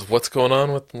 what's going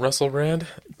on with Russell Brand?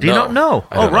 Do you not know?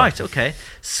 Oh, right, okay.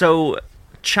 So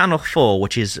Channel 4,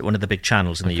 which is one of the big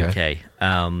channels in the UK,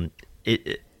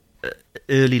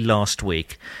 early last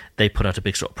week, they put out a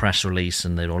big sort of press release,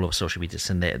 and they're all over social media,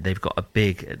 and they've got a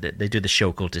big... They do the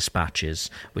show called Dispatches,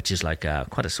 which is like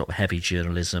quite a sort of heavy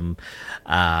journalism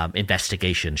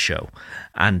investigation show.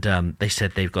 And they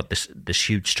said they've got this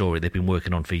huge story they've been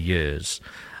working on for years,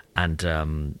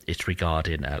 and it's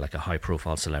regarding like a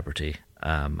high-profile celebrity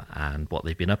and what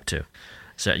they've been up to.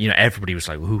 So, you know, everybody was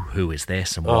like, who is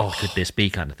this, and what could this be,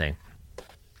 kind of thing.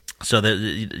 So,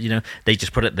 they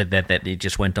just put it, they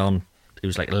just went on. It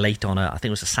was like late on I think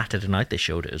it was a Saturday night they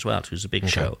showed it as well. It was a big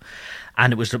show.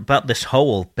 And it was about this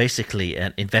whole, basically,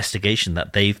 an investigation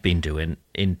that they've been doing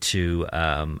into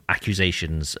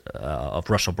accusations of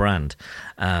Russell Brand,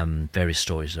 various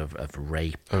stories of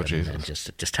rape and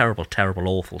just terrible, terrible,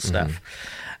 awful stuff.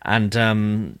 And,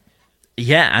 and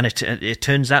it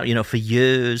turns out, you know, for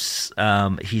years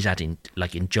he's had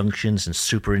like injunctions and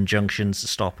super injunctions to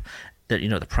stop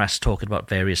the press talking about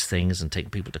various things and taking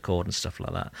people to court and stuff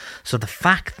like that. So the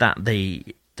fact that they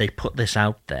put this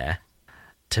out there,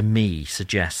 to me,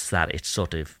 suggests that it's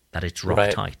it's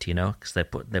rock tight, you know, because they're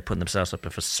putting themselves up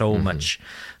for so much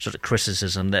sort of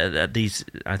criticism. I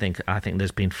think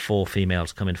there's been 4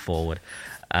 females coming forward,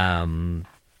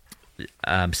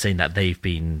 saying that they've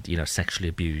been, you know, sexually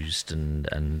abused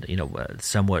and you know,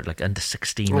 some were like under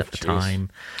 16 at the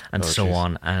time, and so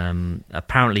on.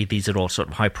 Apparently these are all sort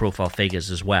of high profile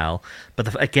figures as well, but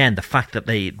the fact that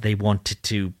they wanted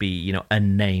to be, you know,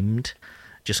 unnamed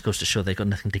just goes to show they've got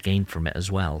nothing to gain from it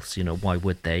as well. So, you know, why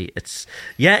would they? It's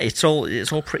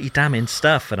all pretty damning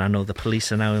stuff, and I know the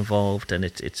police are now involved, and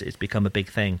it's become a big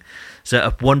thing. So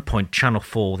at one point Channel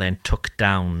 4 then took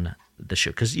down the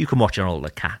show, because you can watch it on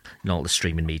all the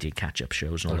streaming media catch-up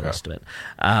shows and all the rest of it.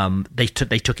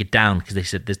 They took it down because they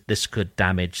said this could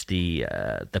damage the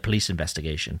police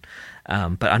investigation.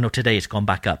 But I know today it's gone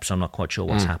back up, so I'm not quite sure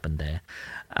what's happened there.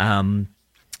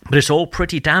 But it's all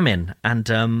pretty damning.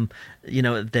 And,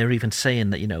 they're even saying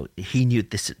that, he knew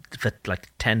this for like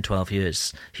 10, 12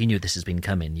 years. He knew this has been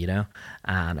coming,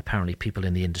 and apparently people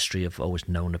in the industry have always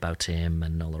known about him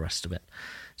and all the rest of it.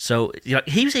 So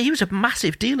he was a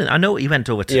massive deal. I know he went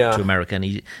over to America, and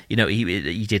he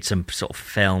did some sort of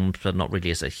films, but not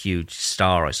really as a huge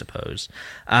star, I suppose.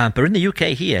 But in the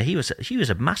UK here, he was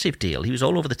a massive deal. He was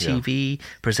all over the TV,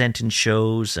 presenting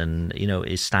shows, and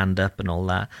his stand up and all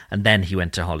that. And then he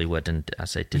went to Hollywood, and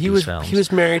as I did these films. He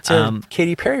was married to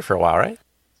Katy Perry for a while, right?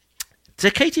 To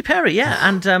Katy Perry, yeah.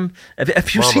 And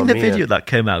have you seen the video that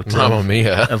came out? Mamma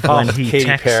Mia. Of when he Katy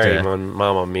texted Perry her. on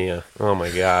Mamma Mia. Oh,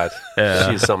 my God.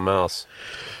 She's something else.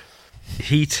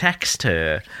 He texted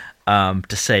her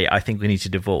to say, I think we need to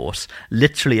divorce,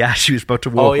 literally as she was about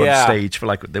to walk on stage for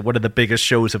like one of the biggest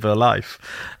shows of her life.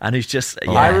 And he's just...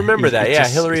 I remember that. Yeah,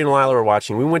 Hillary and Lila were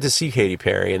watching. We went to see Katy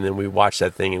Perry, and then we watched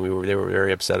that thing, and they were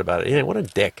very upset about it. Yeah, what a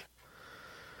dick.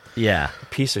 Yeah,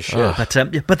 piece of shit.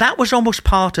 But that was almost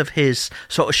part of his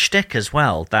sort of shtick as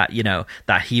well. That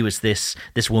that he was this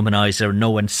womanizer, no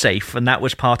one's safe, and that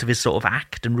was part of his sort of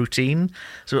act and routine.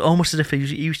 So almost as if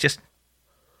he was just.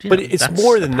 But it's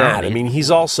more than that. I mean, he's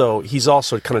also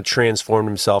kind of transformed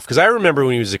himself. Because I remember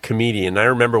when he was a comedian. I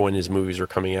remember when his movies were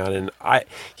coming out, and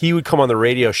he would come on the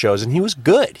radio shows, and he was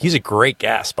good. He's a great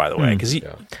guest, by the way, because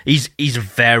he's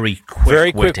very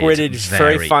quick-witted,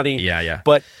 very funny. Yeah.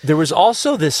 But there was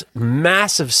also this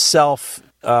massive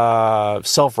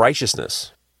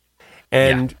self-righteousness,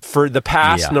 and for the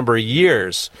past number of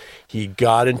years. He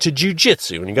got into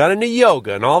jiu-jitsu and he got into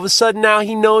yoga, and all of a sudden now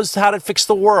he knows how to fix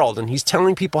the world, and he's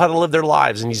telling people how to live their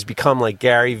lives, and he's become like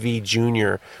Gary Vee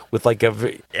Jr. with like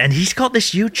and he's got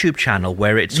this YouTube channel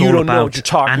where it's all about know what you're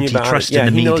talking antitrust about. in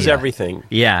the media. He knows everything.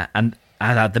 Yeah, and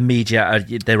the media,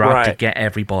 they're out to get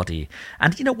everybody.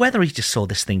 And, whether he just saw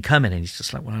this thing coming and he's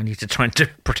just like, well, I need to try to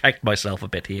protect myself a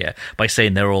bit here by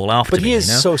saying they're all after me. But he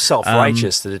is so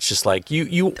self-righteous that it's just like,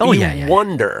 you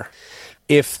wonder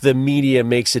if the media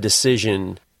makes a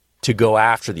decision to go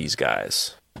after these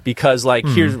guys. Because,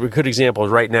 here's a good example.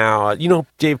 Right now, you know who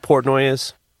Dave Portnoy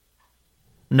is?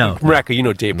 No. Mareka, you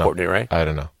know Dave Portnoy, right? I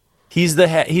don't know. He's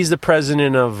the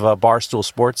president of Barstool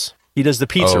Sports. He does the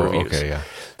pizza reviews. Okay, yeah.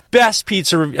 Best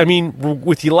pizza I mean,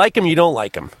 with you like him, you don't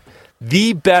like him.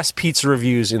 The best pizza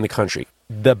reviews in the country.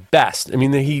 The best. I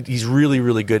mean, he's really,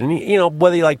 really good. And,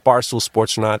 whether you like Barstool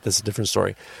Sports or not, that's a different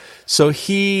story. So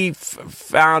he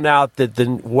found out that the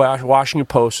Washington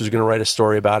Post was going to write a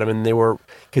story about him, and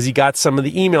because he got some of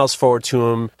the emails forward to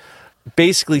him,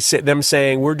 basically them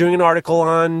saying, we're doing an article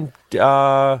on Dave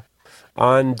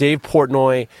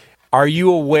Portnoy. Are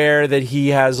you aware that he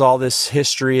has all this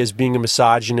history as being a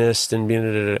misogynist and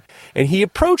being? And he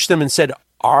approached them and said,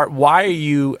 why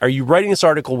are you writing this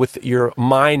article with your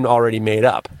mind already made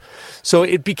up? So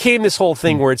it became this whole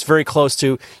thing where it's very close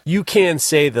to, you can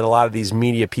say that a lot of these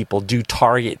media people do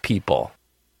target people,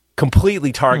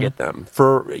 completely target them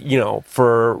for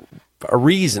a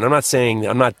reason. I'm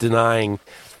not denying.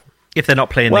 If they're not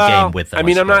playing the game with them. I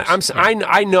mean,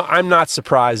 I'm not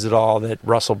surprised at all that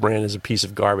Russell Brand is a piece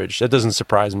of garbage. That doesn't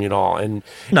surprise me at all.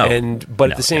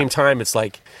 But at the same time, it's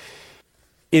like,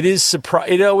 it is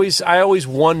I always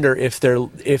wonder if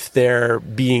they're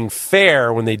being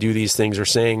fair when they do these things, or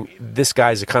saying this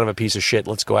guy's a kind of a piece of shit,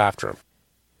 let's go after him.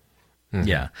 Mm-hmm.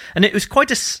 Yeah, and it was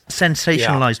quite a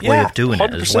sensationalized way of doing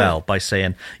 100%. It as well, by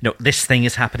saying, this thing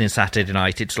is happening Saturday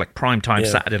night. It's like prime time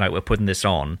Saturday night. We're putting this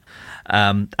on,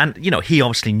 and he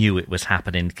obviously knew it was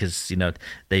happening because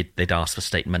they'd asked for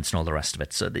statements and all the rest of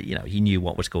it. So that, he knew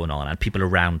what was going on, and people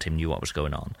around him knew what was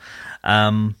going on.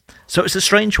 So it's a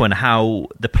strange one how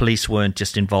the police weren't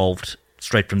just involved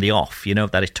straight from the off.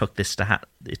 That it took this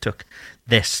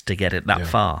to get it that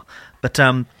far, but.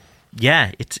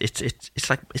 Yeah, it's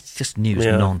just news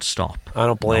non-stop. I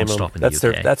don't blame them. That's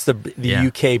the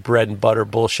UK bread and butter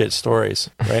bullshit stories,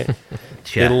 right?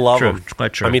 They love them.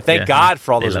 Quite true. I mean, thank God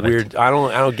for all those weird. I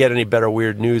don't get any better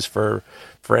weird news for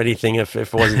anything if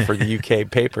it wasn't for the UK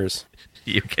papers.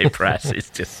 UK press.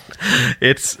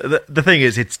 The thing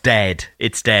is, it's dead.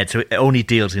 It's dead. So it only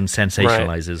deals in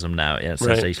sensationalism now. Yeah,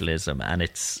 sensationalism, and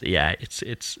it's a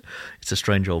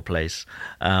strange old place.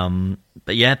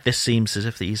 But yeah, this seems as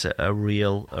if he's a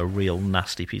real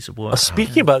nasty piece of work.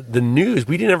 Speaking about the news,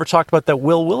 we didn't ever talk about that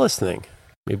Will Willis thing.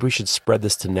 Maybe we should spread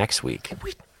this to next week.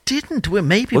 We didn't.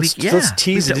 Let's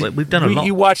tease it. We've done a lot.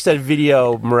 You watched that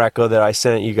video, Mareko, that I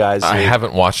sent you guys. I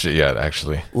haven't watched it yet,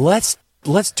 actually.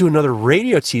 Let's do another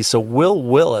radio tease. So Will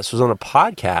Willis was on a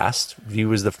podcast. He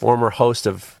was the former host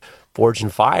of Forged in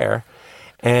Fire,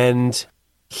 and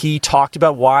he talked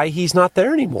about why he's not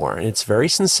there anymore. And it's very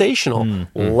sensational.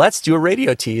 Mm-hmm. Let's do a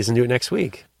radio tease and do it next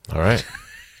week. All right.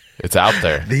 It's out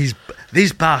there.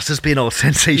 These bastards being all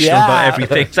sensational about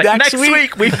everything. It's like, next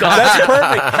week we've got... That's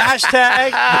perfect.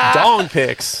 Hashtag Dong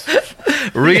Picks.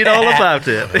 Read all about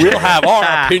it. We'll have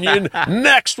our opinion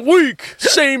next week.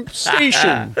 Same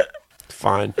station.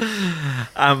 Fine.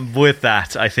 With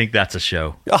that, I think that's a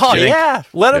show. Oh, yeah.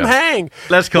 Let him hang.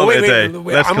 Let's call it a day.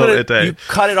 Let's call it a day. You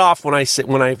cut it off when I say,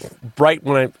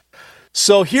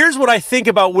 So here's what I think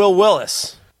about Will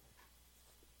Willis.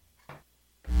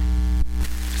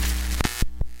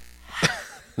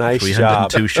 Nice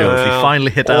 302 job. shows. We finally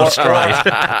hit our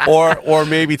stride. or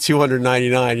maybe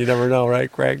 299. You never know,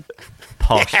 right, Craig?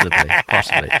 Possibly.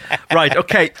 Right,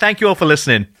 okay. Thank you all for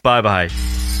listening. Bye-bye.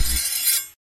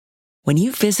 When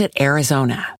you visit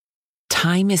Arizona,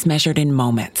 time is measured in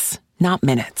moments, not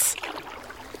minutes.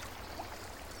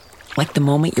 Like the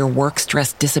moment your work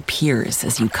stress disappears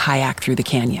as you kayak through the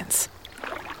canyons.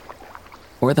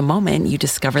 Or the moment you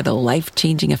discover the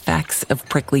life-changing effects of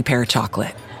prickly pear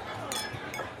chocolate.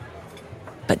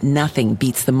 But nothing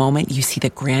beats the moment you see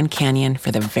the Grand Canyon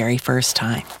for the very first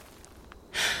time.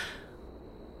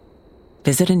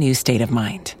 Visit a new state of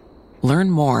mind. Learn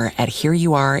more at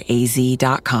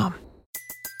hereyouareaz.com.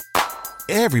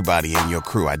 Everybody in your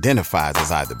crew identifies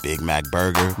as either Big Mac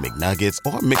Burger, McNuggets,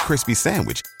 or McCrispy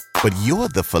Sandwich. But you're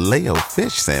the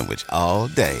Filet-O-Fish Sandwich all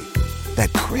day.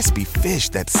 That crispy fish,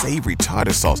 that savory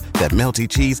tartar sauce, that melty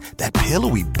cheese, that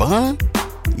pillowy bun.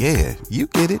 Yeah, you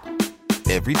get it.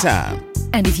 Every time.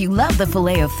 And if you love the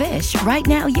Filet-O-Fish, right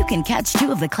now you can catch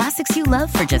 2 of the classics you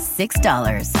love for just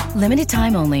 $6. Limited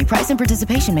time only. Price and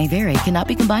participation may vary. Cannot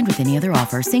be combined with any other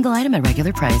offer. Single item at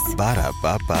regular price.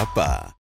 Ba-da-ba-ba-ba.